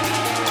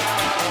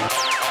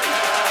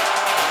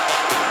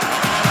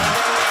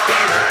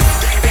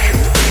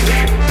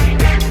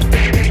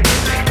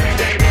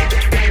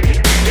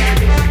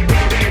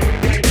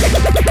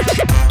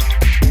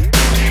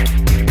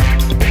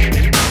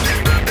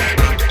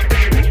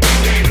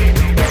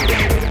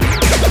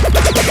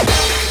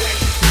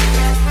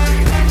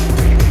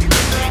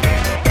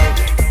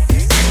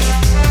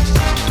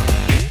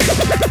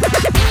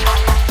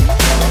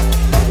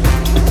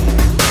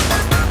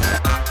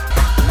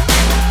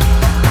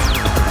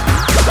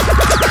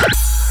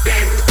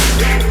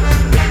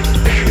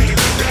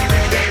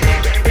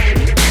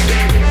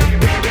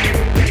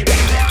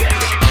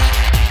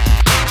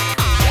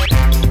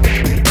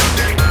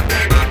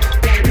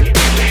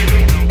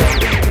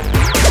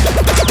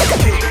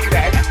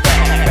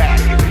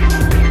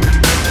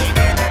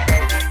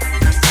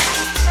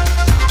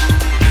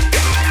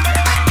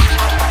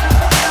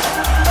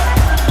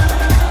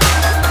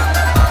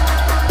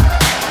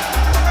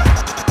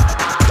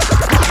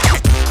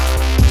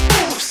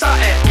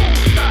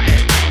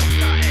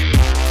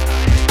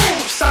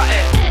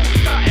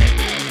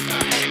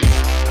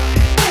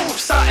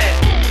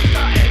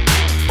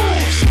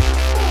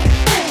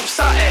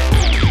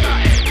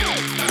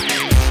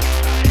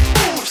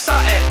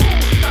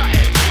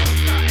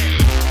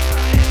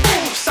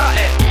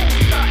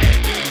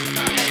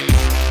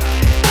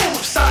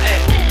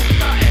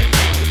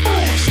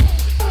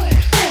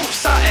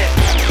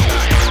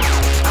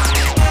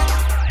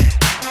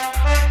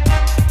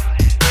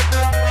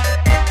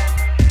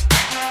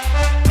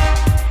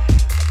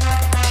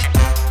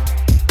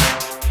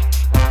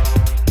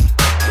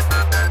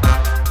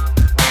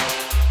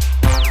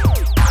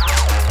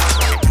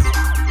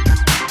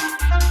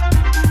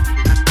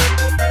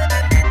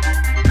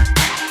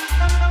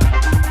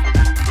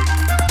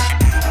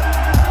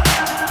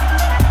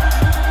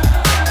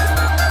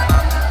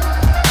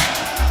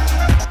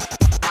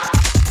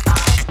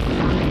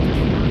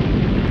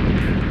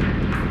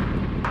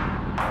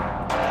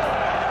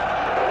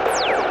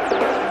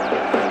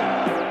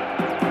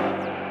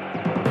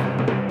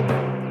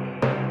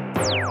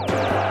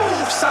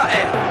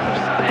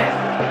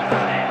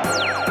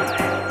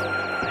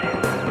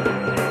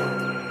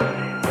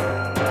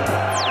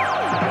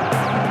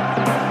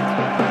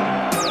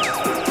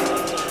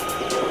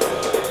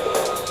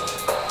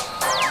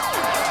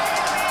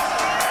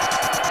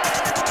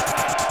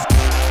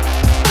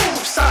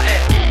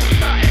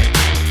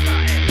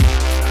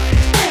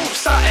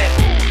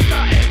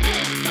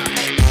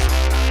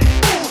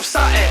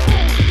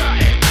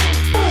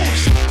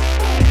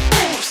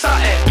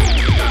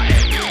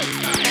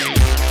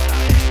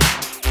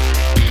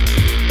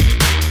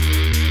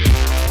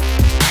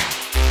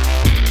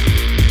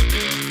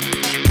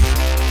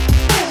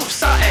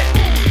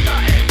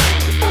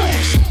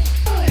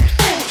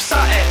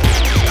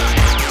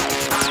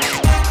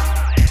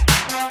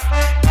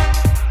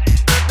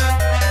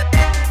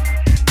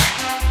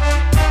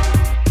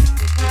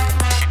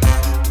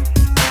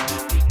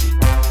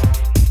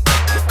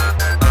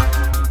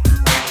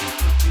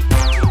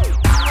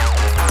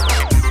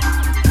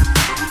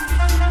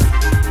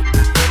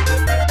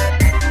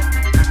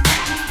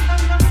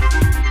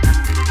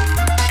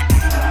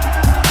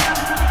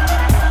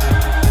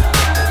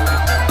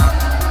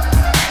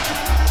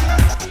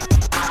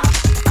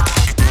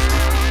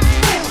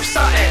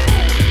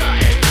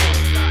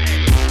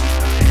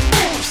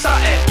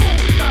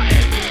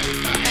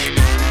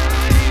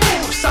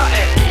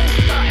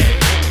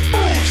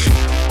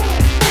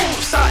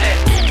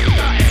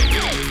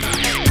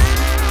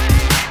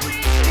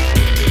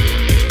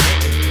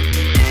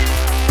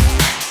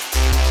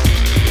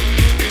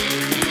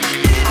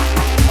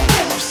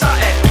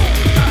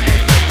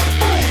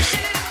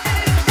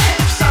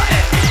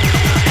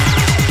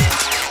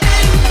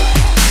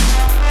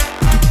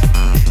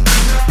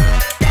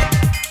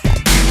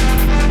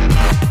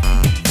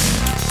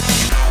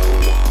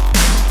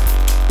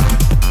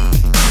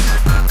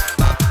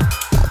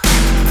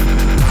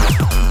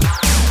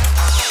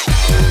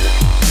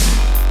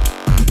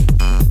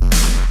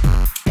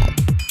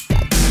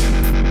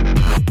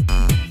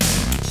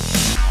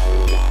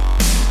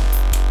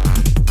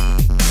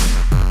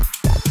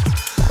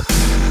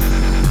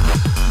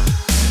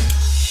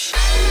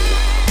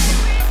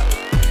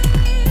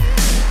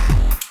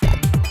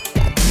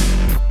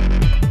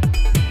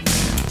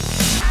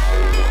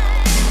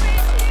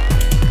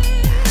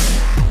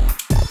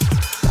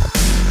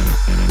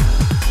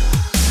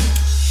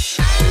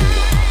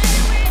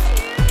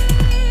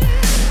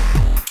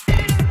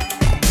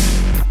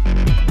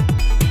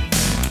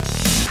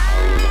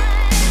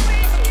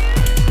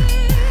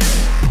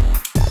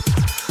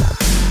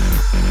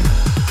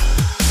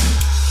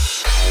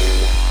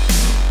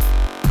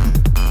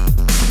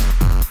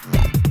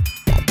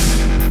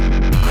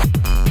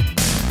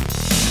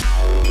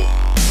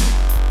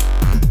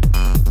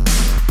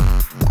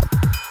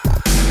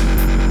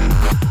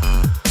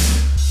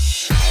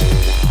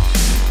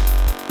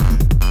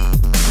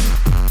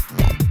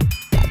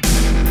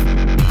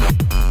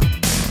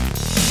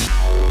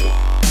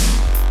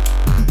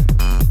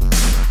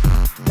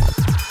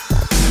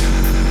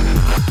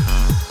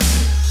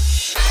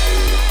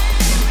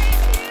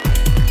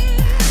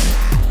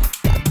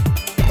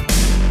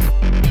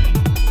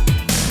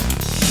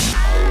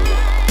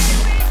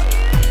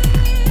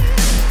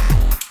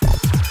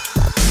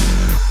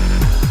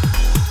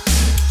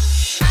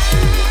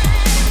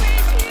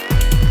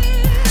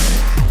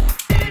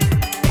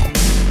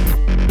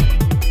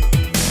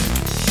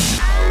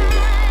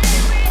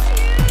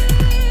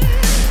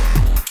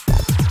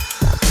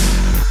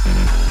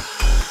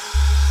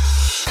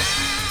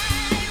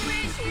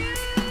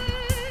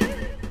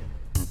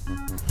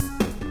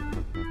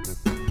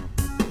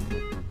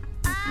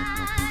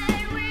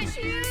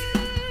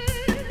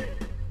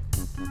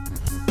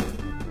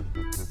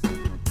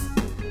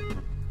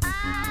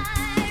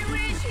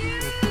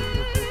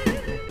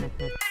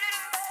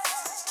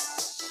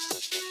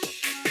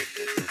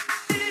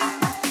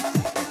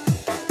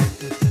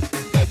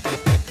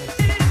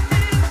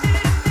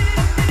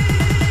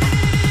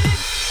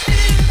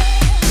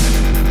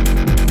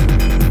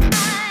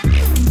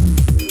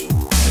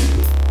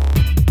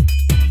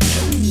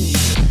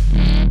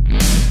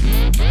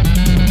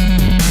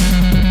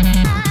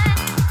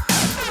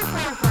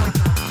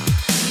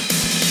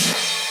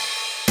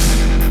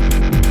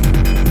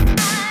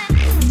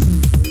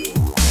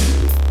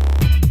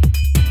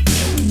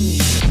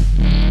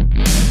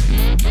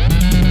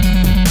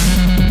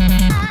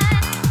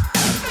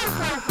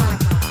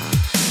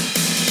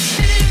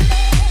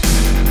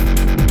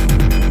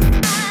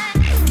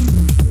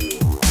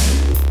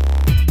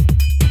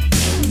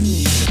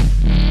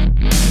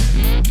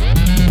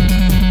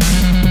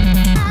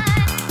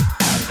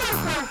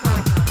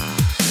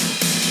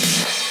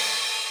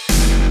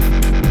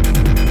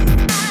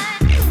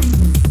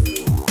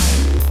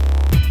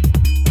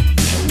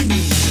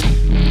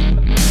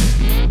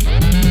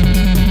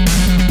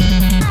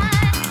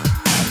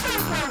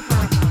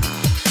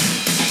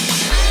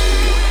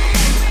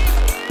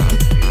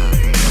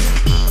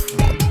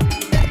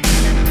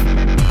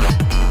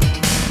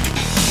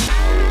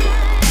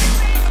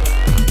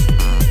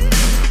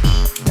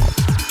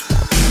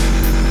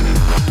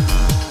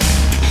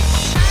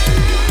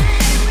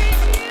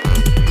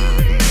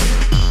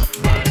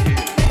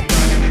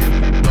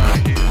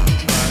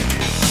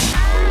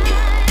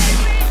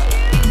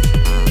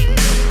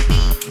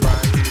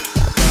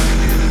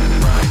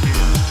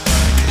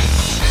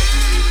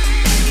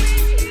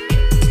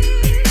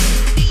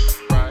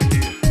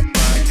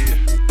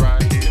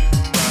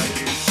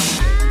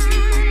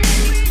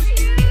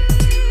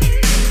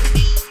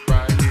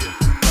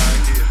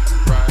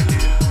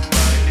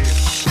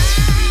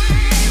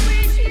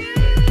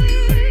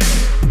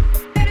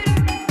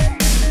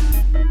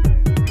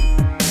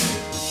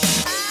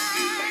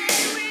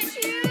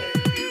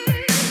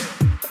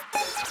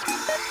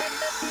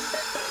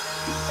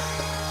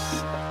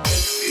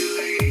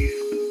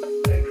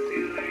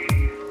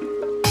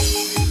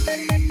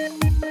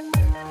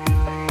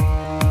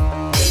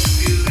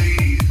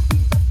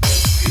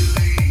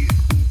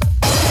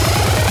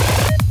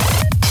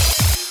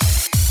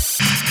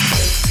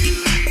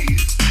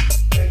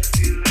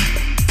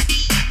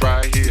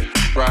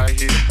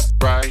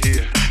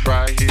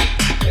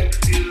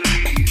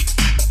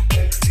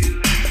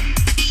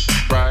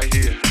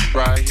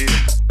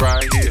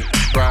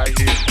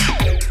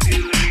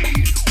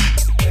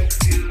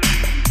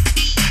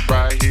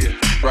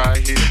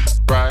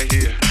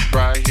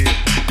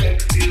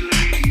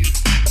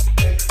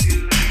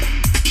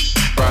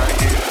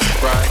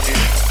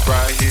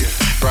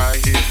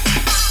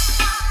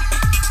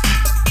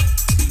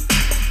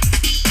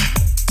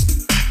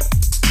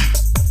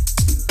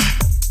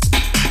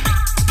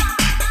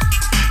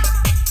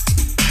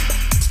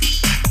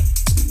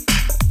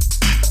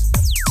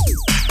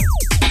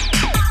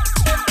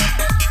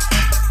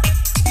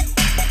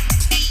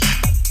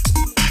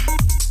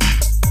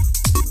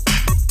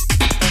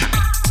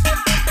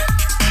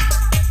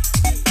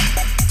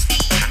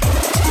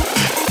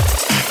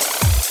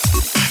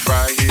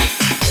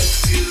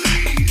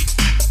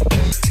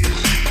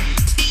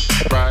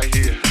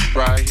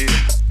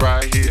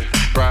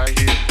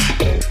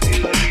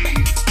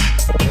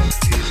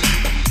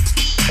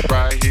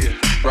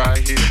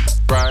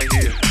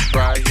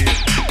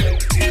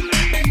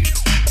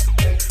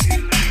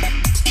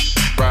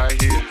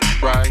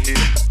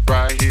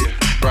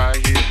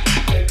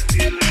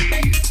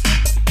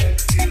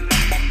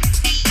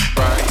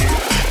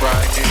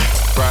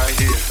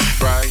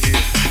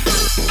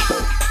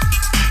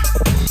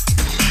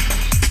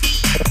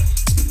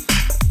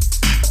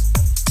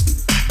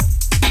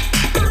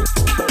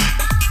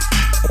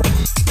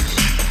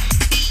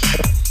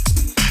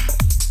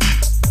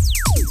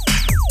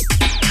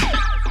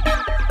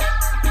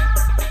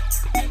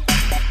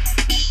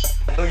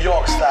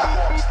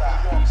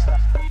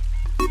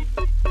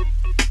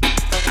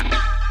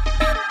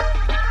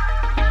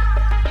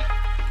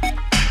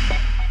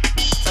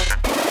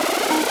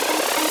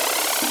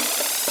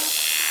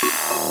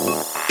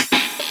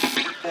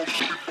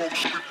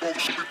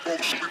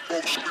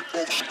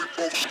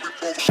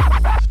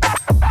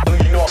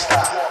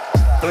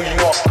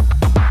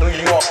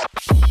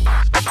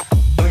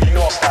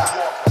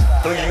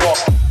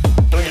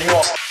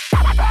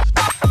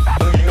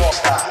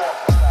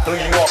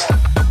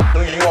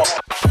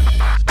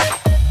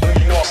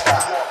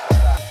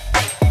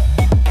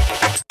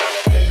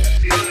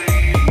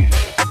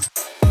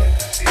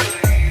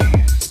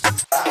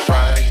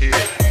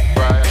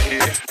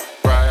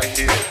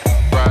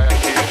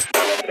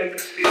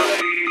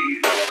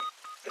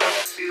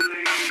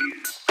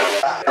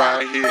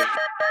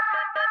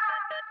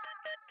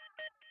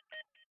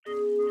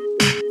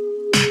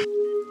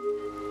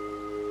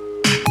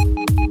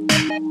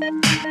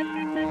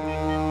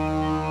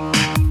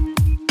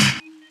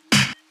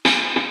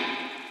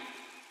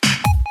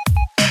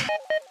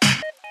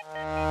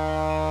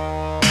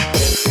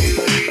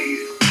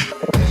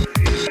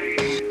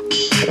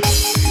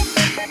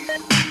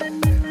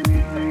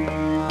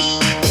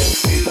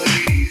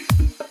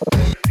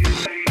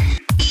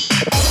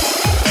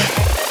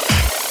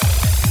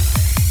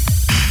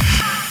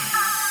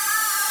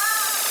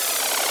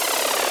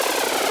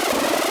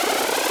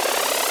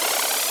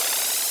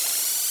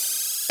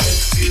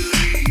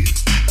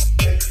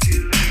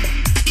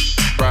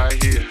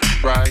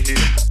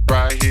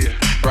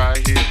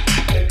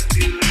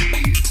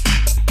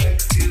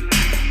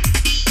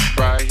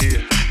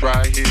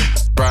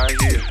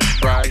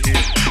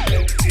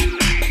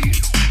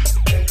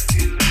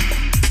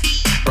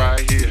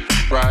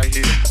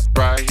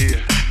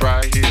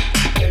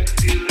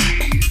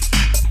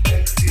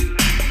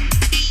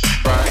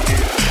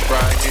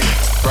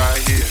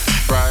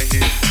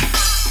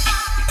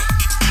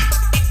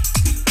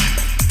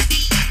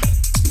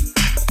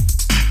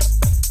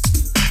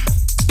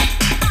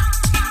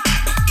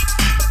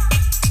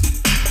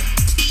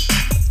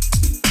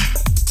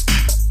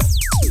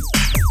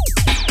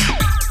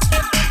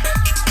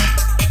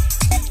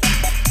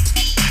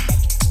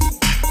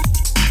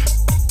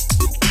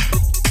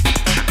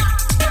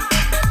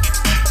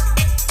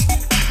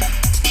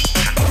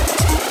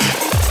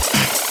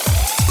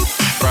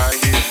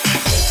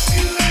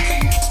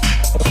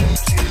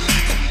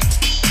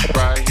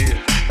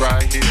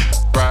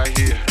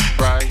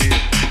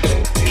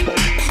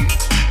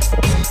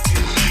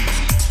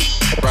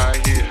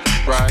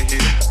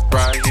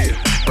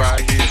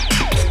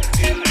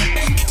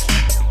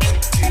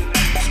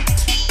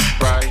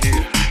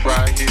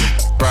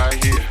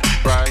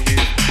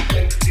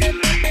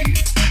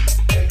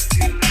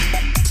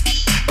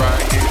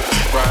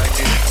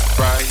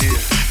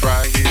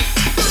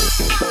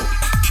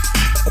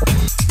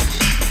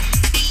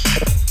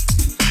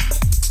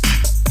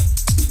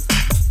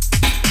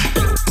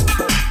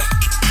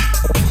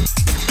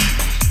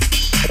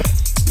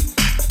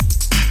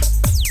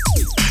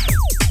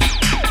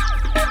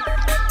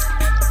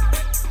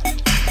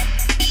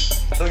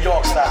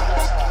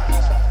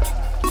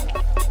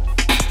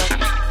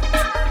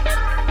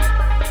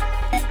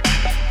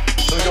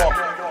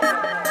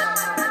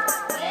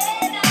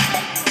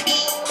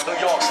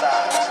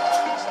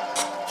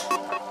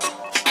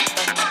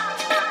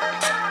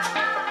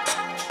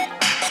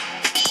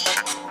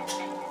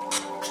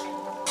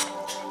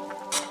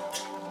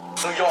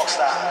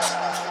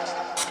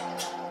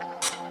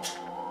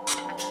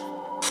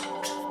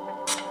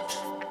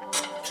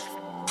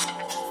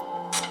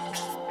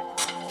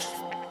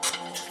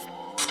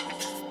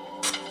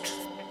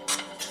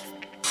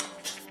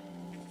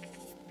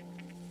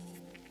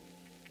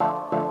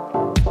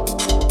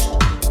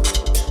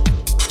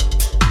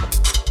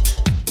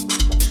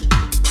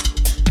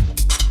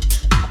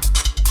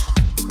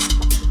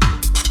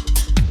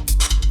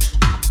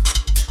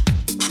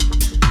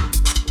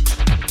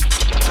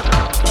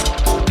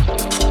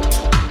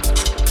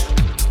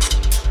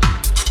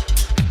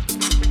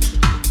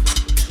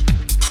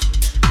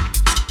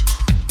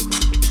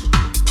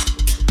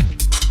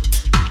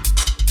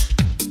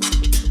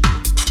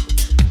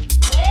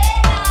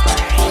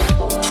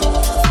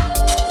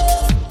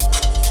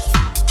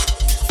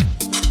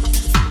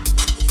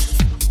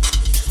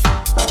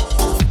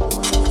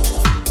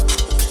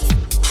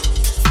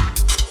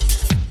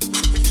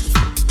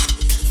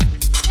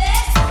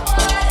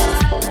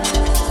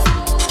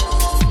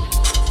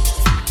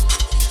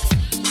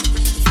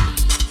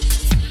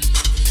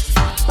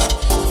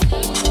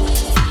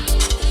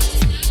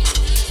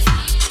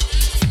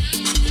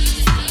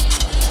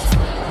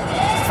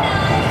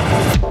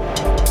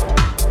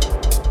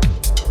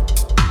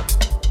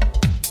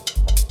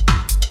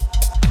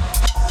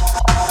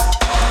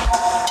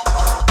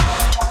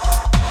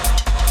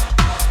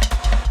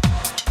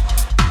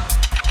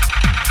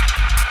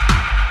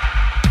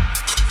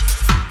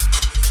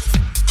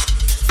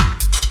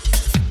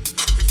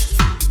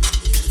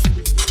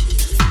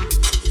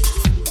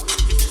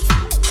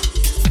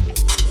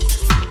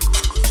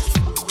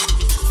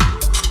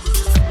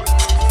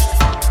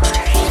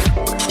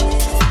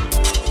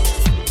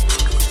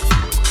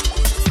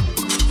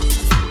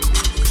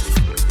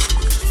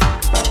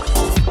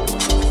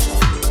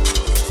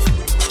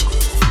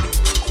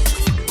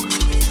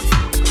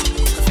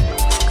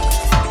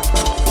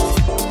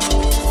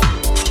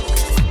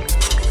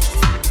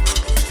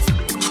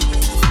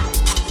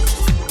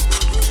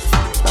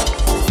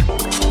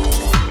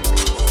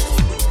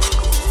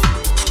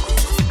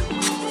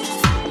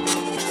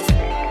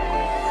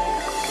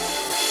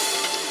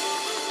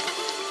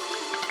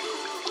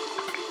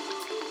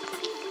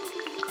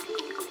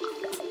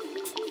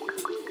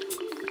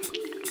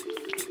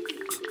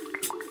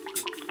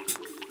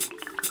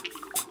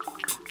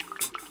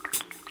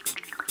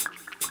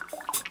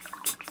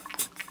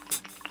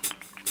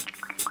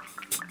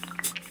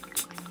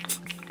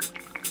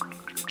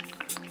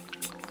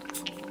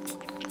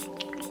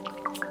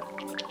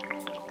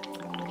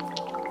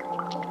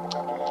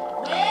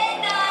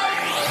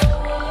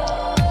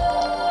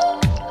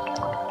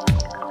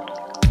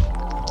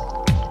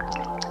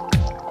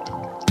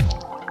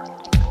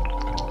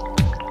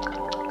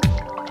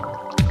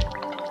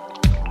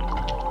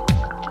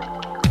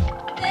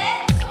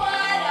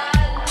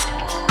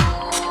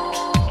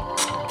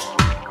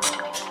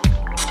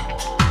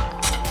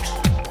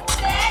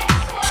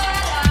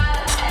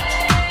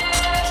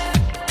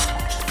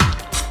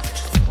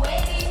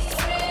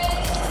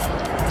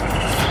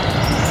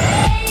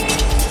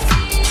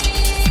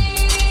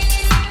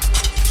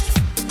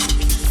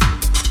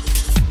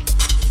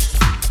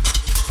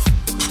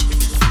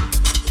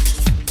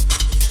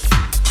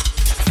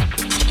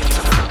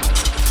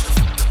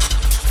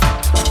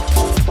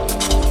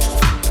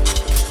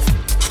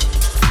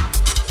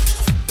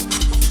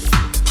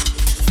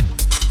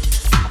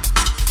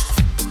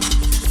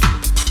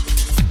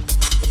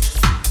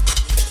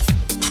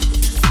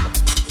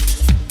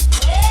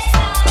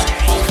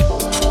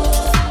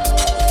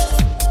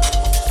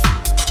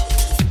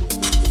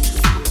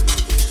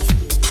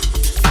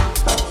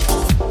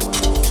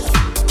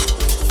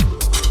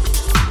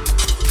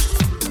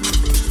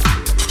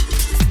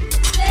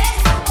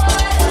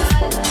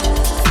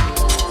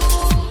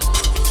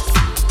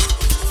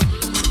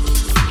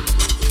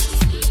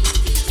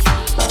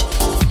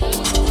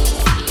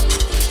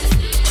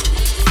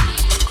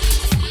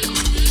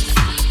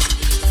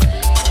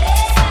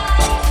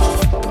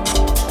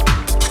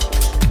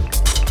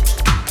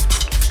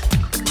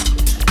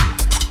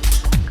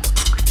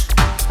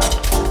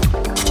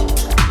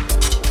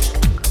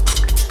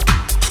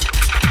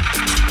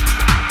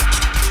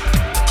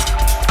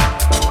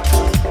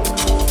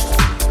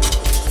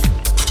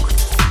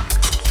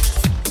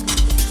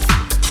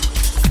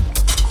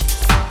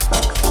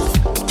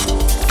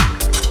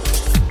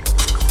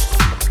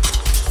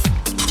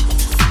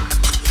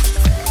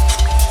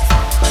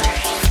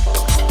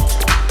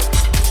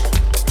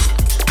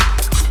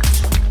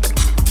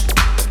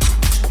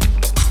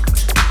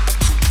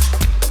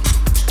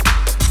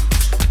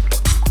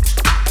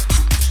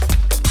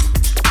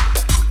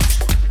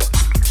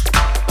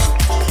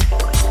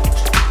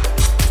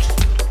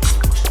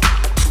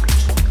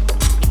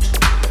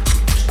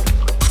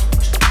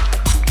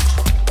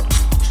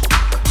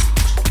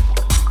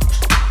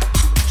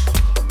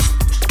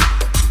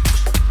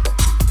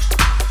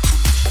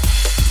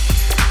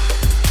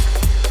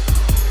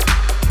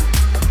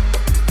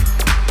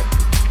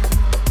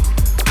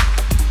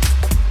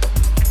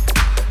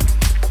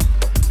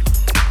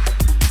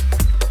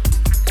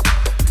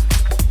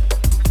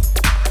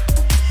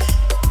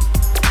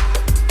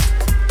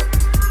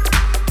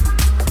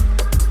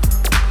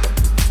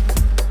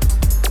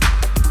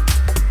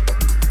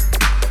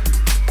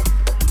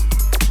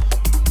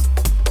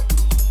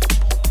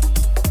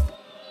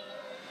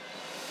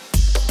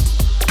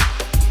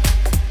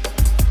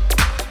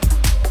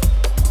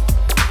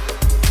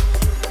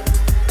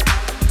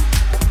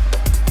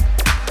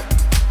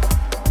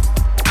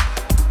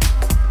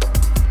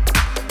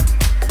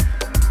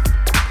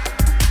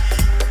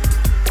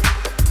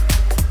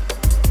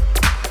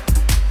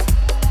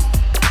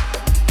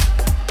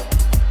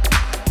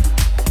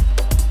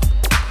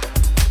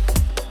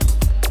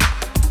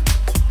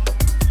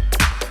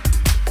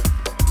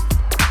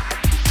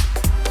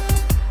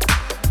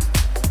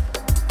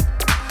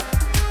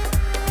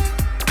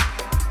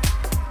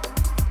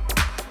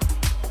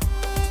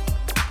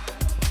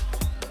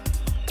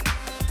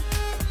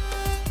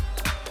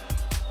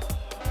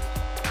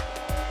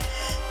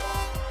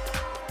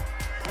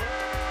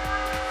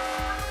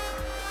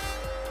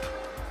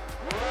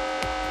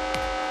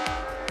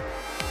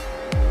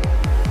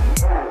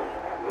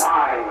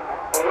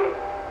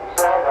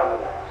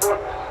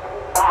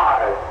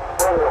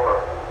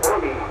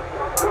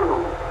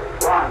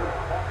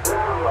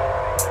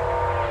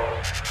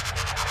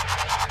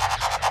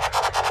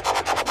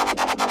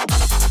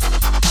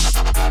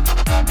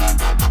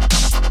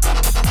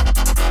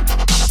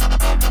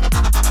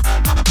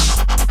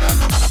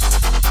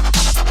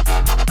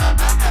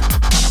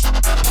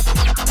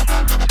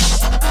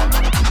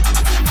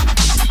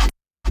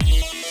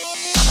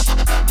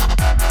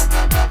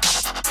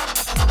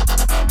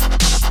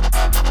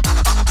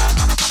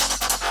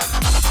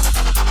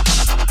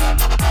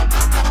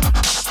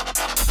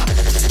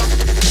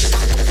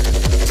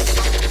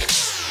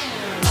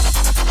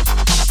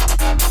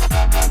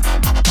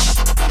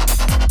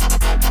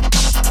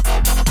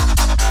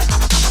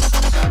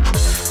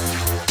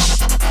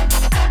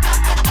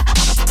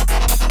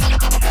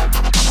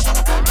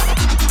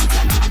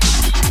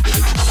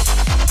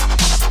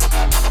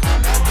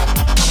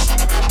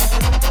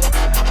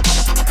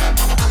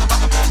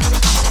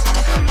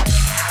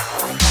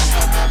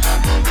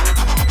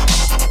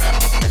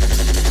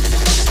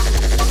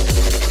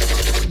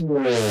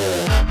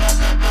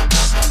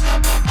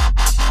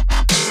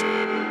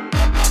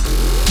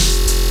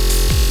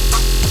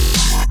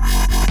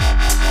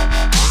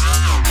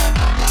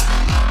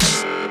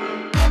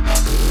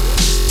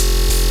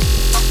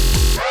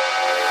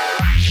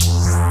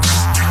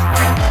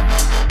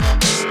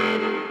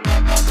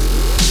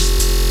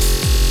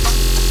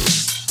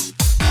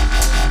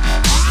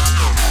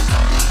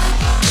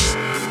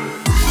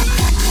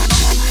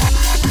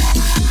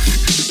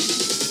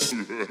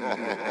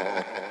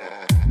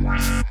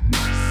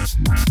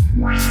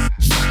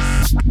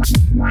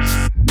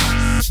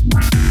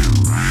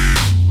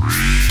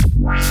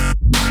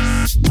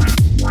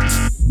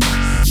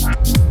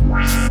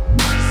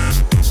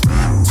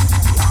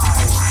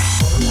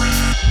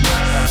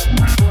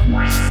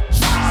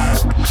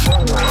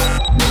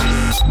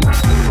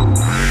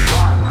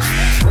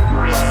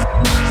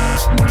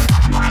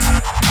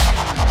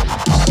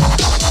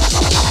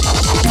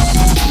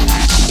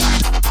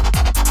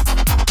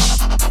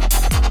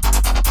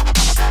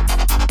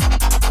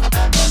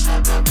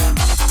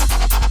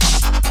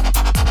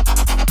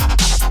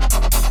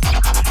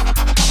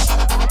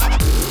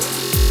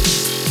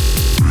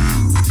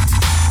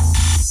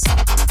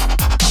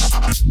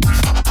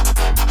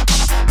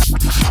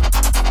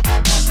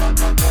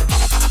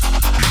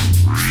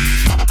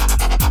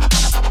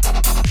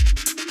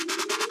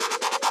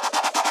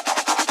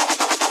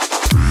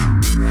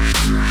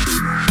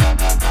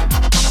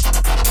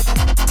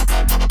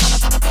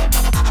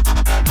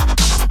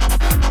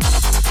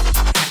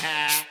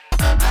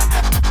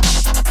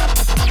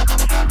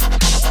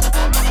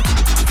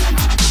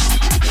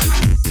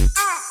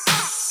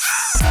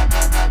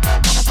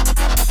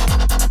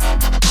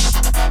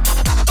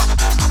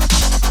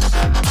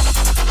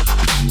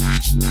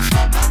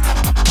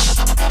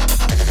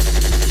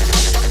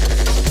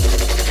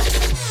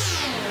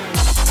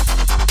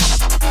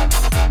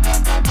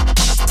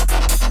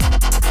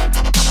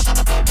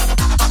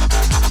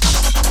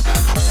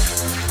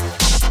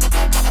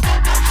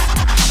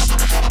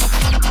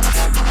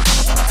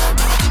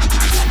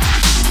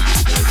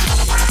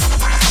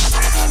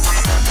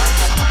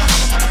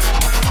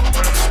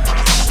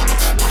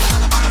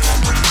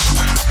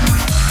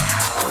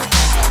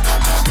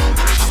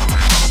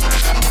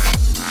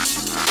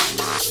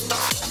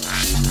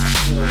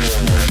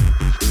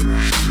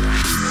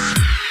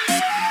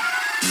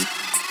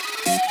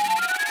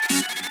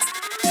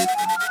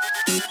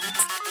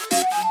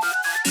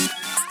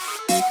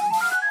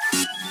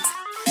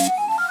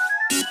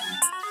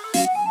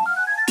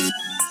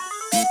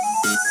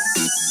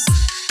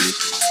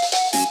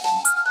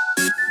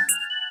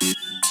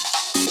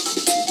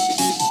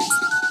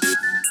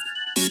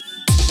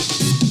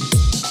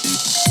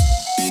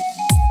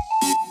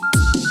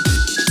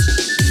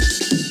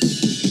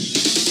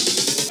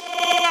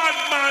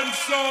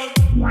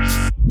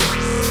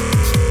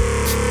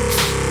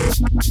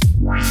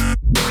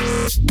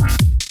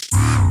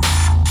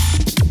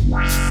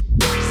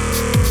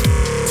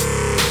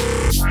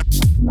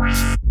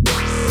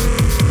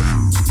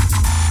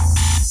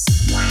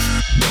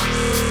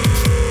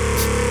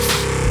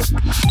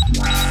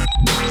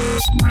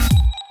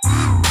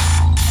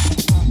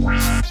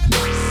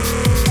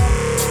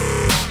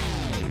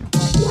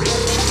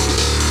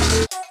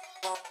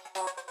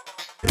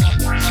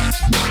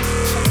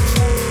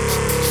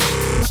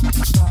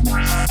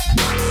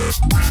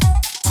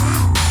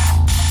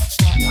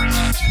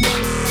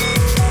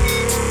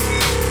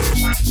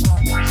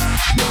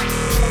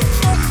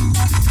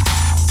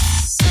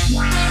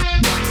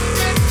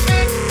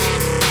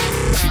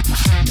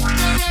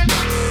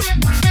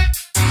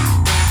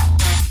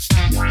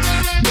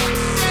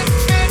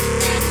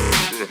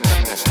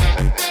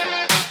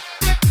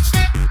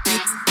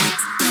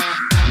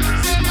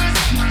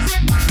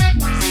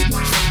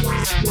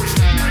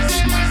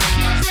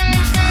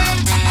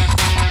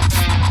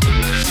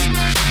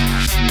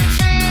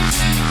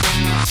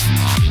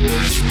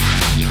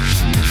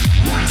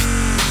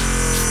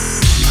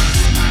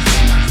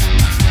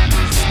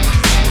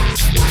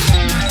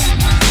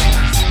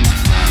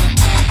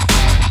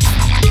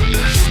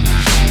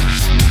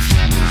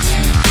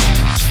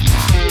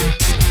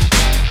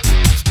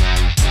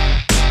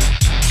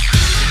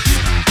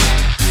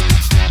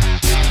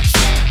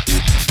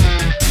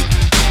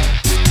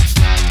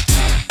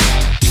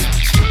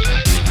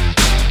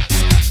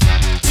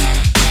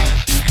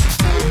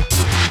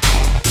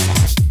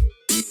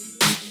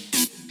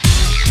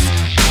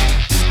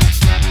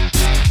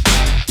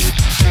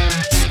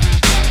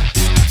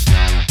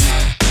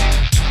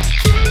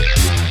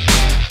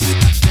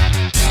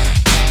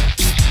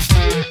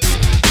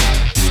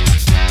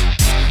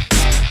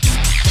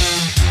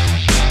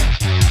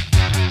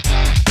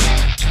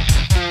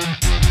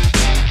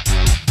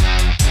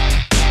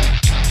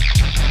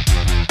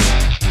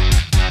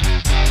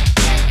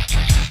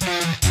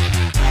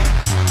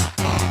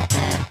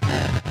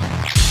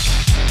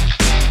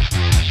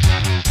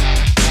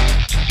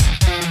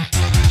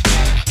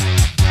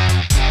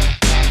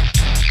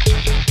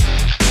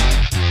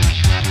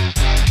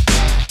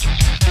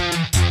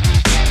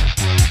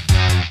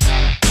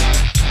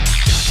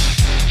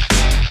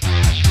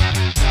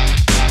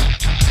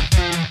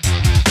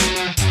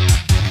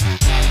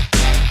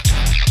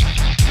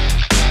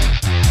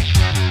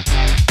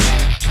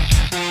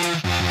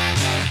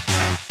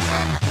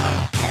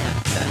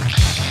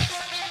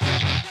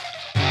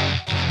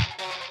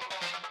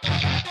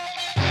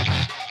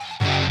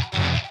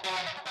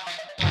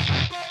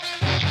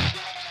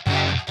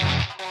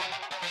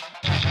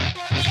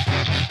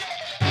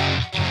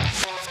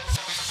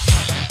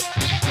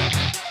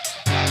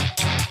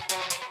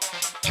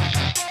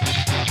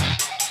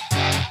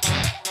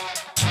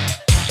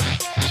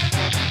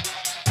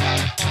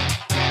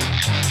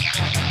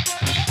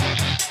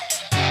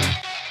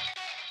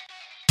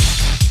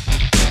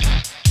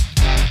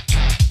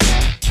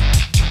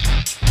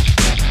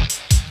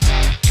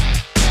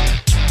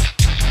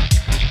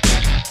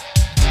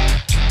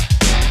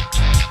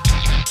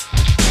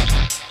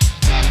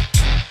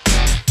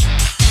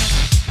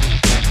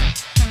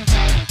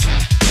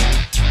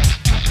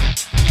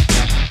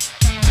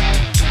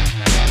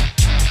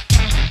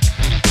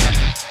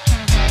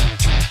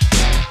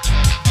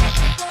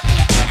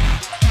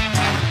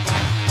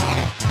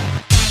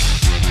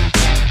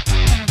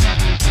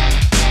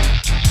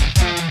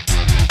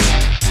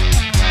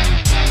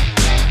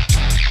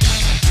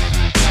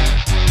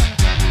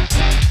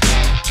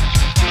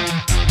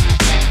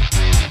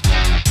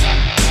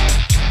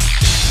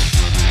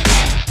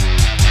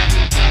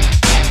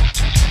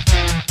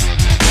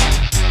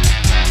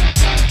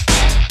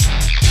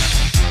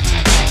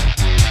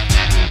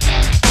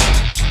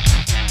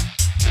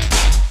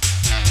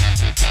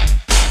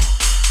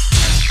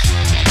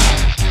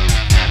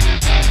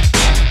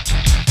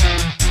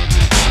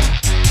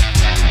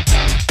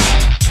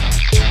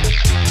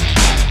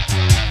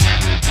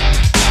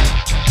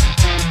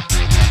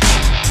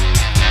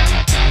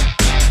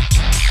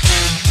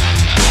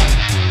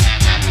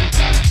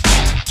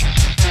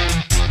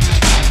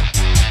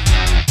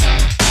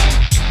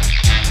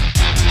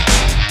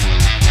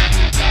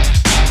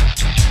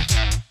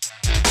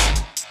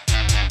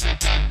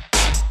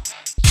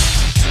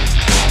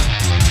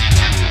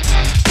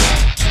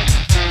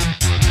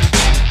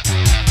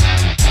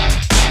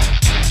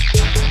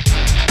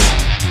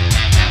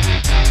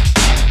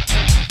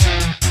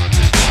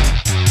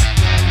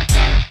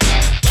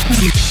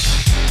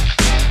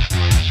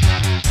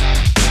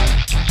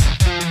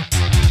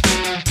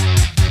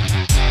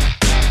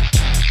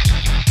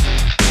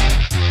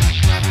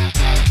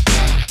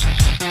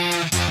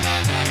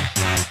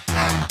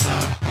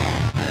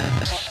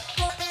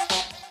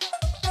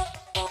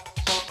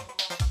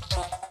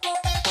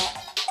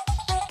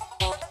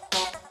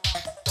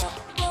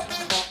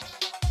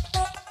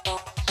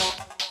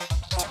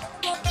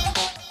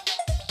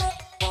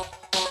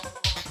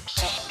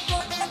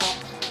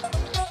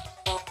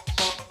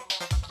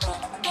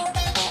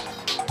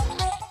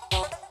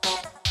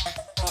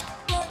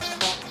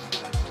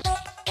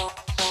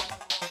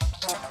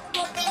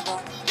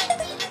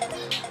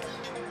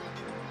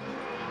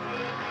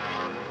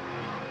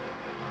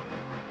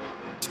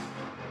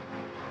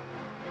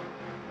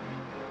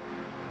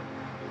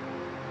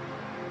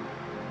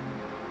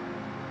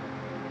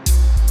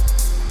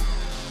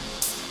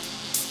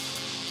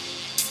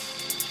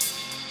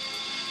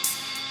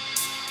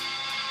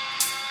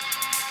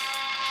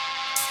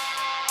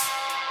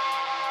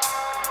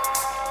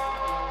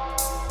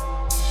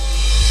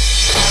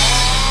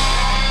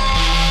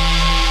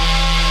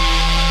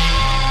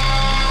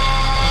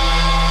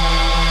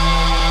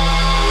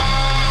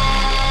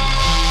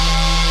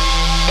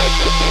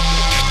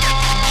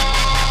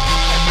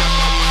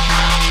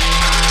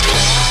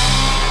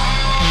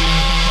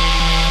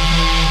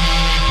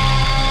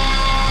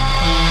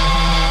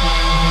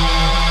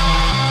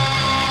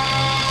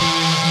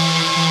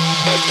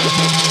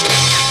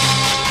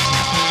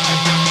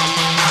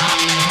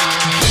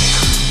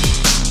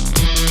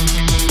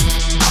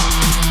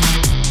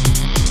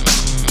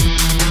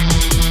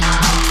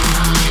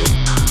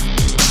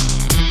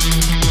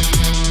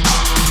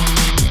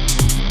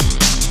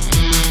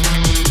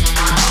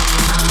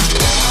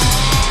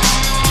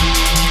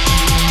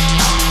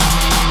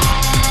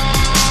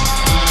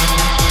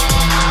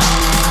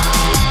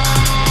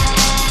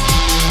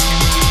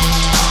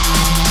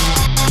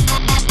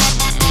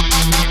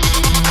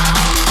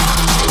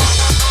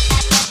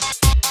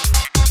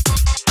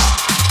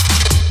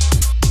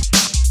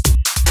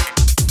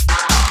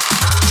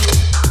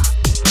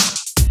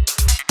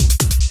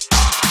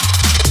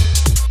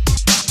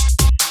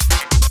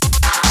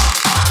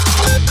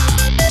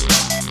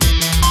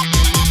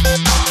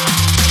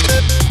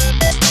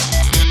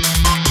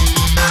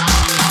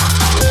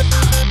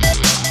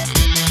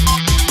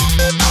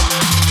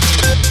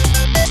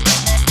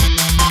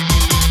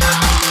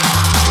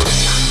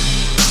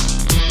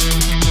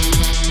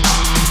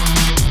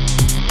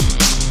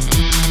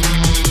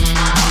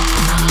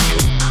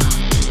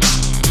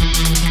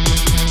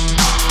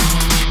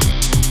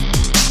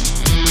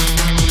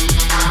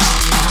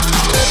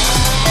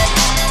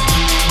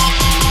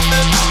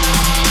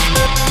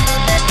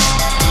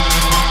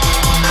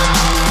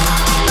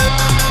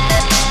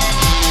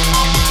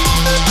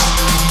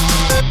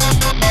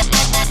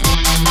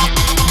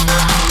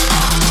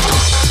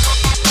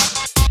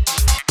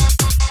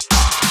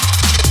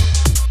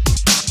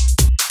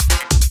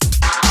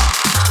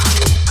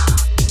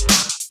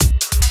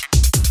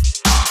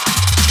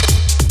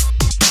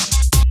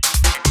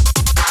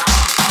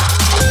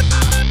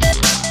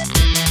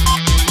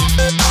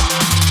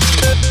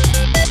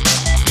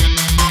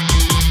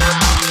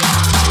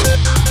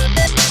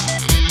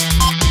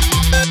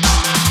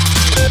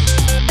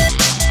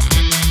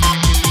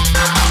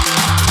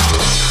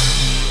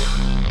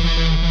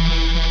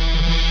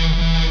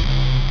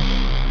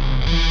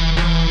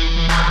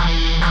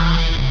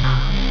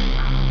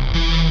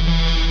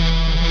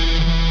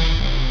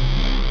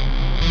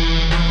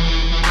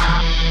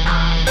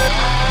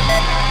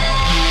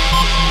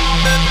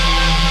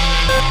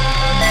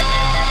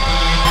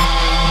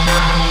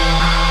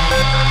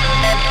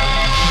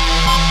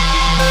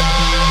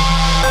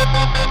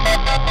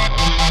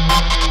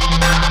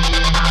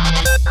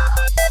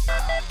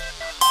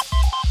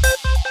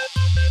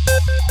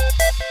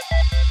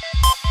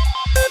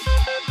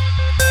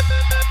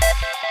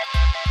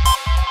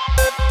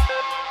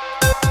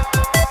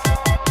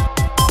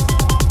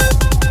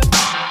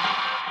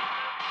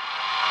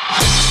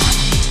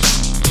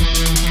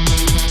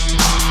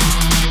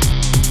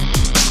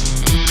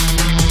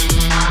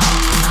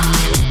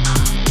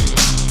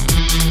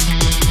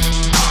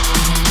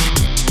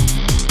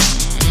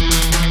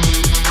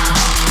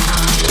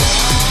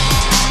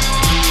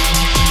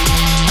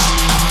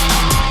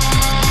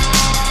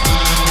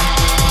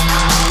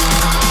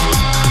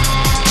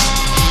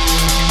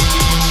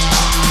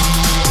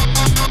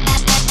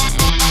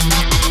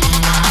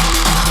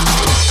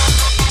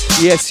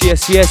 Yes,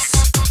 yes, yes.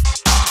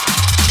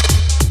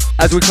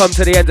 As we come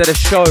to the end of the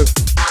show,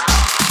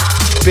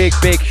 big,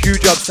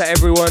 huge ups to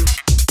everyone.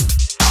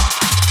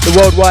 The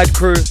worldwide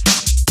crew,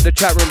 the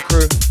chat room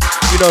crew,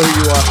 you know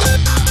who you are.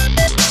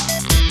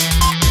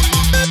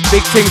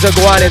 Big things are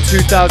going in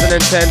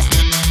 2010.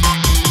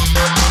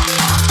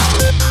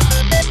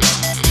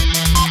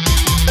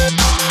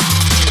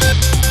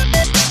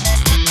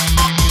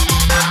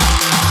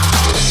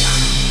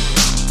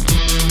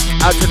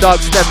 Out to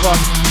Dark Stepper,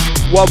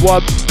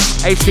 Wub,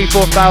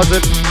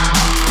 AC4000,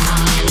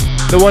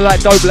 the one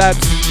like Dope Labs,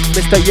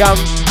 Mr. Young,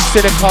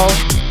 Cynical,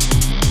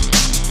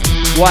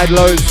 Wide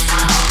Lows,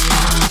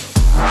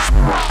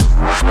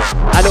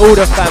 and all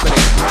the family.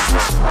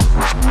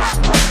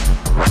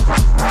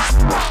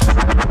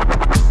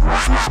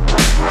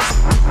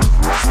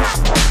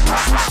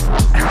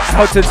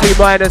 Out to T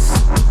Minus,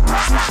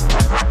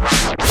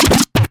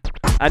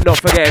 and not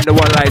forgetting the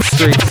one like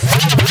Streets.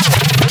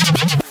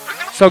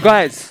 So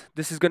guys,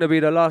 this is going to be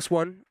the last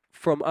one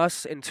from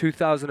us in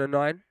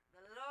 2009.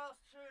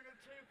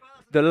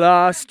 The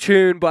last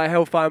tune by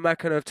Hellfire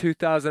Mackin of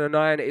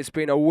 2009. It's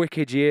been a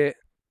wicked year.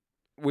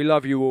 We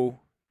love you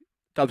all.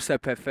 Dubstep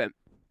FM.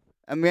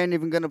 And we ain't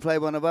even going to play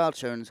one of our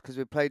tunes because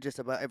we played just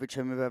about every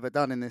tune we've ever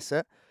done in this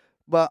set.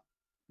 But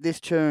this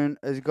tune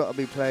has got to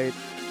be played.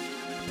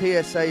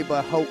 PSA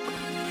by Hulk.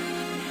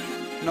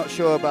 Not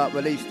sure about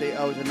release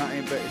details or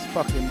nothing, but it's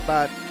fucking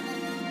bad.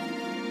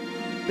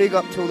 Big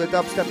up to all the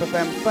Dubstep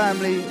FM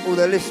family, all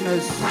the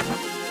listeners,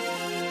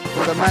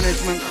 all the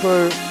management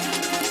crew.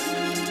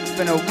 It's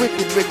been a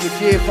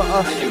wicked year for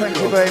us. Thank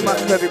you very much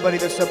to everybody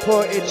that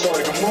supported. So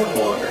I can move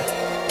more.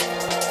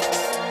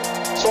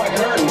 So I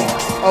can earn more.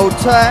 Hold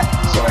tight.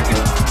 So I can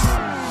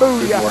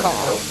Booyaka.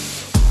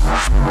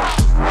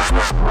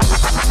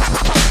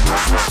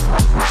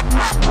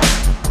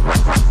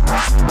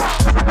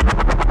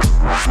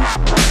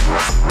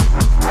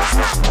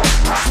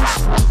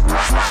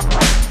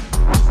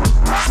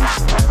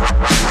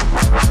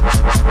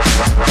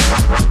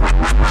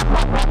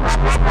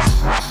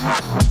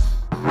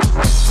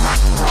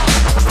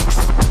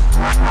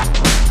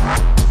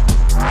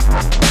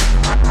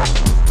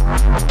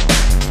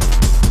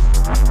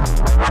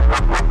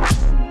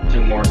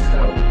 do more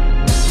stuff.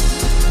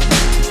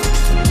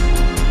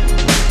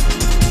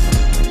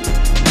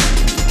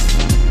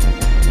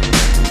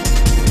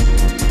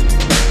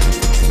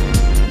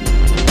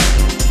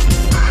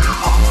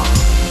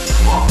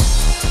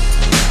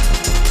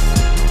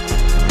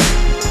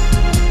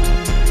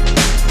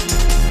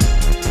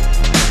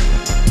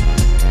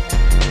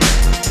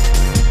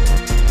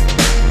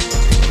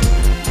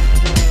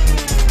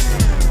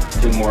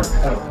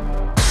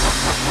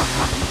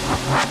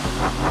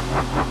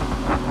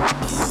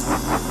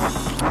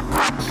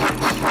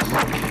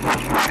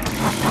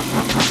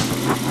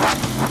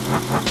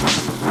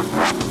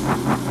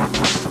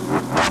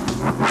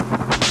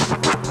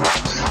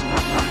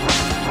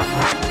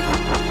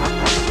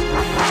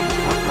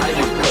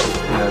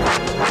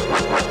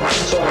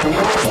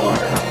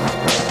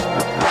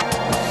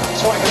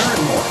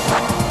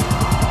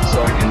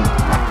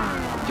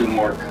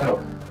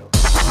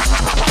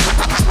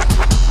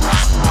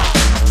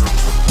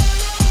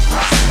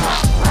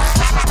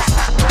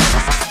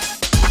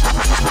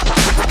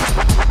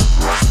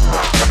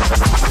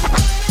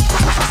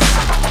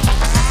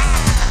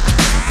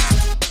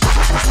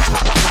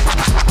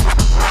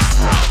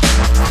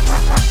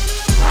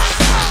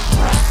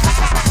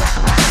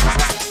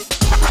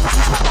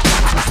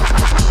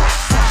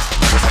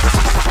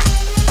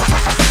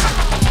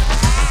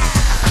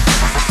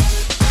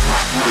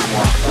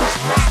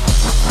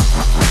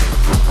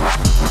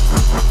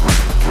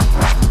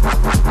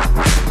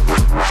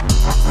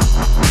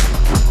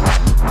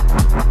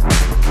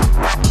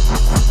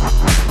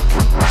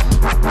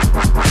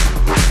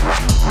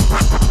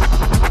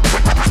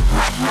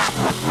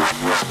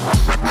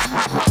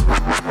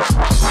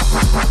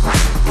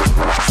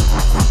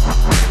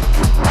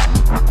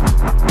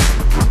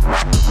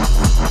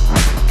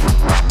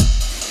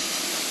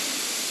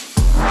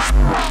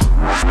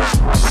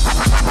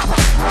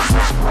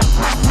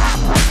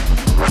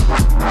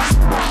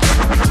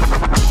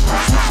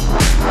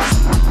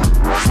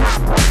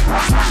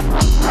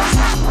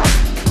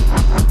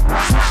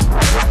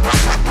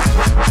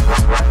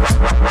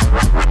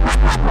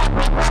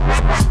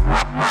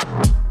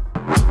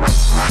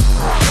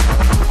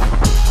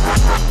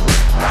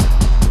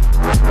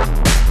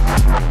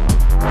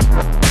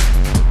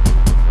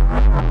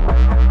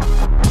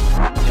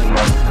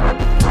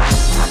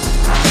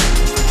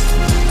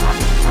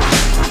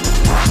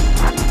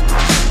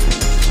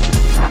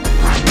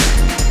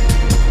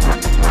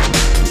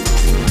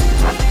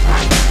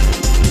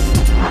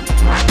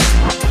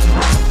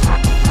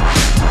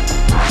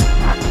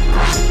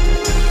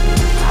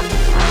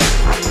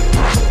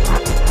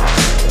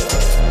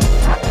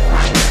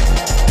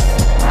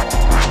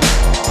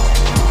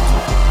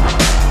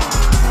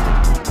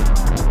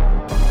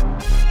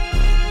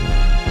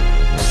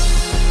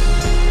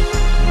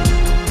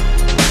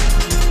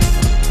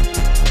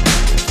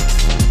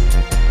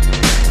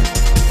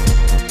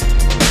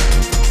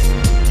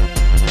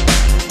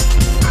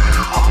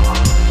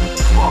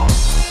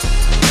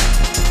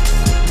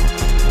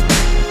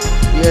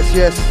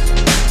 yes.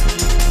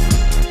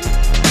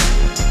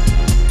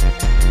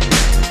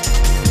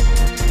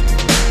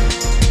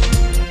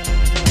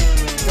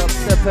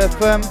 Dubstep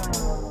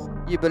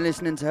FM. You've been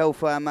listening to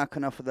Hellfire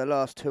Machina for the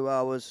last 2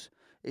 hours.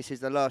 This is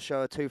the last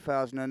show of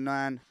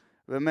 2009.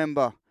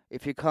 Remember,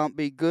 if you can't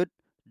be good,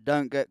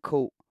 don't get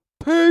caught.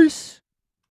 Peace!